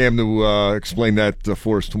can get Cam to explain that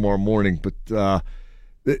for us tomorrow morning. But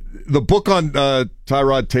the book on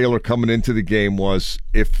Tyrod Taylor coming into the game was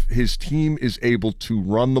if his team is able to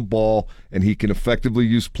run the ball and he can effectively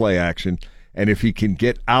use play action, and if he can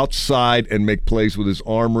get outside and make plays with his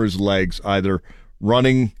arm or his legs, either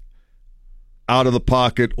running out of the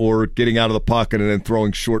pocket or getting out of the pocket and then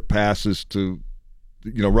throwing short passes to,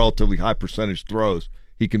 relatively high percentage throws,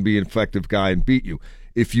 he can be an effective guy and beat you.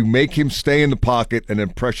 If you make him stay in the pocket and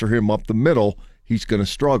then pressure him up the middle, he's going to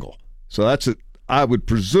struggle. So that's it. I would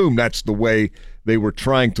presume that's the way they were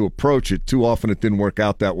trying to approach it. Too often it didn't work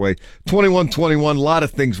out that way. 21-21, a lot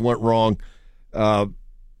of things went wrong. I'm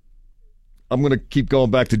going to keep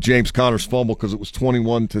going back to James Conner's fumble because it was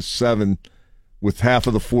 21-7 with half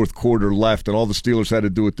of the fourth quarter left, and all the Steelers had to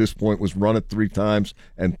do at this point was run it 3 times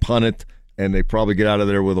and punt it, and they probably get out of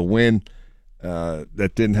there with a win.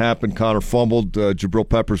 That didn't happen. Conner fumbled. Jabril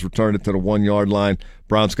Peppers returned it to the 1-yard line.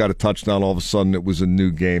 Browns got a touchdown. All of a sudden, it was a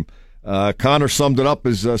new game. Conner summed it up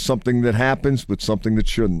as something that happens, but something that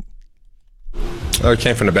shouldn't. It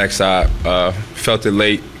came from the backside. Felt it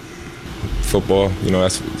late. Football,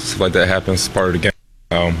 that's stuff like that happens. It's part of the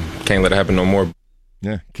game. Can't let it happen no more.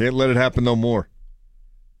 Yeah, can't let it happen no more.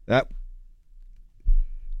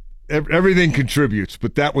 Everything contributes,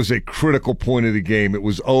 but that was a critical point of the game. It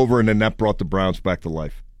was over, and then that brought the Browns back to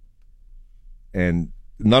life. And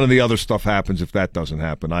none of the other stuff happens if that doesn't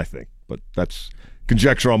happen, I think. But that's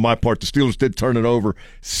conjecture on my part. The Steelers did turn it over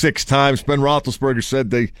 6 times. Ben Roethlisberger said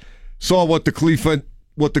they saw what the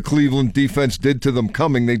Cleveland defense did to them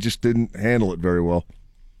coming. They just didn't handle it very well.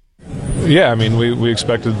 Yeah, I mean, we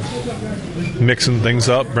expected mixing things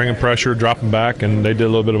up, bringing pressure, dropping back, and they did a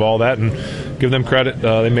little bit of all that. And give them credit.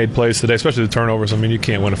 They made plays today, especially the turnovers. I mean, you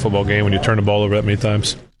can't win a football game when you turn the ball over that many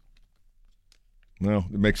times. Well,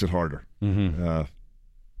 it makes it harder. Mm-hmm.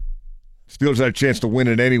 Steelers had a chance to win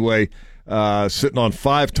it anyway, sitting on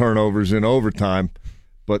 5 turnovers in overtime.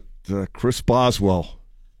 But Chris Boswell.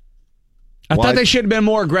 I thought they should have been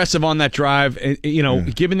more aggressive on that drive.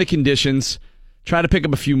 Given the conditions, try to pick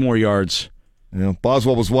up a few more yards. Yeah,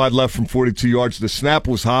 Boswell was wide left from 42 yards. The snap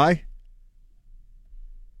was high,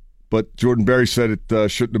 but Jordan Berry said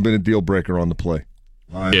it shouldn't have been a deal breaker on the play.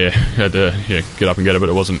 Yeah, had to get up and get it, but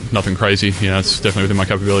it wasn't nothing crazy. It's definitely within my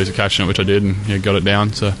capabilities of catching it, which I did, and got it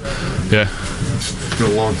down. So, yeah. It's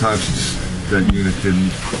been a long time since that unit didn't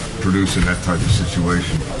produce in that type of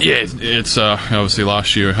situation. Yeah, it's obviously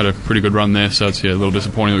last year had a pretty good run there, so it's a little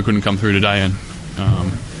disappointing that we couldn't come through today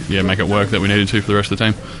and make it work that we needed to for the rest of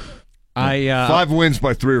the team. 5 wins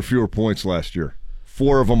by 3 or fewer points last year.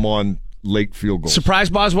 4 of them on late field goals.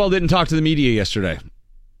 Surprised Boswell didn't talk to the media yesterday.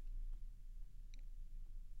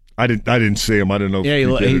 I didn't see him. I don't know. Yeah,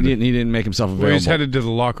 he didn't make himself available. Well, he's headed to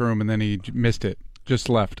the locker room and then he missed it. Just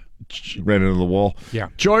left. Ran into the wall. Yeah.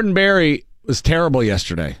 Jordan Berry was terrible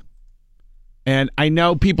yesterday, and I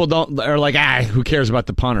know people are like, who cares about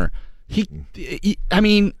the punter? I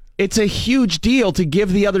mean, it's a huge deal to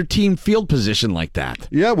give the other team field position like that.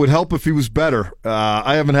 Yeah, it would help if he was better.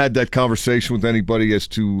 I haven't had that conversation with anybody as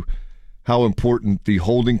to how important the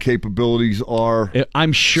holding capabilities are.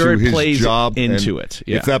 I'm sure it plays job. into it.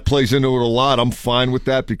 Yeah. If that plays into it a lot, I'm fine with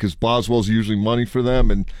that because Boswell's usually money for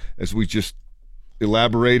them. And as we just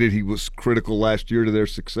elaborated, he was critical last year to their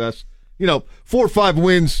success. 4 or 5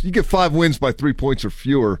 wins, you get 5 wins by 3 points or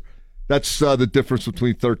fewer. That's the difference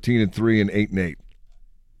between 13-3 and 8-8.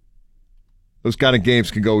 Those kind of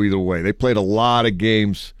games can go either way. They played a lot of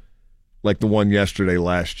games like the one yesterday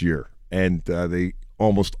last year, and they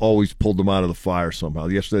almost always pulled them out of the fire somehow.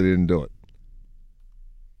 Yesterday they didn't do it.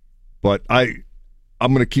 But I'm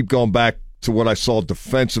going to keep going back to what I saw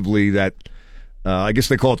defensively that I guess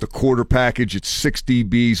they call it the quarter package. It's 6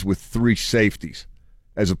 DBs with 3 safeties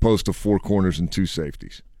as opposed to 4 corners and 2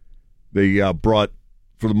 safeties. They brought,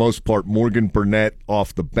 for the most part, Morgan Burnett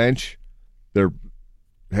off the bench. They're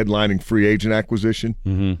headlining free agent acquisition.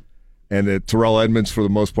 Mm-hmm. And Terrell Edmonds, for the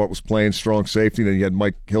most part, was playing strong safety. Then you had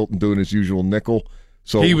Mike Hilton doing his usual nickel.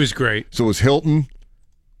 So he was great. So it was Hilton,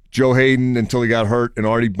 Joe Hayden until he got hurt, and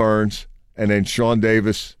Artie Burns, and then Sean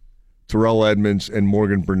Davis, Terrell Edmonds, and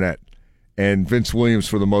Morgan Burnett. And Vince Williams,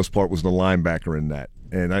 for the most part, was the linebacker in that.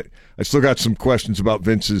 And I still got some questions about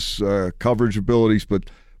Vince's coverage abilities, but,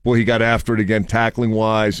 boy, he got after it again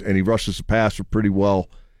tackling-wise, and he rushes the passer pretty well.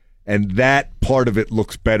 And that part of it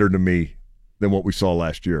looks better to me than what we saw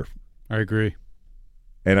last year. I agree.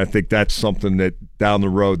 And I think that's something that down the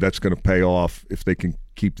road that's going to pay off if they can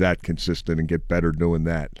keep that consistent and get better doing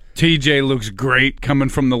that. TJ looks great coming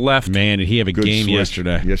from the left. Man, did he have a Good game switch.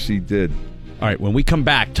 yesterday. Yes, he did. All right, when we come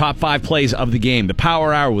back, top 5 plays of the game. The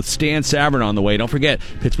Power Hour with Stan Savran on the way. Don't forget,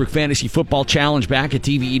 Pittsburgh Fantasy Football Challenge back at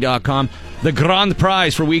TVE.com. The Grand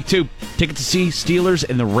Prize for Week 2. Ticket to see Steelers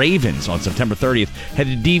and the Ravens on September 30th. Head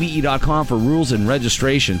to DVE.com for rules and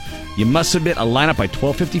registration. You must submit a lineup by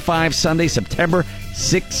 12:55 Sunday, September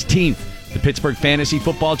 16th. The Pittsburgh Fantasy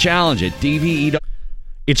Football Challenge at DVE.com.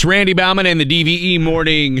 It's Randy Baumann and the DVE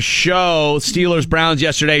Morning Show. Steelers-Browns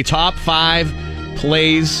yesterday. Top 5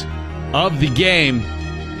 plays of the game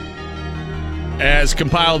as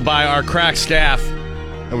compiled by our crack staff.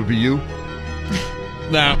 That would be you?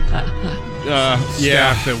 No.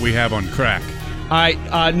 Staff that we have on crack. All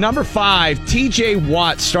right, number 5, TJ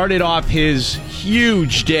Watt started off his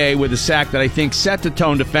huge day with a sack that I think set the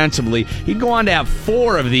tone defensively. He'd go on to have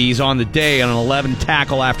 4 of these on the day on an 11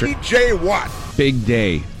 tackle after. TJ Watt. Big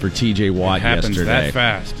day for TJ Watt happens yesterday. that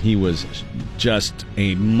fast. He was just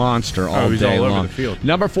a monster all he's day all long. over the field.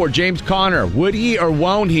 Number 4, James Conner. Would he or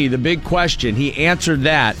won't he? The big question. He answered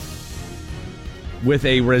that with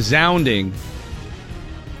a resounding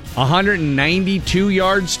 192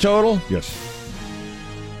 yards total. Yes.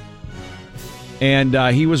 And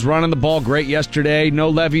he was running the ball great yesterday.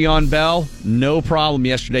 No Le'Veon Bell, no problem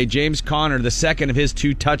yesterday. James Conner, the second of his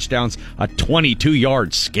 2 touchdowns, a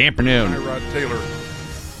 22-yard scamper noon. Tyrod Taylor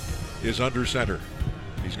is under center.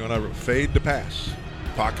 He's going to fade to pass.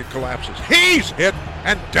 Pocket collapses. He's hit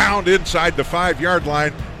and downed inside the 5-yard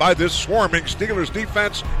line by this swarming Steelers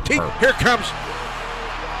defense. Here comes.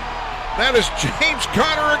 That is James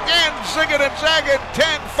Conner again. Zig it and zag it.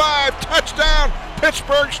 10-5 touchdown.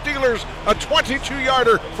 Pittsburgh Steelers. A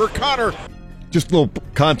 22-yarder for Conner. Just a little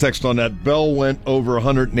context on that. Bell went over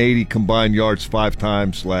 180 combined yards 5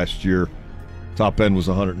 times last year. Top end was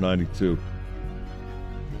 192.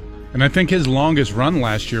 And I think his longest run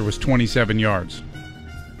last year was 27 yards.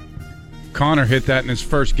 Connor hit that in his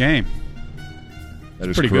first game. That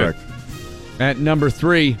is pretty correct. Good. At number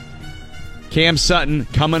 3, Cam Sutton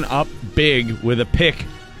coming up big with a pick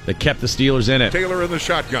that kept the Steelers in it. Taylor in the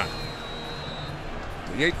shotgun.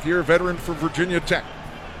 The 8th-year veteran for Virginia Tech.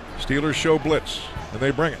 Steelers show blitz, and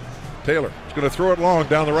they bring it. Taylor is going to throw it long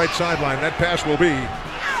down the right sideline. That pass will be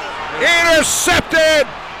intercepted.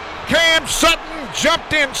 Cam Sutton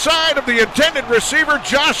jumped inside of the intended receiver,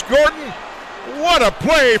 Josh Gordon. What a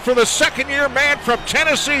play for the second-year man from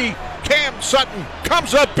Tennessee. Cam Sutton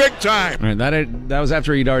comes up big time. All right, that was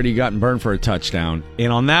after he'd already gotten burned for a touchdown.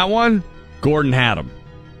 And on that one, Gordon had him.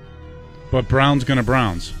 But Brown's going to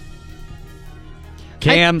Browns.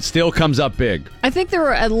 Cam still comes up big. I think there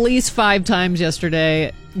were at least 5 times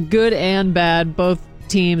yesterday, good and bad, both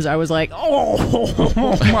teams. I was like, oh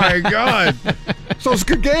my God. So it's a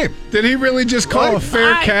good game. Did he really just call a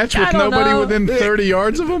fair catch with nobody within 30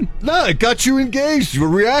 yards of him? No, it got you engaged. You were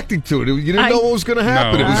reacting to it. You didn't know what was going to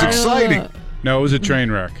happen. No. It was exciting. No, it was a train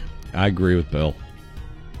wreck. I agree with Bill.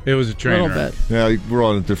 It was a train wreck. Yeah, we're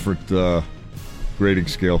on a different grading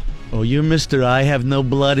scale. Oh, you're Mr. I have no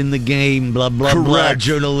blood in the game, blah, blah, blah,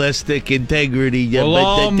 journalistic integrity. Well,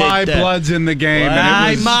 all my blood's in the game.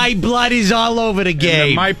 And my blood is all over the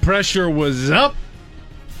game. My pressure was up.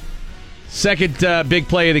 Second big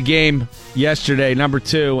play of the game yesterday, number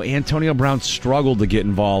 2. Antonio Brown struggled to get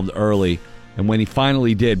involved early. And when he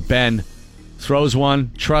finally did, Ben throws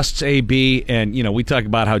one, trusts AB. And, we talk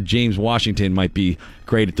about how James Washington might be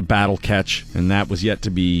great at the battle catch. And that was yet to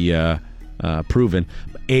be proven.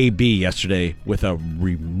 AB yesterday with a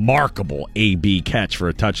remarkable AB catch for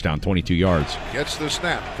a touchdown, 22 yards. Gets the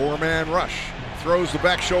snap, 4-man rush, throws the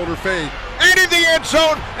back shoulder fade, and in the end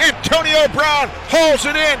zone, Antonio Brown hauls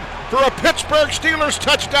it in for a Pittsburgh Steelers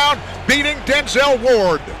touchdown, beating Denzel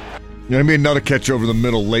Ward. Yeah, I made another catch over the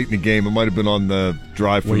middle late in the game. It might have been on the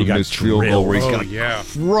drive for the missed field goal where he got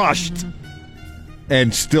crushed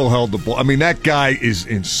and still held the ball. I mean, that guy is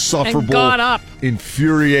insufferable, and got up.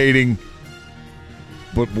 Infuriating.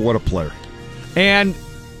 But what a player. And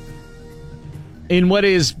in what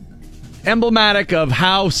is emblematic of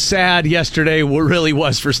how sad yesterday really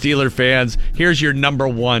was for Steeler fans, here's your number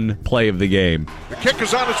 1 play of the game. The kick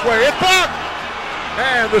is on its way. It's blocked!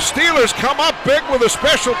 And the Steelers come up big with a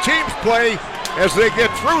special teams play as they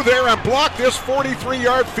get through there and block this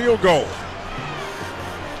 43-yard field goal.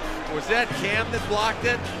 Was that Cam that blocked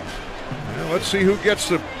it? Well, let's see who gets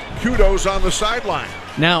the kudos on the sideline.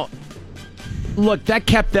 Now, look, that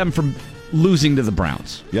kept them from losing to the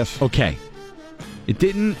Browns. Yes. Okay. It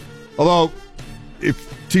didn't. Although,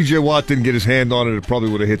 if T.J. Watt didn't get his hand on it, it probably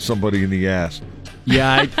would have hit somebody in the ass.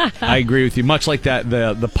 Yeah, I agree with you. Much like that,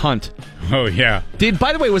 the punt. Oh, yeah.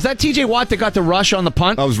 By the way, was that T.J. Watt that got the rush on the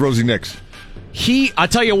punt? That was Rosie Nix. I'll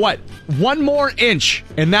tell you what, 1 more inch,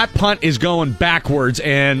 and that punt is going backwards,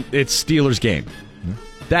 and it's Steelers' game.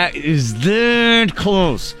 That is that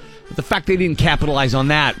close. But the fact they didn't capitalize on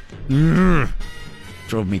that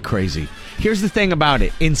drove me crazy. Here's the thing about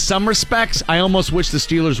it. In some respects, I almost wish the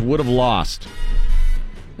Steelers would have lost.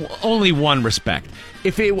 Well, only one respect.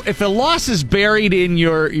 If a loss is buried in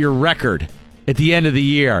your record at the end of the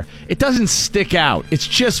year, it doesn't stick out. It's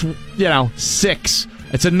just, 6.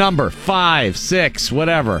 It's a number. 5, 6,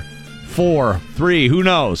 whatever. 4, 3, who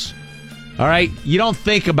knows? All right? You don't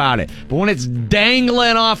think about it. But when it's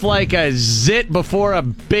dangling off like a zit before a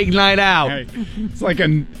big night out. It's like a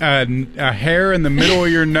hair in the middle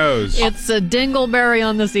of your nose. It's a dingleberry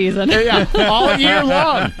on the season. Yeah, all year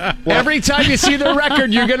long. Every time you see the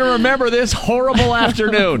record, you're going to remember this horrible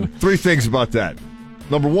afternoon. 3 things about that.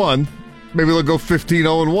 Number 1, maybe they'll go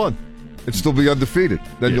 15-0-1 and still be undefeated.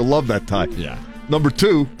 Then you'll love that tie. Yeah. Number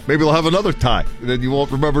 2, maybe they'll have another tie, and then you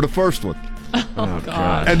won't remember the first one. Oh,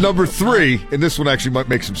 God. And number 3, and this one actually might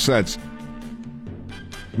make some sense.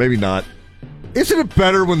 Maybe not. Isn't it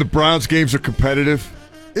better when the Browns games are competitive?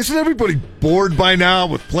 Isn't everybody bored by now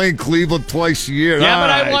with playing Cleveland twice a year? Yeah, but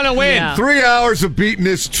I want to win. Yeah. 3 hours of beating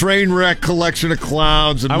this train wreck collection of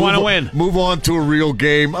clowns. And I want to win. Move on to a real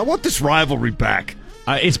game. I want this rivalry back.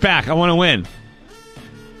 It's back. I want to win.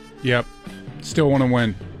 Yep. Still want to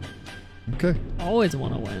win. Okay. Always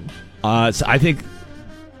want to win. So I think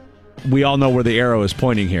we all know where the arrow is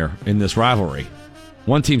pointing here in this rivalry.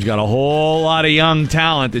 One team's got a whole lot of young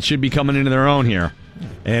talent that should be coming into their own here,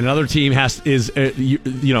 and another team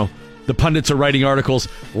the pundits are writing articles.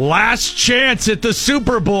 Last chance at the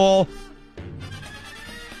Super Bowl.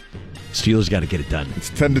 Steelers got to get it done. It's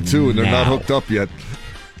 10-2, and they're not hooked up yet.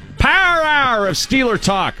 Power Hour of Steeler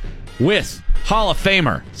Talk with Hall of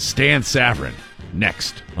Famer Stan Savran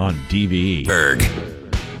next on DVE. Berg.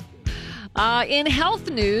 In health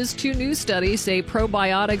news, 2 new studies say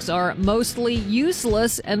probiotics are mostly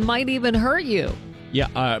useless and might even hurt you.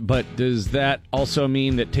 Yeah, but does that also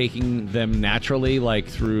mean that taking them naturally, like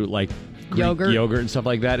through Greek yogurt and stuff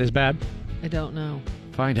like that, is bad? I don't know.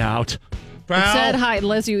 Find out. It said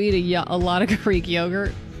unless you eat a lot of Greek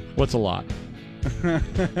yogurt. What's a lot?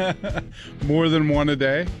 More than one a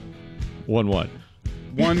day? One what?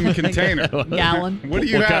 One container. Gallon. What do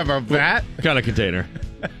you have, a vat? What kind of container?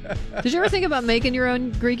 Did you ever think about making your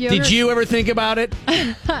own Greek yogurt? Did you ever think about it?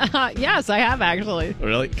 Yes, I have actually.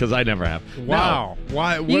 Really? Because I never have. Wow. No.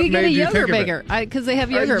 Why? What you can get a made you yogurt think of maker because they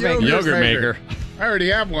have yogurt makers. Yogurt maker. I already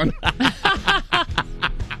have one.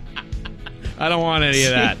 I don't want any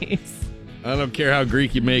of that. I don't care how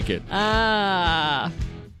Greek you make it.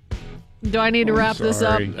 Do I need to wrap this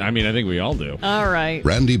up? I mean, I think we all do. All right.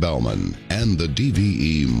 Randy Bellman and the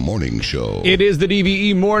DVE Morning Show. It is the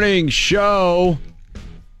DVE Morning Show.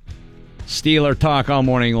 Steeler Talk all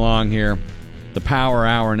morning long here. The Power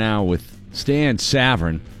Hour now with Stan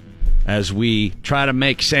Savran as we try to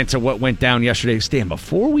make sense of what went down yesterday. Stan,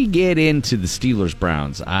 before we get into the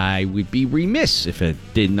Steelers-Browns, I would be remiss if I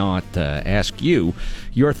did not ask you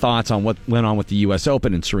your thoughts on what went on with the U.S.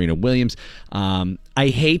 Open and Serena Williams. I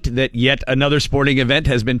hate that yet another sporting event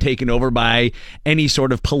has been taken over by any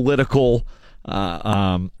sort of political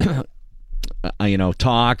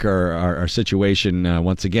talk or situation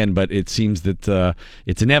once again, but it seems that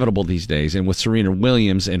it's inevitable these days. And with Serena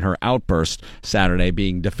Williams and her outburst Saturday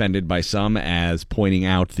being defended by some as pointing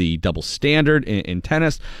out the double standard in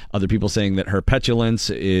tennis, other people saying that her petulance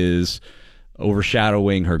is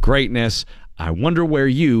overshadowing her greatness. I wonder where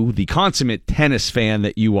you, the consummate tennis fan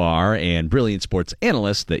that you are and brilliant sports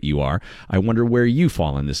analyst that you are, I wonder where you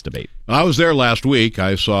fall in this debate. I was there last week.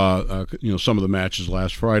 I saw some of the matches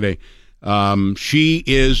last Friday. She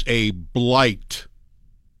is a blight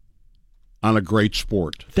on a great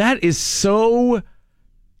sport. That's such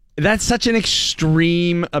an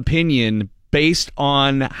extreme opinion based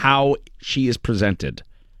on how she is presented.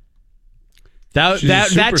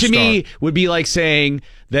 That to me would be like saying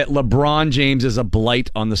that LeBron James is a blight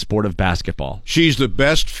on the sport of basketball. She's the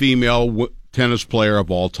best female tennis player of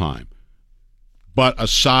all time. But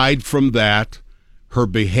aside from that, her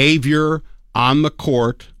behavior on the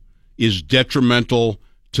court is detrimental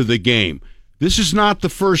to the game. This is not the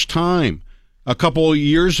first time. A couple of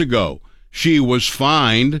years ago, she was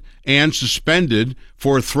fined and suspended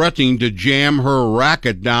for threatening to jam her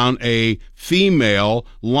racket down a female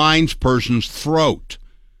linesperson's throat.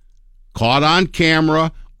 Caught on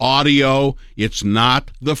camera, audio, it's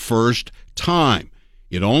not the first time.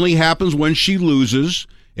 It only happens when she loses.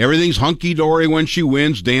 Everything's hunky-dory when she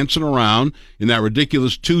wins, dancing around in that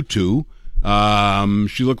ridiculous tutu.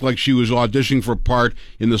 She looked like she was auditioning for a part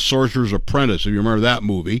in The Sorcerer's Apprentice, if you remember that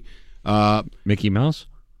movie. Mickey Mouse?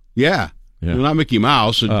 Yeah. Well, not Mickey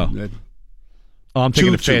Mouse. I'm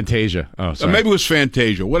thinking of Fantasia. Oh, sorry. Maybe it was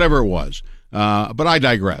Fantasia, whatever it was. But I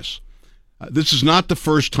digress. This is not the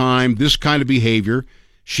first time this kind of behavior.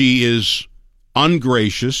 She is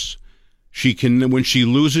ungracious. When she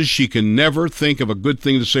loses, she can never think of a good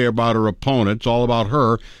thing to say about her opponent. It's all about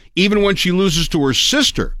her. Even when she loses to her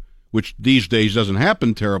sister, which these days doesn't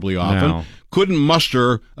happen terribly often, couldn't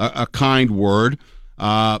muster a kind word.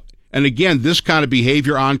 And again, this kind of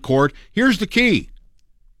behavior on court, here's the key.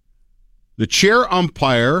 The chair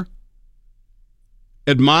umpire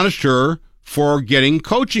admonished her for getting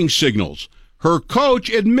coaching signals. Her coach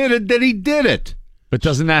admitted that he did it. But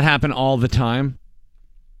doesn't that happen all the time?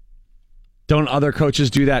 Don't other coaches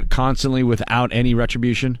do that constantly without any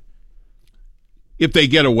retribution? If they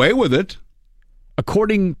get away with it.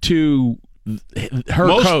 According to her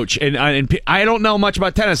coach, and I don't know much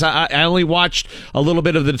about tennis. I only watched a little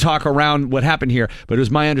bit of the talk around what happened here, but it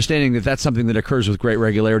was my understanding that that's something that occurs with great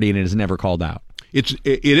regularity and it is never called out. It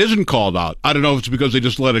isn't called out. I don't know if it's because they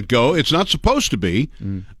just let it go. It's not supposed to be.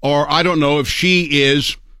 Or I don't know if she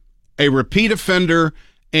is a repeat offender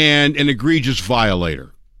and an egregious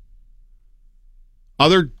violator.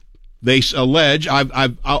 They allege,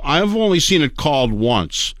 I've only seen it called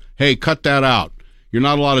once. Hey, cut that out. You're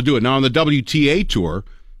not allowed to do it. Now, on the WTA tour,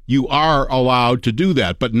 you are allowed to do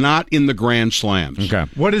that, but not in the Grand Slams. Okay.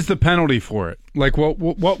 What is the penalty for it? Like,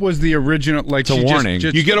 what was the original? Like, it's a warning.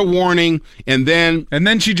 You get a warning, and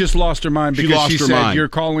then she just lost her mind because she said, "You're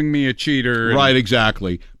calling me a cheater." Right,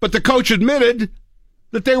 exactly. But the coach admitted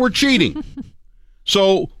that they were cheating.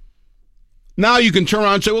 So now you can turn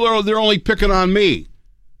around and say, "Well, they're only picking on me."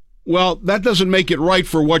 Well, that doesn't make it right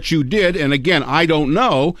for what you did. And again, I don't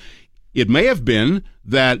know. It may have been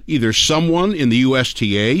that either someone in the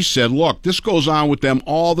USTA said, look, this goes on with them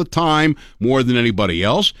all the time more than anybody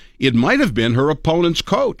else. It might have been her opponent's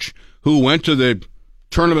coach who went to the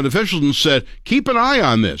tournament officials and said, keep an eye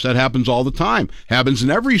on this. That happens all the time. Happens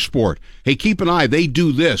in every sport. Hey, keep an eye. They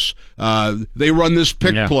do this. They run this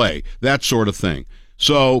pick play, that sort of thing.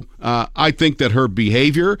 So I think that her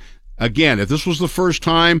behavior, again, if this was the first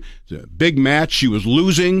time, it's a big match, she was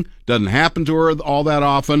losing, doesn't happen to her all that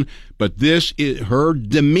often, but this is her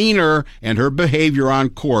demeanor and her behavior on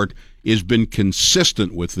court has been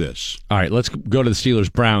consistent with this. All right, let's go to the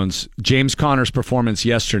Steelers-Browns. James Conner's performance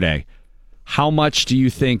yesterday, how much do you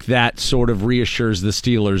think that sort of reassures the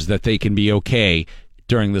Steelers that they can be okay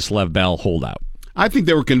during this Lev Bell holdout? I think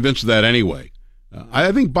they were convinced of that anyway.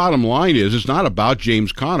 I think bottom line is it's not about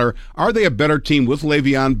James Conner. Are they a better team with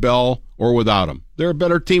Le'Veon Bell or without him? They're a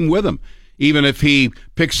better team with him. Even if he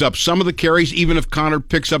picks up some of the carries, even if Conner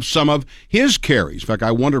picks up some of his carries. In fact,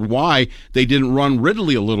 I wondered why they didn't run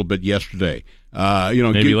Ridley a little bit yesterday.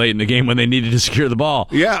 Maybe late in the game when they needed to secure the ball.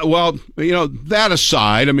 Yeah, well, that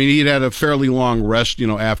aside, I mean, he'd had a fairly long rest,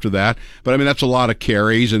 after that. But, I mean, that's a lot of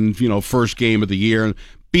carries and, first game of the year. And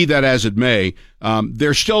be that as it may,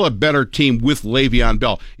 they're still a better team with Le'Veon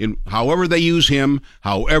Bell. In however they use him,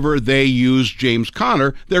 however they use James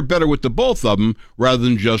Conner, they're better with the both of them rather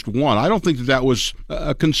than just one. I don't think that was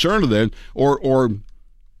a concern of them or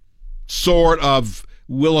sort of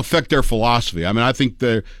will affect their philosophy. I mean, I think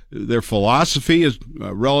their philosophy is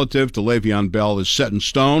relative to Le'Veon Bell is set in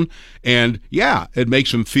stone. And, yeah, it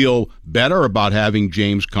makes them feel better about having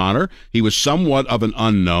James Conner. He was somewhat of an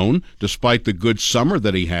unknown, despite the good summer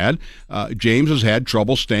that he had. James has had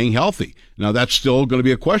trouble staying healthy. Now, that's still going to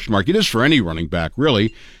be a question mark. It is for any running back,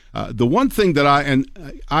 really. The one thing that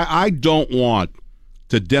I don't want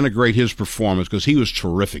to denigrate his performance because he was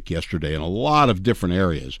terrific yesterday in a lot of different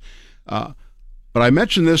areas. But I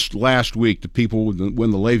mentioned this last week to people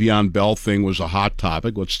when the Le'Veon Bell thing was a hot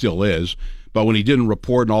topic, what still is, but when he didn't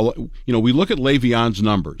report and all, we look at Le'Veon's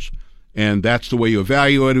numbers, and that's the way you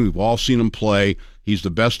evaluate it. We've all seen him play. He's the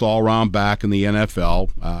best all-around back in the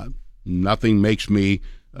NFL. Nothing makes me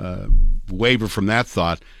waver from that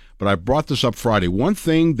thought, but I brought this up Friday. One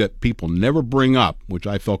thing that people never bring up, which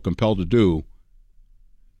I felt compelled to do,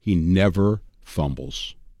 he never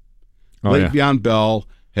fumbles. Le'Veon Bell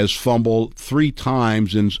has fumbled 3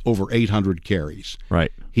 times in over 800 carries.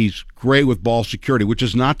 Right. He's great with ball security, which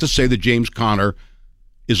is not to say that James Conner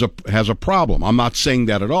has a problem. I'm not saying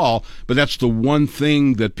that at all, but that's the one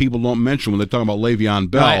thing that people don't mention when they talk about Le'Veon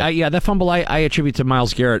Bell. No, that fumble I attribute to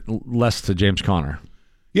Myles Garrett, less to James Conner.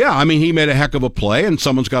 Yeah, I mean, he made a heck of a play, and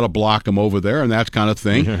someone's got to block him over there and that kind of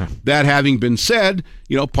thing. Yeah. That having been said,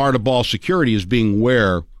 part of ball security is being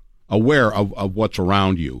aware of what's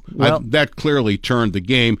around you. Well, that clearly turned the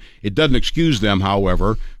game. It doesn't excuse them,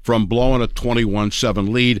 however, from blowing a 21-7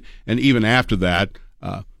 lead, and even after that,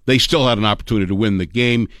 they still had an opportunity to win the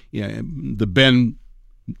game. The Ben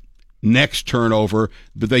next turnover,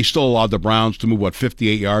 but they still allowed the Browns to move,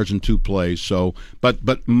 58 yards in 2 plays. So, but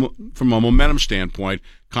from a momentum standpoint,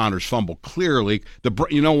 Conner's fumble clearly.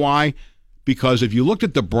 You know why? Because if you looked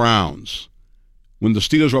at the Browns, when the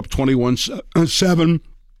Steelers were up 21-7,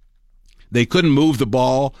 they couldn't move the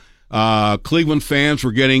ball. Cleveland fans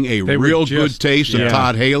were getting a real good taste of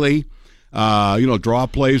Todd Haley. Draw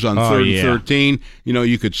plays on 3rd and 13.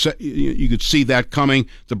 You could see that coming.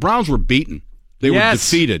 The Browns were beaten. They were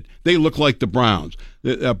defeated. They looked like the Browns.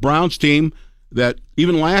 The Browns team that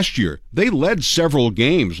even last year, they led several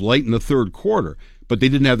games late in the 3rd quarter, but they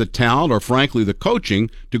didn't have the talent or, frankly, the coaching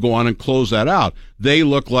to go on and close that out. They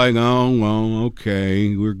looked like, oh, well,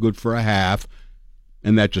 okay, we're good for a half.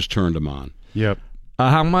 And that just turned him on. Yep.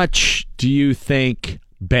 How much do you think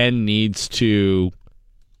Ben needs to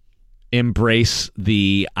embrace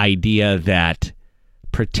the idea that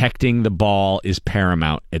protecting the ball is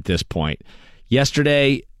paramount at this point?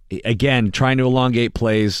 Yesterday, again, trying to elongate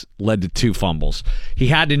plays led to 2 fumbles. He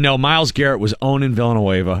had to know Myles Garrett was owning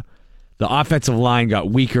Villanueva. The offensive line got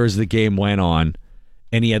weaker as the game went on,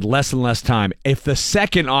 and he had less and less time. If the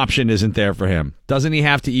second option isn't there for him, doesn't he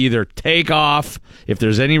have to either take off if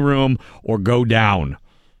there's any room or go down?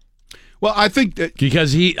 Well, I think that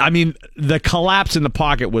because the collapse in the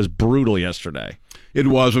pocket was brutal yesterday. It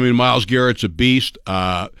was. I mean, Myles Garrett's a beast.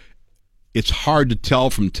 It's hard to tell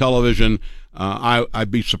from television.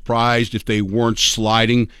 I'd be surprised if they weren't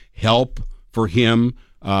sliding help for him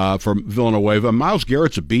from Villanueva. Myles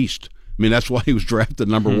Garrett's a beast. I mean, that's why he was drafted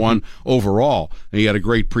number one overall, and he had a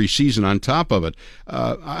great preseason on top of it.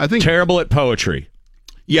 I think terrible at poetry.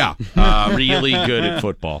 Yeah, really good at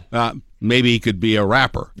football. Maybe he could be a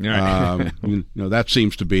rapper. Right. That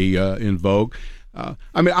seems to be in vogue.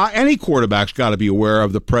 Any quarterback's got to be aware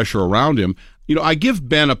of the pressure around him. I give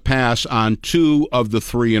Ben a pass on 2 of the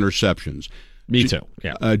 3 interceptions. Me too.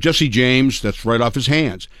 Yeah. Jesse James, that's right off his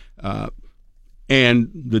hands.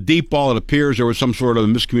 And the deep ball, it appears there was some sort of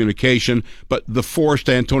miscommunication, but the forced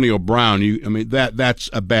Antonio Brown, that's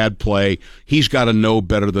a bad play. He's got to know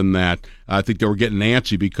better than that. I think they were getting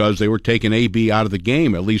antsy because they were taking AB out of the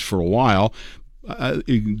game, at least for a while.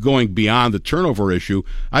 Going beyond the turnover issue,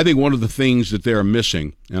 I think one of the things that they're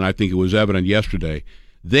missing, and I think it was evident yesterday,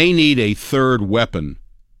 they need a third weapon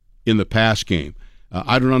in the pass game.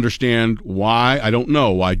 I don't understand why. I don't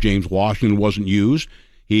know why James Washington wasn't used.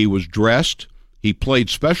 He was dressed. He played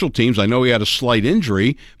special teams. I know he had a slight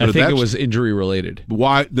injury. But I think it was injury related.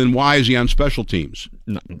 Why is he on special teams?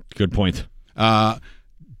 No, good point.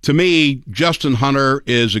 To me, Justin Hunter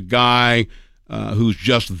is a guy who's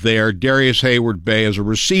just there. Darius Hayward-Bay as a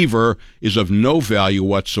receiver is of no value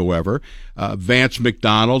whatsoever. Vance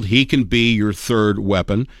McDonald, he can be your third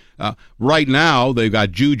weapon. Right now, they've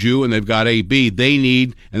got Juju and they've got AB. They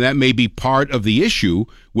need, and that may be part of the issue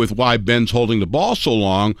with why Ben's holding the ball so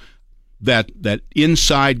long, that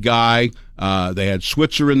inside guy. They had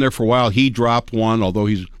Switzer in there for a while. He dropped one, although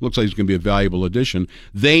looks like he's going to be a valuable addition.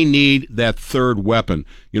 They need that third weapon.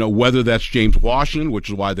 Whether that's James Washington, which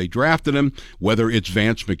is why they drafted him, whether it's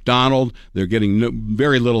Vance McDonald. They're getting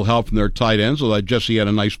very little help from their tight ends, although Jesse had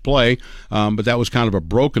a nice play, but that was kind of a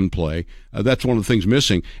broken play. That's one of the things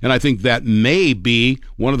missing. And I think that may be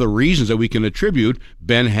one of the reasons that we can attribute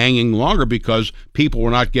Ben hanging longer, because people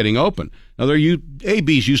were not getting open. Now,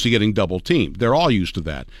 AB's used to getting double teamed. They're all used to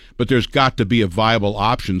that. But there's got to be a viable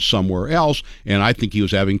option somewhere else, and I think he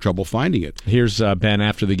was having trouble finding it. Here's Ben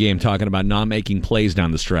after the game talking about not making plays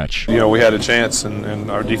down the stretch. We had a chance, and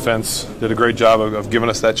our defense did a great job of giving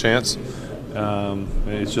us that chance.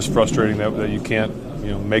 It's just frustrating that you can't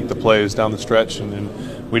make the plays down the stretch,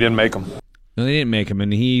 and we didn't make them. No, they didn't make him,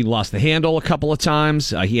 and he lost the handle a couple of times.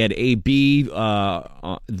 He had AB,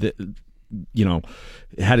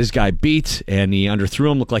 had his guy beat, and he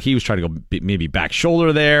underthrew him. Looked like he was trying to go maybe back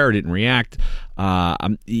shoulder there, or didn't react.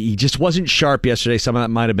 He just wasn't sharp yesterday. Some of that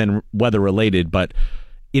might have been weather related, but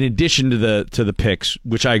in addition to the picks,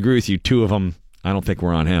 which I agree with you, 2 of them I don't think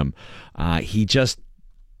were on him. He just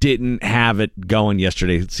didn't have it going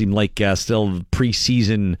yesterday. It seemed like still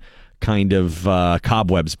preseason kind of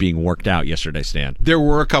cobwebs being worked out yesterday, Stan. There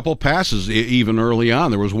were a couple passes even early on.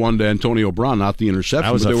 There was one to Antonio Brown, not the interception.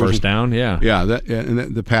 That was a first down, yeah. Yeah,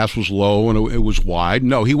 and the pass was low and it was wide.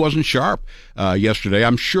 No, he wasn't sharp yesterday,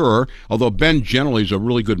 I'm sure, although Ben generally is a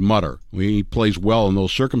really good mutter. He plays well in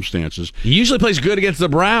those circumstances. He usually plays good against the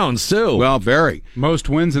Browns, too. Well, very. Most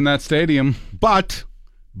wins in that stadium. But,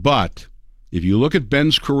 if you look at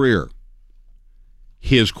Ben's career,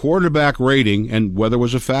 his quarterback rating, and weather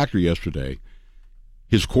was a factor yesterday,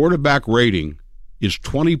 his quarterback rating is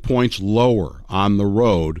 20 points lower on the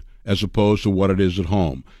road as opposed to what it is at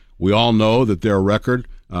home. We all know that their record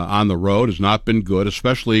on the road has not been good,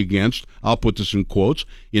 especially against, I'll put this in quotes,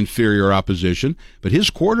 inferior opposition, but his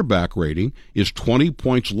quarterback rating is 20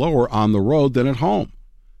 points lower on the road than at home.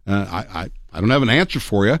 I don't have an answer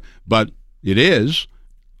for you, but it is.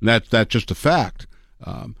 That's just a fact.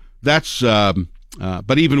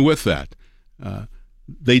 But even with that,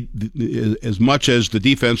 they as much as the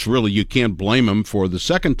defense, really, you can't blame them for the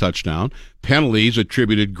second touchdown. Penalties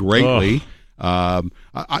attributed greatly. I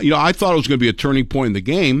thought it was going to be a turning point in the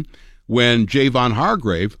game when Javon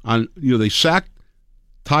Hargrave they sacked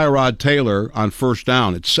Tyrod Taylor on first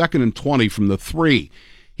down. It's 2nd and 20 from the 3.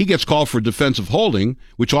 He gets called for defensive holding,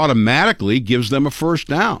 which automatically gives them a first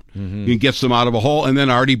down. Mm-hmm. He gets them out of a hole, and then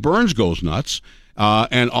Artie Burns goes nuts.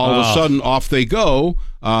 And all of a sudden, off they go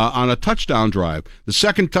on a touchdown drive. The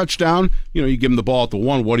second touchdown, you give them the ball at the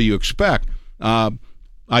 1. What do you expect? I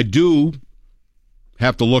do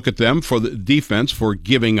have to look at them for the defense for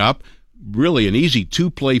giving up really an easy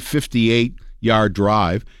 2-play, 58-yard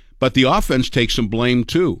drive. But the offense takes some blame,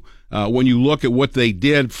 too. When you look at what they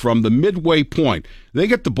did from the midway point, they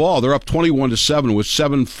get the ball. They're up 21-7 with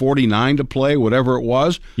 7:49 to play, whatever it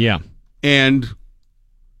was. Yeah. And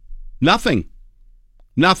nothing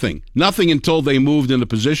until they moved into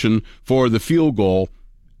position for the field goal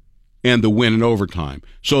and the win in overtime.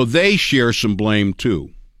 So they share some blame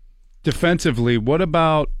too. Defensively, what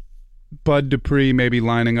about Bud Dupree maybe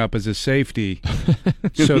lining up as a safety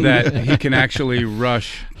so that he can actually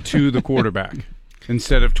rush to the quarterback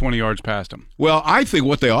instead of 20 yards past him? Well, I think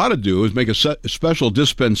what they ought to do is make a special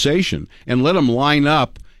dispensation and let him line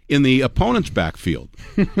up in the opponent's backfield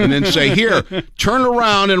and then say, here, turn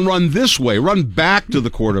around and run this way, run back to the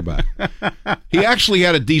quarterback. He actually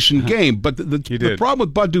had a decent game, but the problem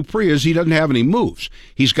with Bud Dupree is he doesn't have any moves.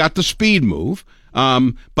 He's got the speed move,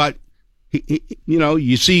 but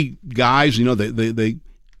you see guys, they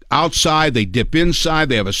outside, they dip inside,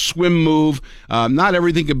 they have a swim move. Not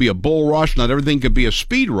everything can be a bull rush, not everything can be a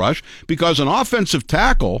speed rush, because an offensive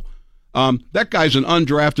tackle, that guy's an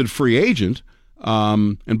undrafted free agent.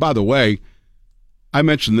 And by the way, I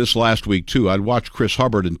mentioned this last week too. I'd watched Chris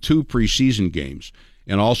Hubbard in 2 preseason games,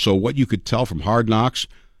 and also what you could tell from Hard Knocks.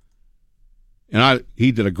 And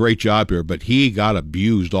he did a great job here, but he got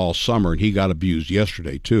abused all summer, and he got abused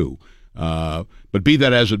yesterday too. But be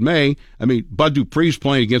that as it may, I mean, Bud Dupree's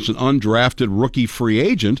playing against an undrafted rookie free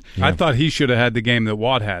agent. Yeah. I thought he should have had the game that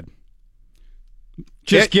Watt had,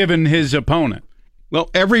 given his opponent. Well,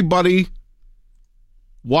 everybody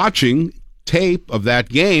watching tape of that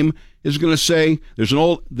game is going to say there's an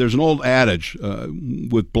old adage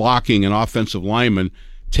with blocking and offensive linemen: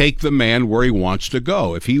 take the man where he wants to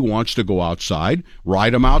go. If he wants to go outside,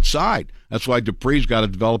 ride him outside. That's why Dupree's got to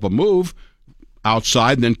develop a move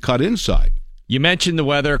outside and then cut inside. You mentioned the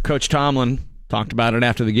weather. Coach Tomlin talked about it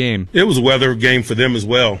after the game. It was a weather game for them as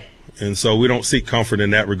well, and so we don't seek comfort in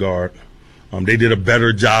that regard. They did a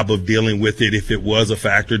better job of dealing with it if it was a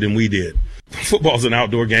factor than we did. Football's an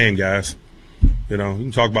outdoor game, guys. You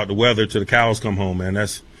can talk about the weather till the cows come home, man.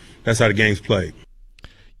 That's how the game's played.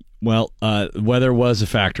 Well, weather was a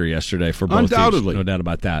factor yesterday for both Undoubtedly. teams. No doubt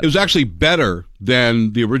about that. It was actually better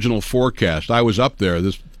than the original forecast. I was up there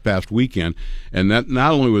this past weekend, and that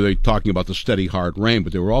not only were they talking about the steady hard rain,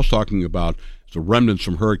 but they were also talking about the remnants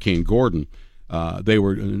from Hurricane Gordon. They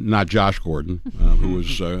were not Josh Gordon, who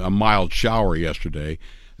was a mild shower yesterday.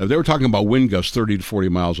 They were talking about wind gusts 30 to 40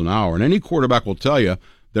 miles an hour, and any quarterback will tell you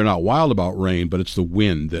they're not wild about rain, but it's the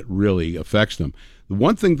wind that really affects them. The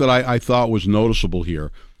one thing that I thought was noticeable here,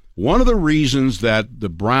 one of the reasons that the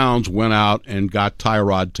Browns went out and got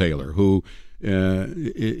Tyrod Taylor, who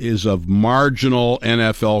is of marginal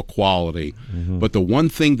NFL quality, but the one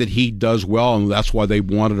thing that he does well, and that's why they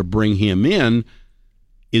wanted to bring him in,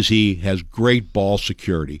 is he has great ball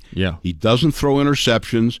security. Yeah. He doesn't throw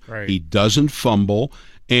interceptions. Right. He doesn't fumble.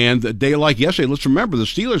 And a day like yesterday, let's remember, the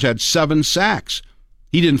Steelers had 7 sacks.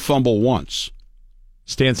 He didn't fumble once.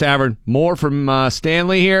 Stan Savard, more from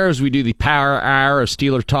Stanley here as we do the Power Hour of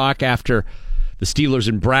Steeler Talk after the Steelers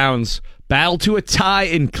and Browns battle to a tie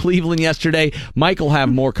in Cleveland yesterday. Mike will have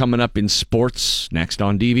more coming up in sports next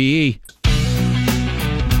on DVE.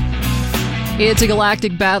 It's a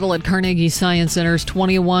galactic battle at Carnegie Science Center's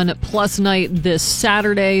 21-plus night this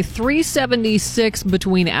Saturday. 376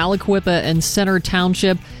 between Aliquippa and Center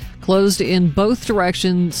Township. Closed in both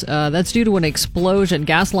directions. That's due to an explosion,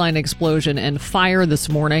 gas line explosion, and fire this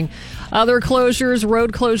morning. Other closures,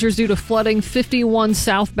 road closures due to flooding. 51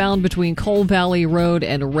 southbound between Coal Valley Road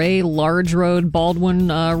and Ray Large Road, Baldwin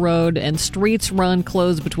Road, and streets run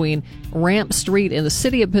closed between Ramp Street in the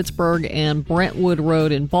city of Pittsburgh and Brentwood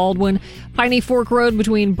Road in Baldwin. Piney Fork Road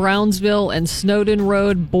between Brownsville and Snowden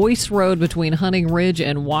Road. Boyce Road between Hunting Ridge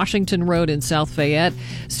and Washington Road in South Fayette.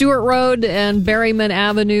 Stewart Road and Berryman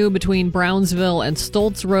Avenue between Brownsville and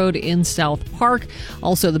Stoltz Road in South Park.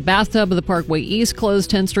 Also, the bathtub of the Parkway East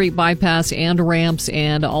closed, 10th Street bypass and ramps,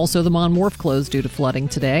 and also the Mon Wharf closed due to flooding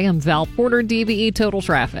today. I'm Val Porter, DVE Total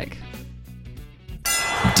Traffic.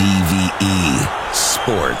 DVE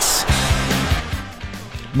Sports.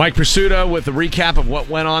 Mike Pursuta with a recap of what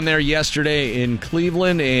went on there yesterday in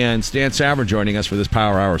Cleveland, and Stan Savard joining us for this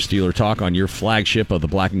Power Hour Steeler Talk on your flagship of the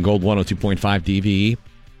Black and Gold 102.5 DVE.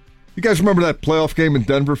 You guys remember that playoff game in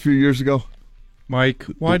Denver a few years ago? Mike,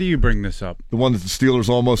 why do you bring this up? The one that the Steelers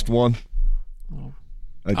almost won?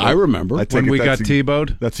 I remember. When we got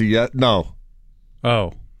T-bowed? That's a yet? No.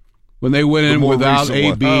 Oh. When they went in without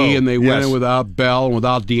AB and they went yes. in without Bell and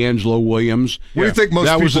without D'Angelo Williams. What do you think most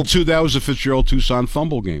that people... That was the Fitzgerald Tucson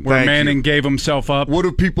fumble game. Where Manning gave himself up. What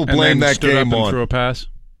do people blame and then that stood game up and on? threw a pass?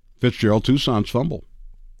 Fitzgerald Tucson's fumble.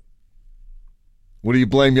 What do you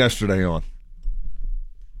blame yesterday on?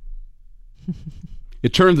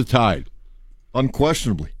 It turned the tide.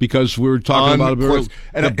 Unquestionably. Because we were talking about it.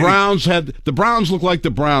 And the Browns looked like the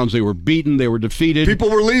Browns. They were beaten. They were defeated. People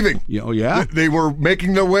were leaving. Oh, yeah? They were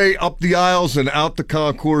making their way up the aisles and out the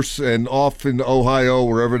concourse and off in Ohio,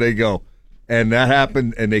 wherever they go. And that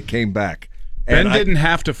happened, and they came back. Ben And didn't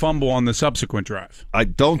have to fumble on the subsequent drive. I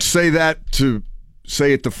don't say that to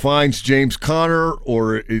say it defines James Conner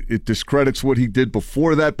or it discredits what he did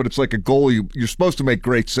before that, but it's like a goalie. You're supposed to make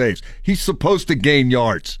great saves. He's supposed to gain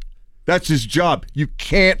yards. That's his job. You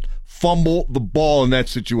can't fumble the ball in that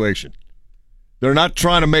situation. They're not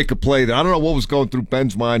trying to make a play. I don't know what was going through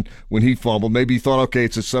Ben's mind when he fumbled. Maybe he thought, okay,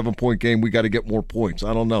 it's a 7-point game. We got to get more points.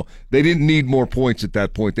 I don't know. They didn't need more points at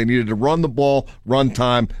that point. They needed to run the ball, run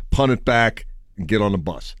time, punt it back, and get on the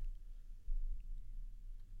bus.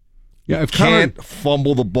 Yeah, you can't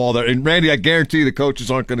fumble the ball there. And, Randy, I guarantee the coaches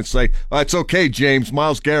aren't going to say, it's okay, James.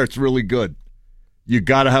 Myles Garrett's really good. You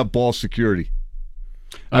got to have ball security.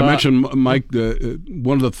 I mentioned, Mike,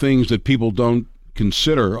 one of the things that people don't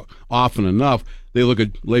consider often enough, they look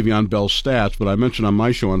at Le'Veon Bell's stats, but I mentioned on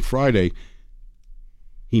my show on Friday,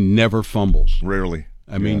 he never fumbles. Rarely.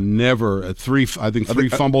 I mean, never. Three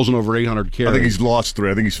fumbles and over 800 carries. I think he's lost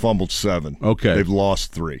 3. I think he's fumbled 7. Okay. They've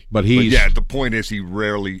lost 3. But the point is he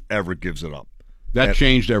rarely ever gives it up. That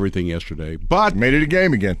changed everything yesterday. But made it a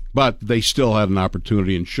game again. But they still had an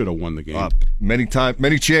opportunity and should have won the game. Many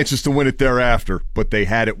chances to win it thereafter, but they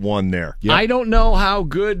had it won there. Yep. I don't know how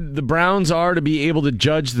good the Browns are to be able to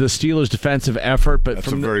judge the Steelers' defensive effort, but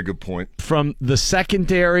that's a very good point. From the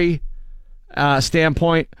secondary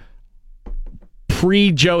standpoint,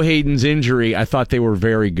 pre-Joe Hayden's injury, I thought they were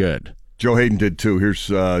very good. Joe Hayden did too. Here's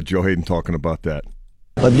Joe Hayden talking about that.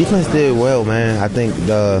 Defense did well, man. I think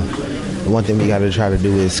the one thing we got to try to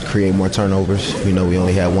do is create more turnovers. We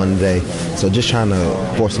only had one today, so just trying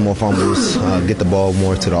to force some more fumbles, get the ball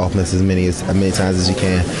more to the offense as many times as you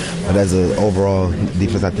can. But as an overall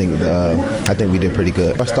defense, I think we did pretty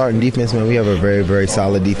good. Our starting defense, man, we have a very, very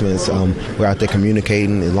solid defense. We're out there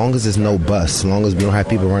communicating. As long as there's no bust, as long as we don't have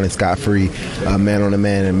people running scot-free, man on a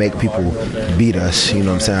man, and make people beat us, you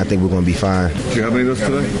know what I'm saying? I think we're going to be fine. Did you have any of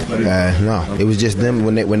those today? No, it was just them.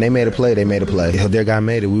 When they made a play, they made a play. Their guy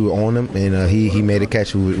made it. We were on him, and he made a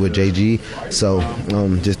catch with JG. So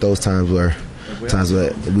just those times where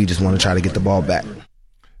we just want to try to get the ball back.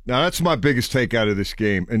 Now, that's my biggest take out of this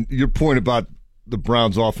game. And your point about the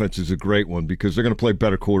Browns' offense is a great one because they're going to play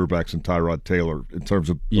better quarterbacks than Tyrod Taylor in terms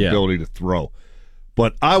of ability to throw.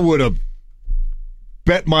 But I would have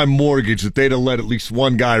bet my mortgage that they'd have let at least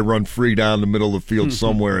one guy run free down the middle of the field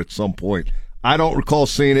somewhere at some point. I don't recall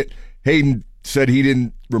seeing it. Hayden said he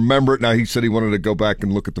didn't remember it. Now, he said he wanted to go back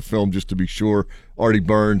and look at the film just to be sure. Artie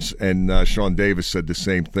Burns and Sean Davis said the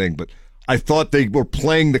same thing. But I thought they were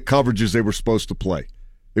playing the coverages they were supposed to play.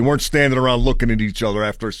 They weren't standing around looking at each other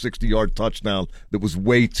after a 60-yard touchdown that was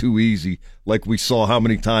way too easy, like we saw how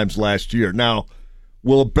many times last year. Now,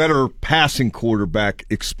 will a better passing quarterback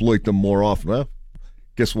exploit them more often? Well,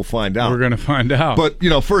 guess we'll find out. We're going to find out. But,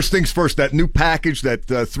 first things first, that new package, that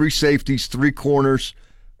 3 safeties, 3 corners,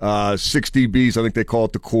 6 DBs, I think they call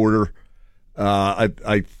it the quarter.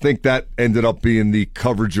 I think that ended up being the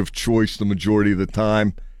coverage of choice the majority of the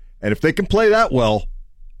time. And if they can play that well,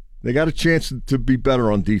 they got a chance to be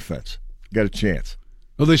better on defense. Got a chance.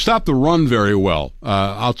 Well, they stopped the run very well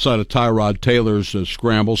outside of Tyrod Taylor's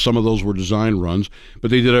scramble. Some of those were design runs,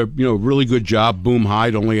 but they did a really good job. Boom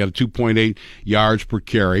Hyde only had 2.8 yards per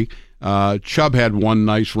carry. Chubb had one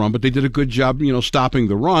nice run, but they did a good job, stopping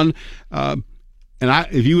the run. And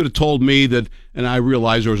if you would have told me that, and I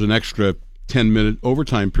realize there was an extra 10-minute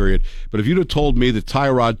overtime period, but if you'd have told me that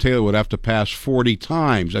Tyrod Taylor would have to pass 40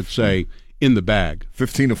 times, I'd say in the bag.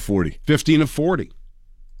 15 of 40. 15 of 40.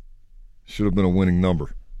 Should have been a winning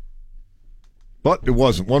number. But it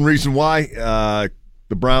wasn't. One reason why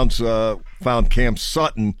the Browns found Cam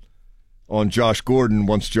Sutton on Josh Gordon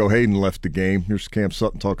once Joe Hayden left the game. Here's Cam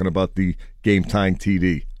Sutton talking about the game-tying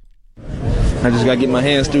TD. I just got to get my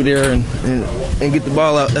hands through there and get the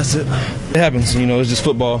ball out. That's it. It happens. It's just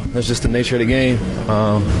football. That's just the nature of the game.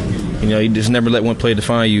 You just never let one play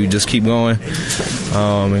define you. Just keep going,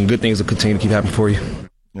 and good things will continue to keep happening for you.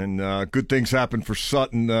 And good things happened for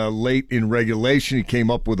Sutton late in regulation. He came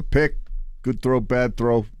up with a pick. Good throw, bad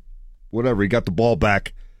throw, whatever. He got the ball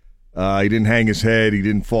back. He didn't hang his head. He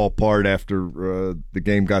didn't fall apart after the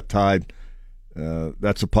game got tied.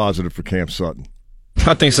 That's a positive for Cam Sutton.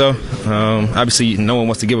 I think so. Obviously, no one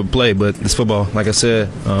wants to give a play, but it's football. Like I said,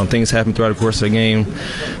 things happen throughout the course of the game.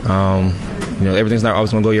 Everything's not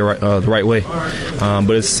always going to go the right way.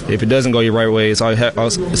 But if it doesn't go your right way, it's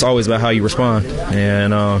always about how you respond.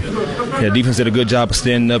 And defense did a good job of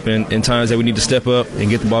standing up in times that we need to step up and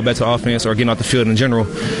get the ball back to offense or getting off the field in general.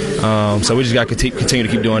 So we just got to continue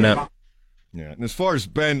to keep doing that. Yeah, and as far as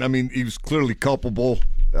Ben, he was clearly culpable.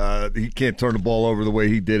 He can't turn the ball over the way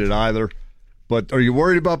he did it either. But are you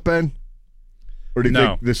worried about Ben? Or do you No.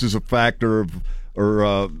 think this is a factor of,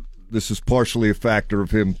 or this is partially a factor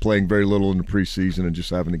of him playing very little in the preseason and just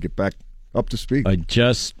having to get back up to speed? I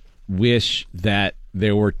just wish that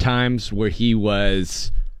there were times where he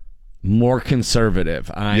was more conservative.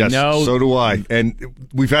 I Yes, know. so do I. And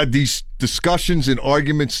we've had these discussions and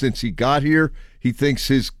arguments since he got here. He thinks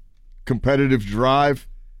his competitive drive,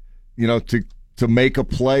 to make a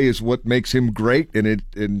play is what makes him great,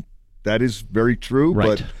 and that is very true. Right.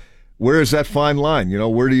 But where is that fine line?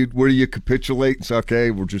 Where do you capitulate and say, okay,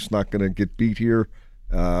 we're just not going to get beat here,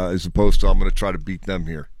 as opposed to I'm going to try to beat them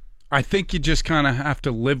here? I think you just kind of have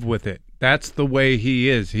to live with it. That's the way he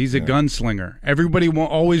is. He's a gunslinger. Everybody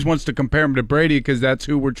always wants to compare him to Brady because that's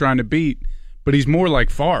who we're trying to beat. But he's more like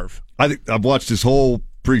Favre. I think I've watched his whole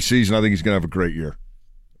preseason. I think he's going to have a great year.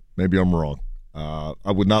 Maybe I'm wrong.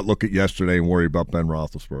 I would not look at yesterday and worry about Ben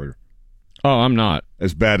Roethlisberger. Oh, I'm not.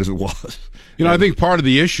 As bad as it was. I think part of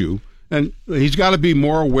the issue, and he's got to be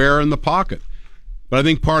more aware in the pocket, but I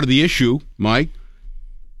think part of the issue, Mike,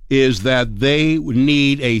 is that they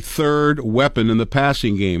need a third weapon in the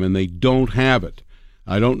passing game, and they don't have it.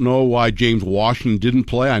 I don't know why James Washington didn't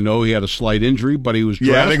play. I know he had a slight injury, but he was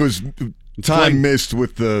dressed. Yeah, I think it was time missed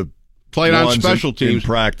with the played on special teams in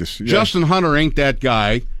practice. Yeah. Justin Hunter ain't that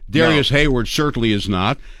guy. Darius Hayward certainly is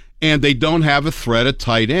not. And they don't have a threat at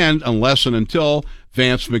tight end unless and until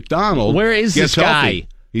Vance McDonald Where is gets this healthy.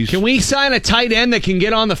 guy? Can we sign a tight end that can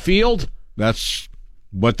get on the field? That's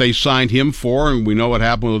what they signed him for, and we know what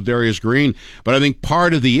happened with Darius Green. But I think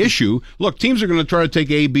part of the issue, look, teams are going to try to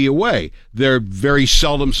take AB away. They're very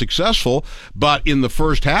seldom successful, but in the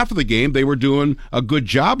first half of the game, they were doing a good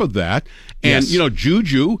job of that. And,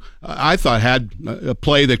 Juju, I thought, had a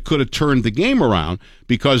play that could have turned the game around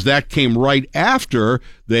because that came right after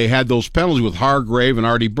they had those penalties with Hargrave and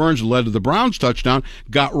Artie Burns that led to the Browns touchdown,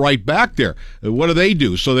 got right back there. What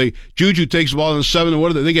do? So Juju takes the ball in the 7,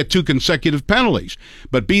 and they get 2 consecutive penalties.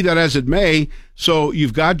 But be that as it may, so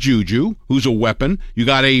you've got Juju, who's a weapon. You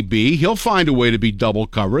got AB. He'll find a way to be double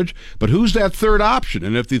coverage. But who's that third option?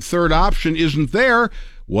 And if the third option isn't there,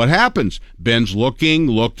 what happens? Ben's looking.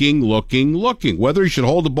 Whether he should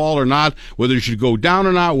hold the ball or not, whether he should go down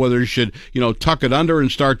or not, whether he should, tuck it under and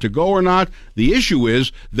start to go or not. The issue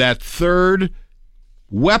is that third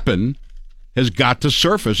weapon has got to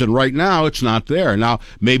surface, and right now it's not there. Now,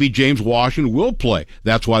 maybe James Washington will play.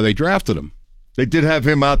 That's why they drafted him. They did have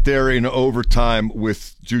him out there in overtime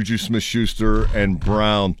with Juju Smith-Schuster and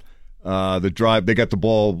Brown. The drive, they got the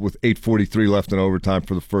ball with 8:43 left in overtime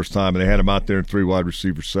for the first time, and they had him out there in 3 wide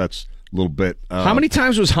receiver sets a little bit. How many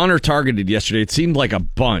times was Hunter targeted yesterday? It seemed like a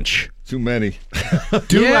bunch. Too many.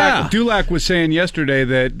 Dulac was saying yesterday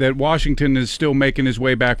that Washington is still making his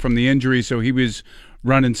way back from the injury, so he was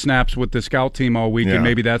running snaps with the scout team all week, and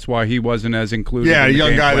maybe that's why he wasn't as included. Yeah, in the a young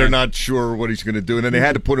game guy, plan. they're not sure what he's going to do. And then they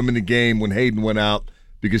had to put him in the game when Hayden went out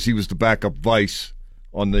because he was the backup vice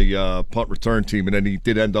on the punt return team, and then he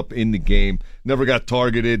did end up in the game. Never got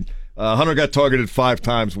targeted. Hunter got targeted 5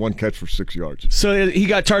 times, 1 catch for 6 yards. So he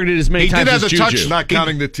got targeted as many times as Juju. Touch, not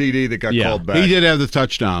counting the TD that got called back. He did have the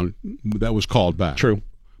touchdown that was called back. True.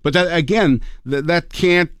 But that again, that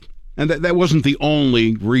can't, and that wasn't the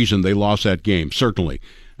only reason they lost that game, certainly.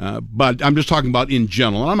 But I'm just talking about in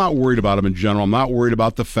general. And I'm not worried about them in general. I'm not worried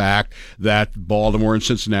about the fact that Baltimore and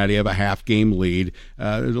Cincinnati have a half-game lead.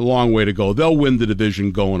 There's a long way to go. They'll win the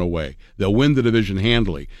division going away. They'll win the division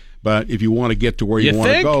handily. But if you want to get to where you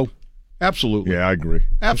want to go, absolutely. Yeah, I agree.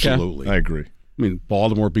 Absolutely. Okay. I agree. I mean,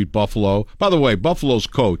 Baltimore beat Buffalo. By the way, Buffalo's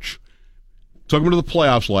coach took him to the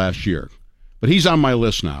playoffs last year. But he's on my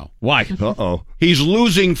list now. Why? Uh-oh. He's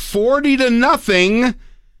losing 40-0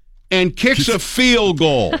 and kicks a field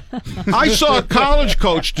goal. I saw a college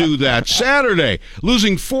coach do that Saturday,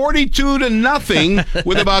 losing 42-0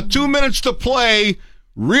 with about 2 minutes to play.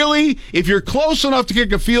 Really? If you're close enough to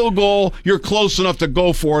kick a field goal, you're close enough to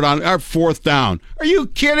go for it on our 4th down. Are you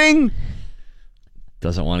kidding?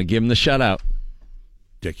 Doesn't want to give him the shutout.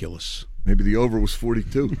 Ridiculous. Maybe the over was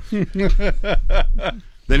 42.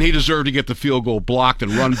 Then he deserved to get the field goal blocked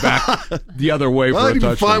and run back the other way for a I'd be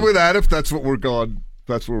touchdown. fine with that if that's what we're going.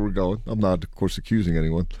 That's where we're going. I'm not, of course, accusing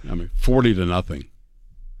anyone. I mean, 40-0.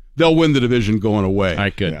 They'll win the division going away. I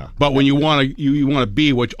could. Yeah. But when you want to, you want to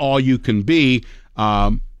be what all you can be,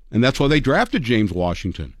 and that's why they drafted James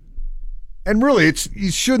Washington. And really,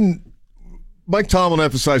 you shouldn't. Mike Tomlin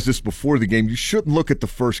emphasized this before the game. You shouldn't look at the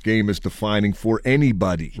first game as defining for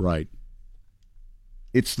anybody. Right.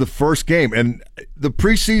 It's the first game. And the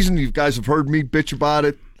preseason, you guys have heard me bitch about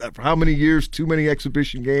it. For how many years? Too many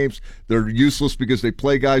exhibition games. They're useless because they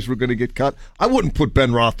play guys who are going to get cut. I wouldn't put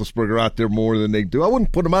Ben Roethlisberger out there more than they do. I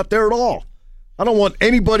wouldn't put him out there at all. I don't want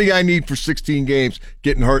anybody I need for 16 games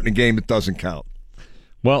getting hurt in a game that doesn't count.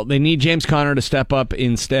 Well, they need James Conner to step up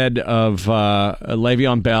instead of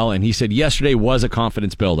Le'Veon Bell, and he said yesterday was a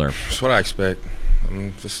confidence builder. That's what I expect.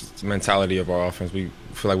 Just the mentality of our offense. We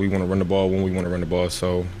feel like we want to run the ball when we want to run the ball,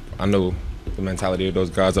 so I know the mentality of those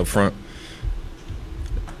guys up front.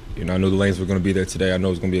 I knew the lanes were going to be there today. I know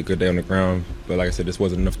it was going to be a good day on the ground, but like I said, this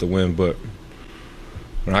wasn't enough to win. But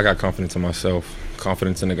when I got confidence in myself,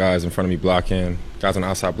 confidence in the guys in front of me blocking, guys on the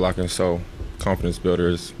outside blocking, so confidence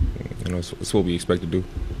builders, it's what we expect to do.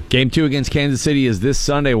 Game 2 against Kansas City is this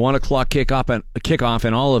Sunday, 1 o'clock kickoff,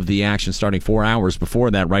 and all of the action starting 4 hours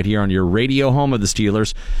before that right here on your radio home of the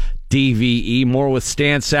Steelers, DVE. More with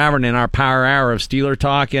Stan Savran in our Power Hour of Steeler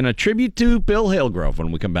Talk and a tribute to Bill Hillgrove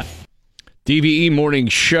when we come back. DVE Morning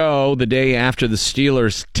Show, the day after the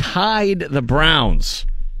Steelers tied the Browns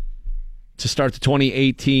to start the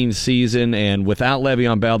 2018 season, and without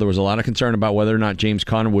Le'Veon Bell, there was a lot of concern about whether or not James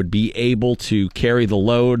Conner would be able to carry the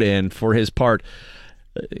load, and for his part,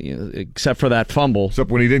 except for that fumble. Except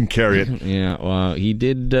when he didn't carry it. Yeah, well, he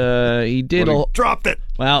did. He dropped it.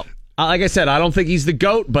 Well, like I said, I don't think he's the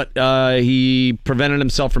GOAT, but he prevented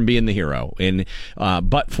himself from being the hero. And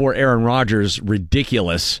but for Aaron Rodgers'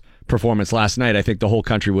 ridiculous performance last night, I think the whole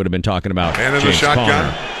country would have been talking about And in James the shotgun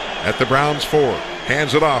Conner. at the Browns 4.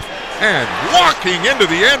 Hands it off. And walking into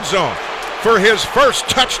the end zone for his first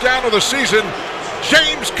touchdown of the season,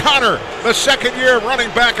 James Conner, the second-year running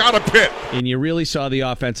back out of Pitt. And you really saw the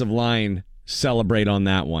offensive line celebrate on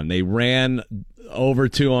that one. They ran over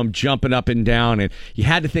to him, jumping up and down, and you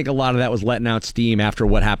had to think a lot of that was letting out steam after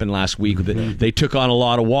what happened last week. They took on a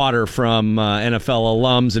lot of water from NFL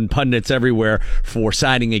alums and pundits everywhere for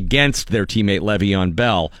siding against their teammate Le'Veon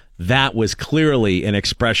Bell. That was clearly an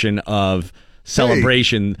expression of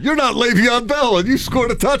celebration. Hey, you're not Le'Veon Bell, and you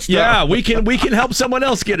scored a touchdown. Yeah, we can help someone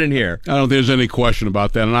else get in here. I don't think there's any question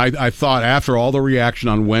about that. And I thought after all the reaction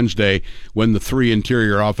on Wednesday when the 3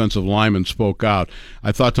 interior offensive linemen spoke out,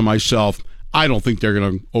 I thought to myself, I don't think they're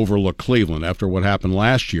going to overlook Cleveland after what happened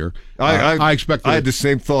last year. I expect. I had the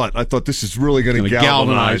same thought. I thought this is really going to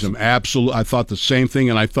galvanize them. Absolutely, I thought the same thing,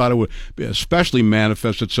 and I thought it would especially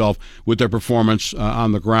manifest itself with their performance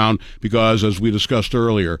on the ground because, as we discussed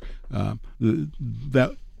earlier,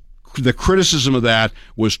 the criticism of that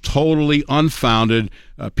was totally unfounded.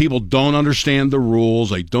 People don't understand the rules.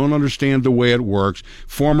 They don't understand the way it works.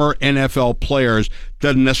 Former NFL players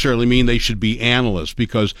doesn't necessarily mean they should be analysts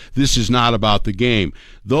because this is not about the game.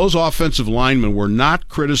 Those offensive linemen were not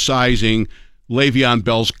criticizing Le'Veon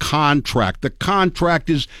Bell's contract. The contract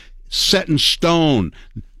is set in stone.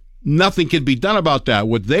 Nothing can be done about that.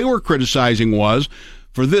 What they were criticizing was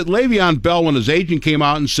for Le'Veon Bell, when his agent came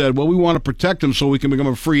out and said, well, we want to protect him so we can become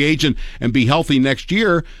a free agent and be healthy next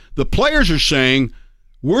year, the players are saying,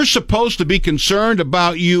 we're supposed to be concerned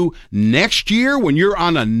about you next year when you're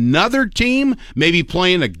on another team, maybe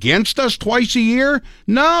playing against us twice a year?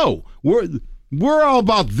 No, we're all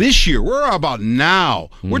about this year. We're all about now.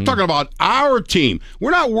 We're talking about our team.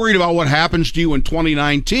 We're not worried about what happens to you in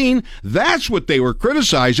 2019. That's what they were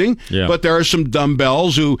criticizing. Yeah. But there are some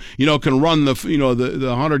dumbbells who, can run the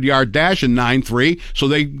 100-yard dash in 9.3. So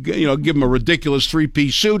they, give them a ridiculous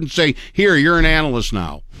 3-piece suit and say, here, you're an analyst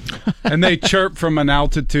now. And they chirp from an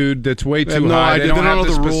altitude that's way too high. They don't have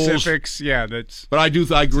the specifics. Yeah, that's. But I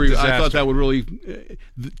agree. I thought that would really.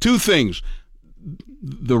 2 things.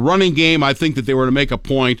 The running game, I think that they were to make a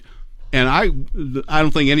point, and I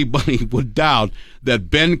don't think anybody would doubt that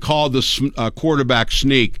Ben called the quarterback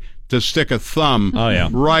sneak to stick a thumb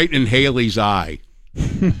right in Haley's eye.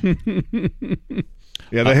 Yeah,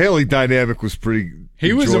 the Haley dynamic was pretty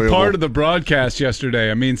He was enjoyable. a part of the broadcast yesterday.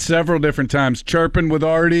 I mean, several different times, chirping with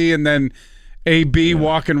Artie, and then AB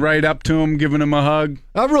walking right up to him, giving him a hug.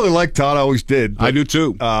 I really like Todd. I always did. I do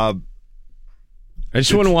too. I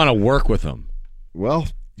just wouldn't want to work with him. Well,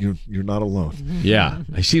 you're not alone. Yeah,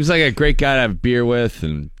 he seems like a great guy to have beer with,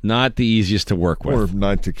 and not the easiest to work with. Or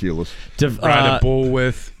 9 tequilas. Ride a bull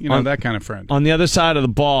with, that kind of friend. On the other side of the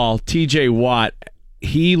ball, T.J. Watt,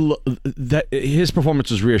 his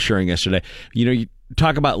performance was reassuring yesterday. You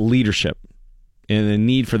talk about leadership and the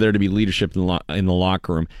need for there to be leadership in the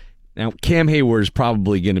locker room. Now, Cam Hayward is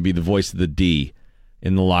probably going to be the voice of the D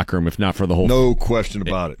in the locker room, if not for the whole. No question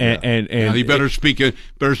about it. And he better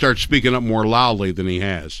start speaking up more loudly than he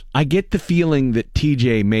has. I get the feeling that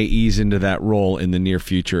TJ may ease into that role in the near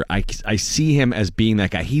future. I see him as being that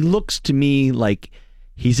guy. He looks to me like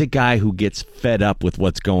he's a guy who gets fed up with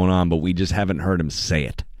what's going on, but we just haven't heard him say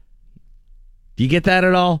it. Do you get that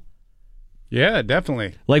at all? Yeah,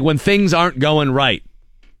 definitely. Like when things aren't going right,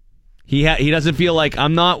 He doesn't feel like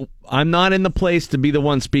I'm not in the place to be the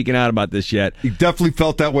one speaking out about this yet. He definitely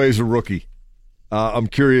felt that way as a rookie. I'm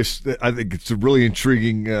curious. I think it's a really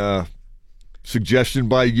intriguing suggestion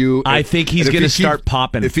by you. I think he's going to start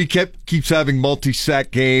popping. If he keeps having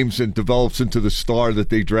multi-sack games and develops into the star that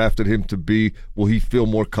they drafted him to be, will he feel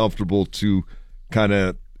more comfortable to kind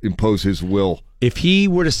of impose his will? If he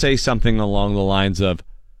were to say something along the lines of,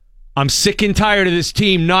 I'm sick and tired of this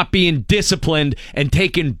team not being disciplined and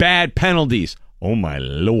taking bad penalties. Oh, my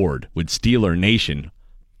Lord. Would Steeler Nation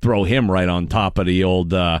throw him right on top of the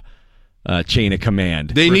old chain of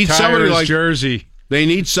command? They need somebody like Jersey. They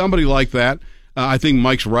need somebody like that. I think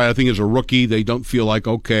Mike's right. I think as a rookie, they don't feel like,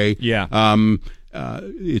 okay,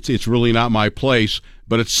 it's really not my place,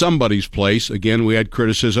 but it's somebody's place. Again, we had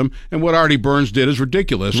criticism, and what Artie Burns did is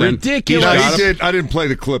ridiculous. Ridiculous. I didn't play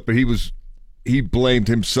the clip, but he blamed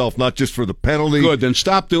himself not just for the penalty. Good, then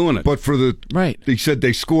stop doing it. But for the right. He said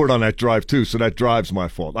they scored on that drive too, so that drive's my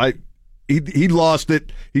fault. He lost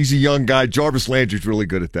it. He's a young guy. Jarvis Landry's really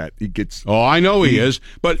good at that. He gets. Oh, I know he is.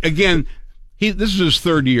 But again, this is his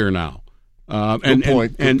third year now. Good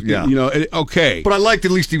point. Yeah. Okay. But I liked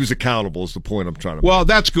at least he was accountable. Is the point I'm trying to make. Well,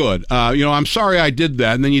 that's good. I'm sorry I did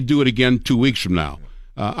that, and then you do it again 2 weeks from now.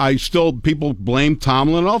 People blame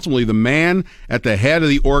Tomlin. Ultimately, the man at the head of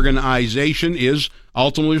the organization is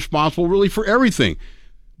ultimately responsible really for everything.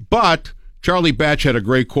 But Charlie Batch had a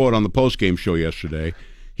great quote on the postgame show yesterday.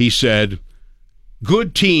 He said,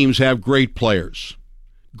 good teams have great players.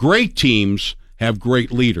 Great teams have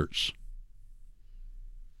great leaders.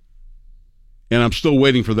 And I'm still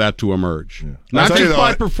waiting for that to emerge. Yeah. Not just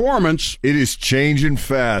by performance. It is changing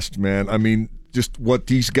fast, man. I mean, just what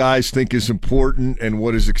these guys think is important and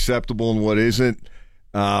what is acceptable and what isn't.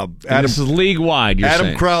 This is league-wide, Adam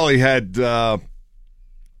saying. Crowley had, I'm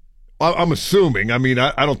assuming, I mean,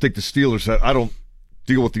 I don't think the Steelers had, I don't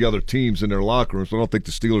deal with the other teams in their locker rooms. I don't think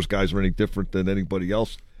the Steelers guys are any different than anybody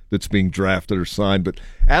else that's being drafted or signed. But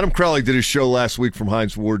Adam Crowley did his show last week from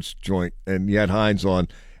Hines Ward's joint, and he had Hines on.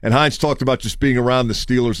 And Hines talked about just being around the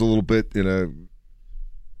Steelers a little bit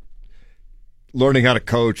learning how to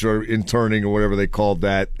coach or interning or whatever they called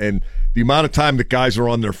that. And the amount of time that guys are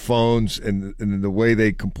on their phones and the way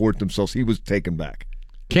they comport themselves, he was taken back.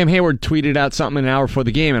 Cam Hayward tweeted out something an hour before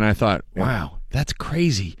the game, and I thought, wow, that's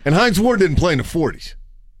crazy. And Hines Ward didn't play in the 40s.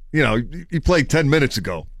 You know, he played 10 minutes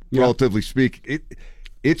ago, relatively speaking.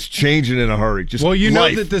 It's changing in a hurry. Just know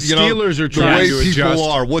life, that the Steelers are trying to adjust. The way people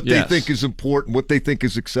are, what they think is important, what they think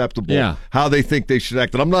is acceptable, how they think they should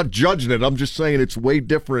act. And I'm not judging it. I'm just saying it's way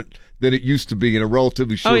different than it used to be in a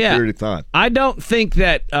relatively short period of time. I don't think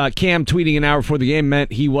that Cam tweeting an hour before the game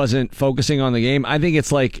meant he wasn't focusing on the game. I think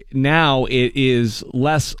it's like now it is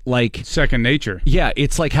less like second nature. Yeah,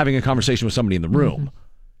 it's like having a conversation with somebody in the room. Mm-hmm.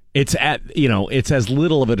 It's it's as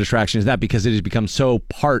little of a distraction as that because it has become so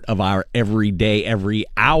part of our everyday, every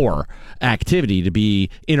hour activity to be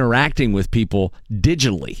interacting with people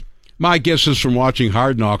digitally. My guess is from watching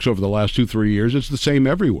Hard Knocks over the last 2-3 years, it's the same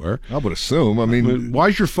everywhere. I would assume. I mean, why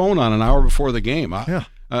is your phone on an hour before the game? Yeah.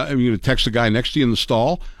 You're going to text the guy next to you in the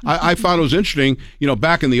stall. I found it was interesting,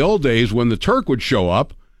 back in the old days when the Turk would show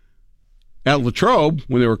up at Latrobe,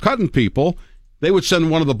 when they were cutting people, they would send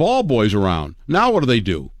one of the ball boys around. Now what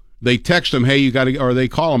do? They text them, hey, you got to, or they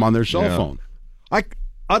call them on their cell phone.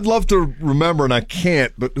 I'd love to remember, and I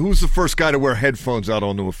can't, but who was the first guy to wear headphones out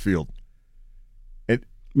onto a field?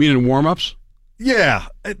 Meaning warm-ups? Yeah.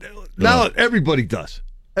 Now everybody does.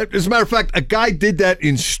 As a matter of fact, a guy did that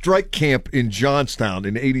in strike camp in Johnstown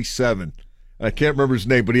in '87. I can't remember his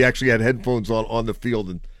name, but he actually had headphones on the field,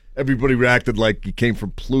 and everybody reacted like he came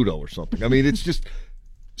from Pluto or something. I mean, it's just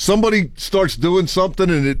somebody starts doing something,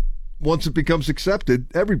 and once it becomes accepted,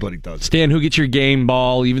 everybody does it. Stan, who gets your game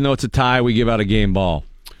ball? Even though it's a tie, we give out a game ball.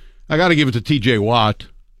 I got to give it to T.J. Watt.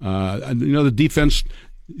 The defense,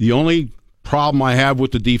 the only problem I have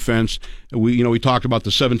with the defense, we talked about the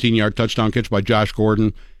 17-yard touchdown catch by Josh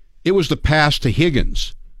Gordon. It was the pass to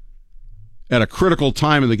Higgins at a critical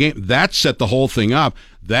time in the game. That set the whole thing up.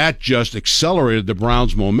 That just accelerated the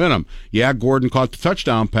Browns' momentum. Yeah, Gordon caught the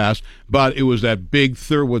touchdown pass, but it was that big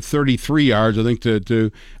third with 33 yards, I think,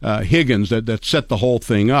 to Higgins that set the whole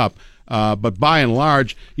thing up. But by and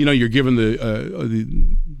large, you're giving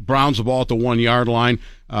the Browns the ball at the 1 yard line.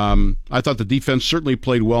 I thought the defense certainly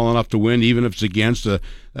played well enough to win, even if it's against a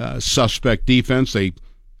suspect defense. They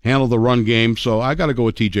handled the run game, so I got to go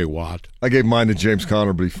with T.J. Watt. I gave mine to James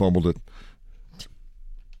Conner, but he fumbled it.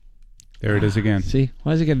 There it is again. See?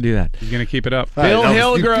 Why is he going to do that? He's going to keep it up. Bill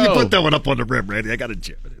Hillgrove. You put that one up on the rim, Randy. I got to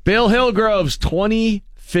jam it. Bill Hillgrove's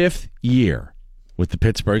 25th year with the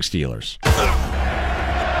Pittsburgh Steelers.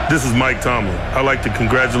 This is Mike Tomlin. I'd like to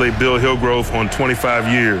congratulate Bill Hillgrove on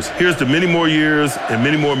 25 years. Here's to many more years and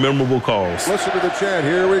many more memorable calls. Listen to the chant.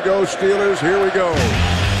 Here we go, Steelers. Here we go.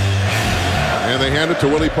 And they hand it to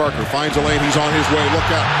Willie Parker. Finds a lane. He's on his way. Look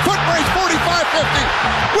out. Foot race,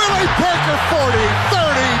 45-50. Willie Parker, 40,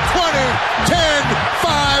 30, 20, 10,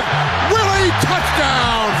 5. Willie,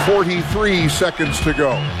 touchdown. 43 seconds to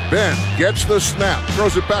go. Ben gets the snap.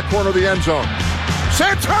 Throws it back corner of the end zone.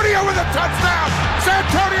 Santonio with a touchdown.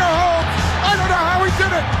 Santonio Holmes. I don't know how he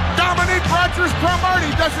did it. Dominique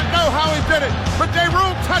Rodgers-Cromartie doesn't know how he did it, but they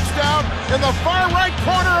ruled touchdown in the far right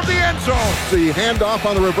corner of the end zone. The handoff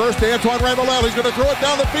on the reverse to Antoine Randall. He's going to throw it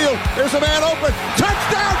down the field. There's a man open.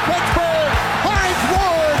 Touchdown, Pittsburgh. Hines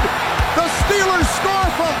Ward. The Steelers score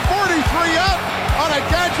from 43 up on a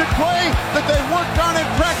gadget play that they worked on in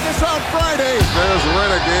practice on Friday. There's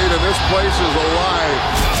Renegade, and this place is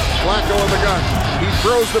alive. Flacco in the gun. He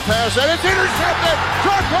throws the pass, and it's intercepted.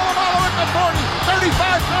 John Polamalu at the 40,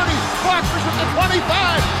 35-30. Blockers at the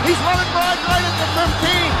 25. He's running right at the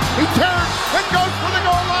 15. He turns and goes for the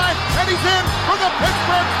goal line, and he's in for the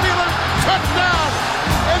Pittsburgh Steelers touchdown.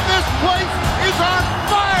 And this place is on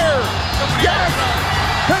fire. Yes!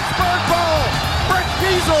 Pittsburgh ball. Brett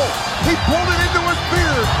Diesel. He pulled it into his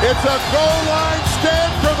beard. It's a goal line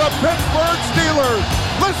stand for the Pittsburgh Steelers.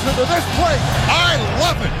 Listen to this play. I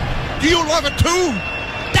love it. Do you love it too?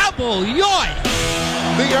 Double yoy!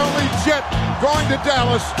 The only jet going to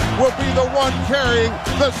Dallas will be the one carrying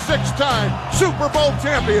the 6-time Super Bowl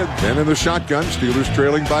champion. And in the shotgun, Steelers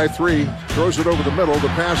trailing by 3. Throws it over the middle. The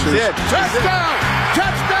pass is touchdown!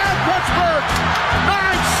 Touchdown, Pittsburgh!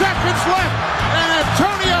 9 seconds left, and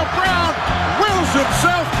Antonio Brown wills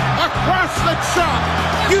himself across the chop.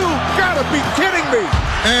 You gotta be kidding me!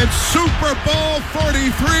 And Super Bowl 43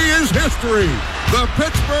 is history. The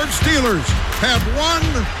Pittsburgh Steelers have won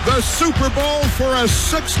the Super Bowl for a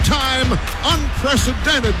 6th time,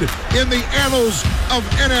 unprecedented in the annals of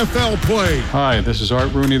NFL play. Hi, this is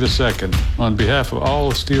Art Rooney II. On behalf of all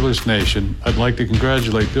of Steelers Nation, I'd like to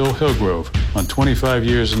congratulate Bill Hillgrove on 25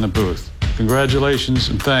 years in the booth. Congratulations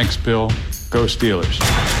and thanks, Bill. Go Steelers.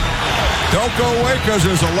 Don't go away because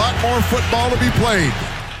there's a lot more football to be played.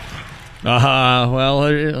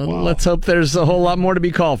 Let's hope there's a whole lot more to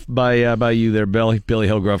be called by you there, Billy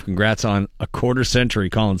Hillgrove. Congrats on a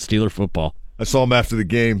quarter-century calling Steeler football. I saw him after the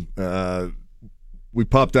game. We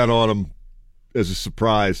popped that on him as a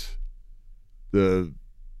surprise, the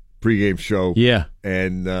pregame show. Yeah.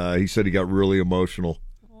 And he said he got really emotional.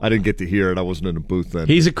 I didn't get to hear it. I wasn't in the booth then.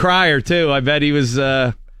 He's a crier, too. I bet he was...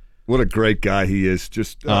 What a great guy he is.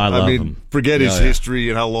 Just, I love him. Forget his history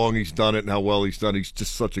and how long he's done it and how well he's done. He's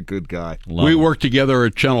just such a good guy. We worked together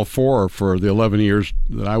at Channel 4 for the 11 years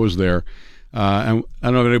that I was there. And I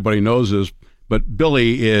don't know if anybody knows this, but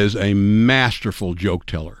Billy is a masterful joke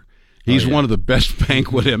teller. He's one of the best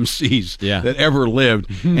banquet MCs that ever lived.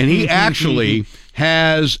 And he actually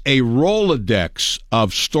has a Rolodex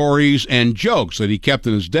of stories and jokes that he kept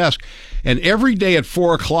in his desk. And every day at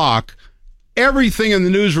 4 o'clock, everything in the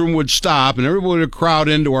newsroom would stop, and everybody would crowd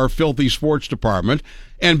into our filthy sports department,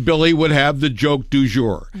 and Billy would have the joke du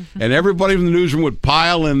jour. And everybody in the newsroom would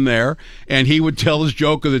pile in there, and he would tell his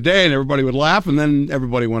joke of the day, and everybody would laugh, and then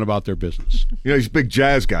everybody went about their business. You know, he's a big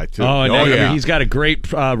jazz guy, too. He's got a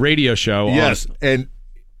great radio show. Yes, and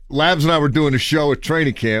Labs and I were doing a show at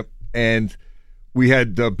training camp, and we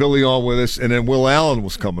had Billy on with us, and then Will Allen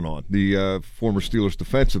was coming on, the former Steelers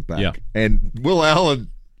defensive back. Yeah. And Will Allen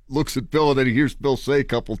looks at Bill, and then he hears Bill say a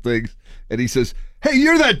couple things, and he says, "Hey,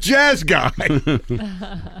 you're that jazz guy."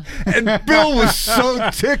 And Bill was so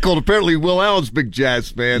tickled. Apparently, Will Allen's a big jazz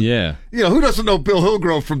fan. Yeah. You know, who doesn't know Bill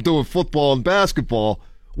Hillgrove from doing football and basketball?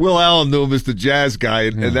 Will Allen knew him as the jazz guy,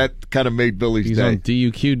 and that kind of made Billy's He's day. on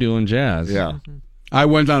DUQ doing jazz. Yeah. I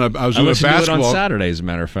was doing a basketball on Saturday, as a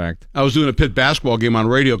matter of fact. I was doing a Pitt basketball game on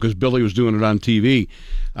radio because Billy was doing it on TV.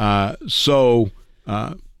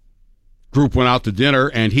 Group went out to dinner,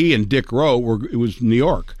 and he and Dick Rowe it was New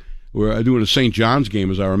York. We were doing a St. John's game,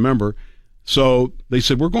 as I remember. So they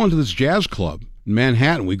said, "We're going to this jazz club in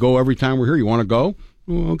Manhattan. We go every time we're here. You want to go?"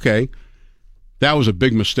 "Oh, okay." That was a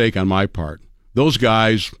big mistake on my part. Those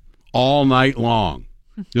guys all night long.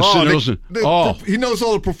 He knows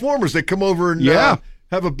all the performers. They come over and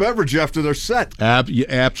have a beverage after their set.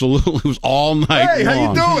 Absolutely. It was all night long. Hey, how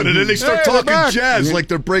you doing? And then they start talking jazz like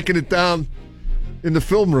they're breaking it down in the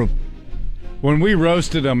film room. When we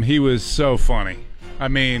roasted him, he was so funny. I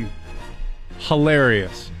mean,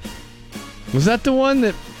 hilarious. Was that the one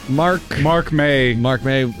that Mark May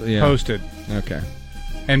posted? Okay.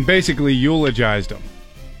 And basically eulogized him.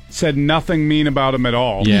 Said nothing mean about him at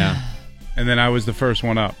all. Yeah. And then I was the first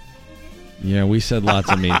one up. Yeah, we said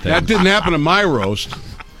lots of mean things. That didn't happen in my roast.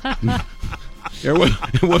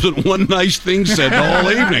 It wasn't one nice thing said the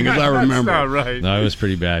whole evening, as I remember. That's not right. No, it was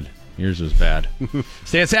pretty bad. Yours was bad.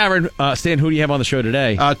 Stan Savran, Stan, who do you have on the show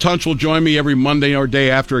today? Tunch will join me every Monday or day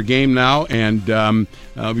after a game now, and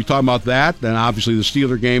we talk about that. Then obviously the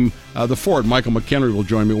Steeler game, the Fort. Michael McHenry will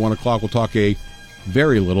join me at 1 o'clock. We'll talk a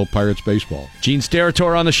very little Pirates baseball. Gene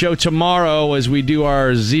Steratore on the show tomorrow as we do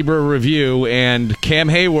our Zebra review, and Cam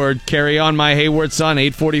Hayward, Carry On My Hayward Son,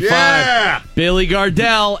 8:45. Yeah! Billy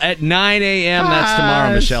Gardell at 9 a.m. That's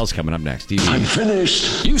tomorrow. Michelle's coming up next. TV. I'm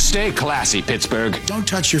finished. You stay classy, Pittsburgh. Don't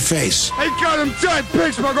touch your face. I got him tight,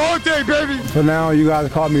 Pittsburgh, all day, baby. For now, you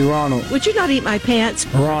guys call me Ronald. Would you not eat my pants?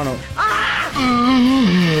 Ronald. Ah!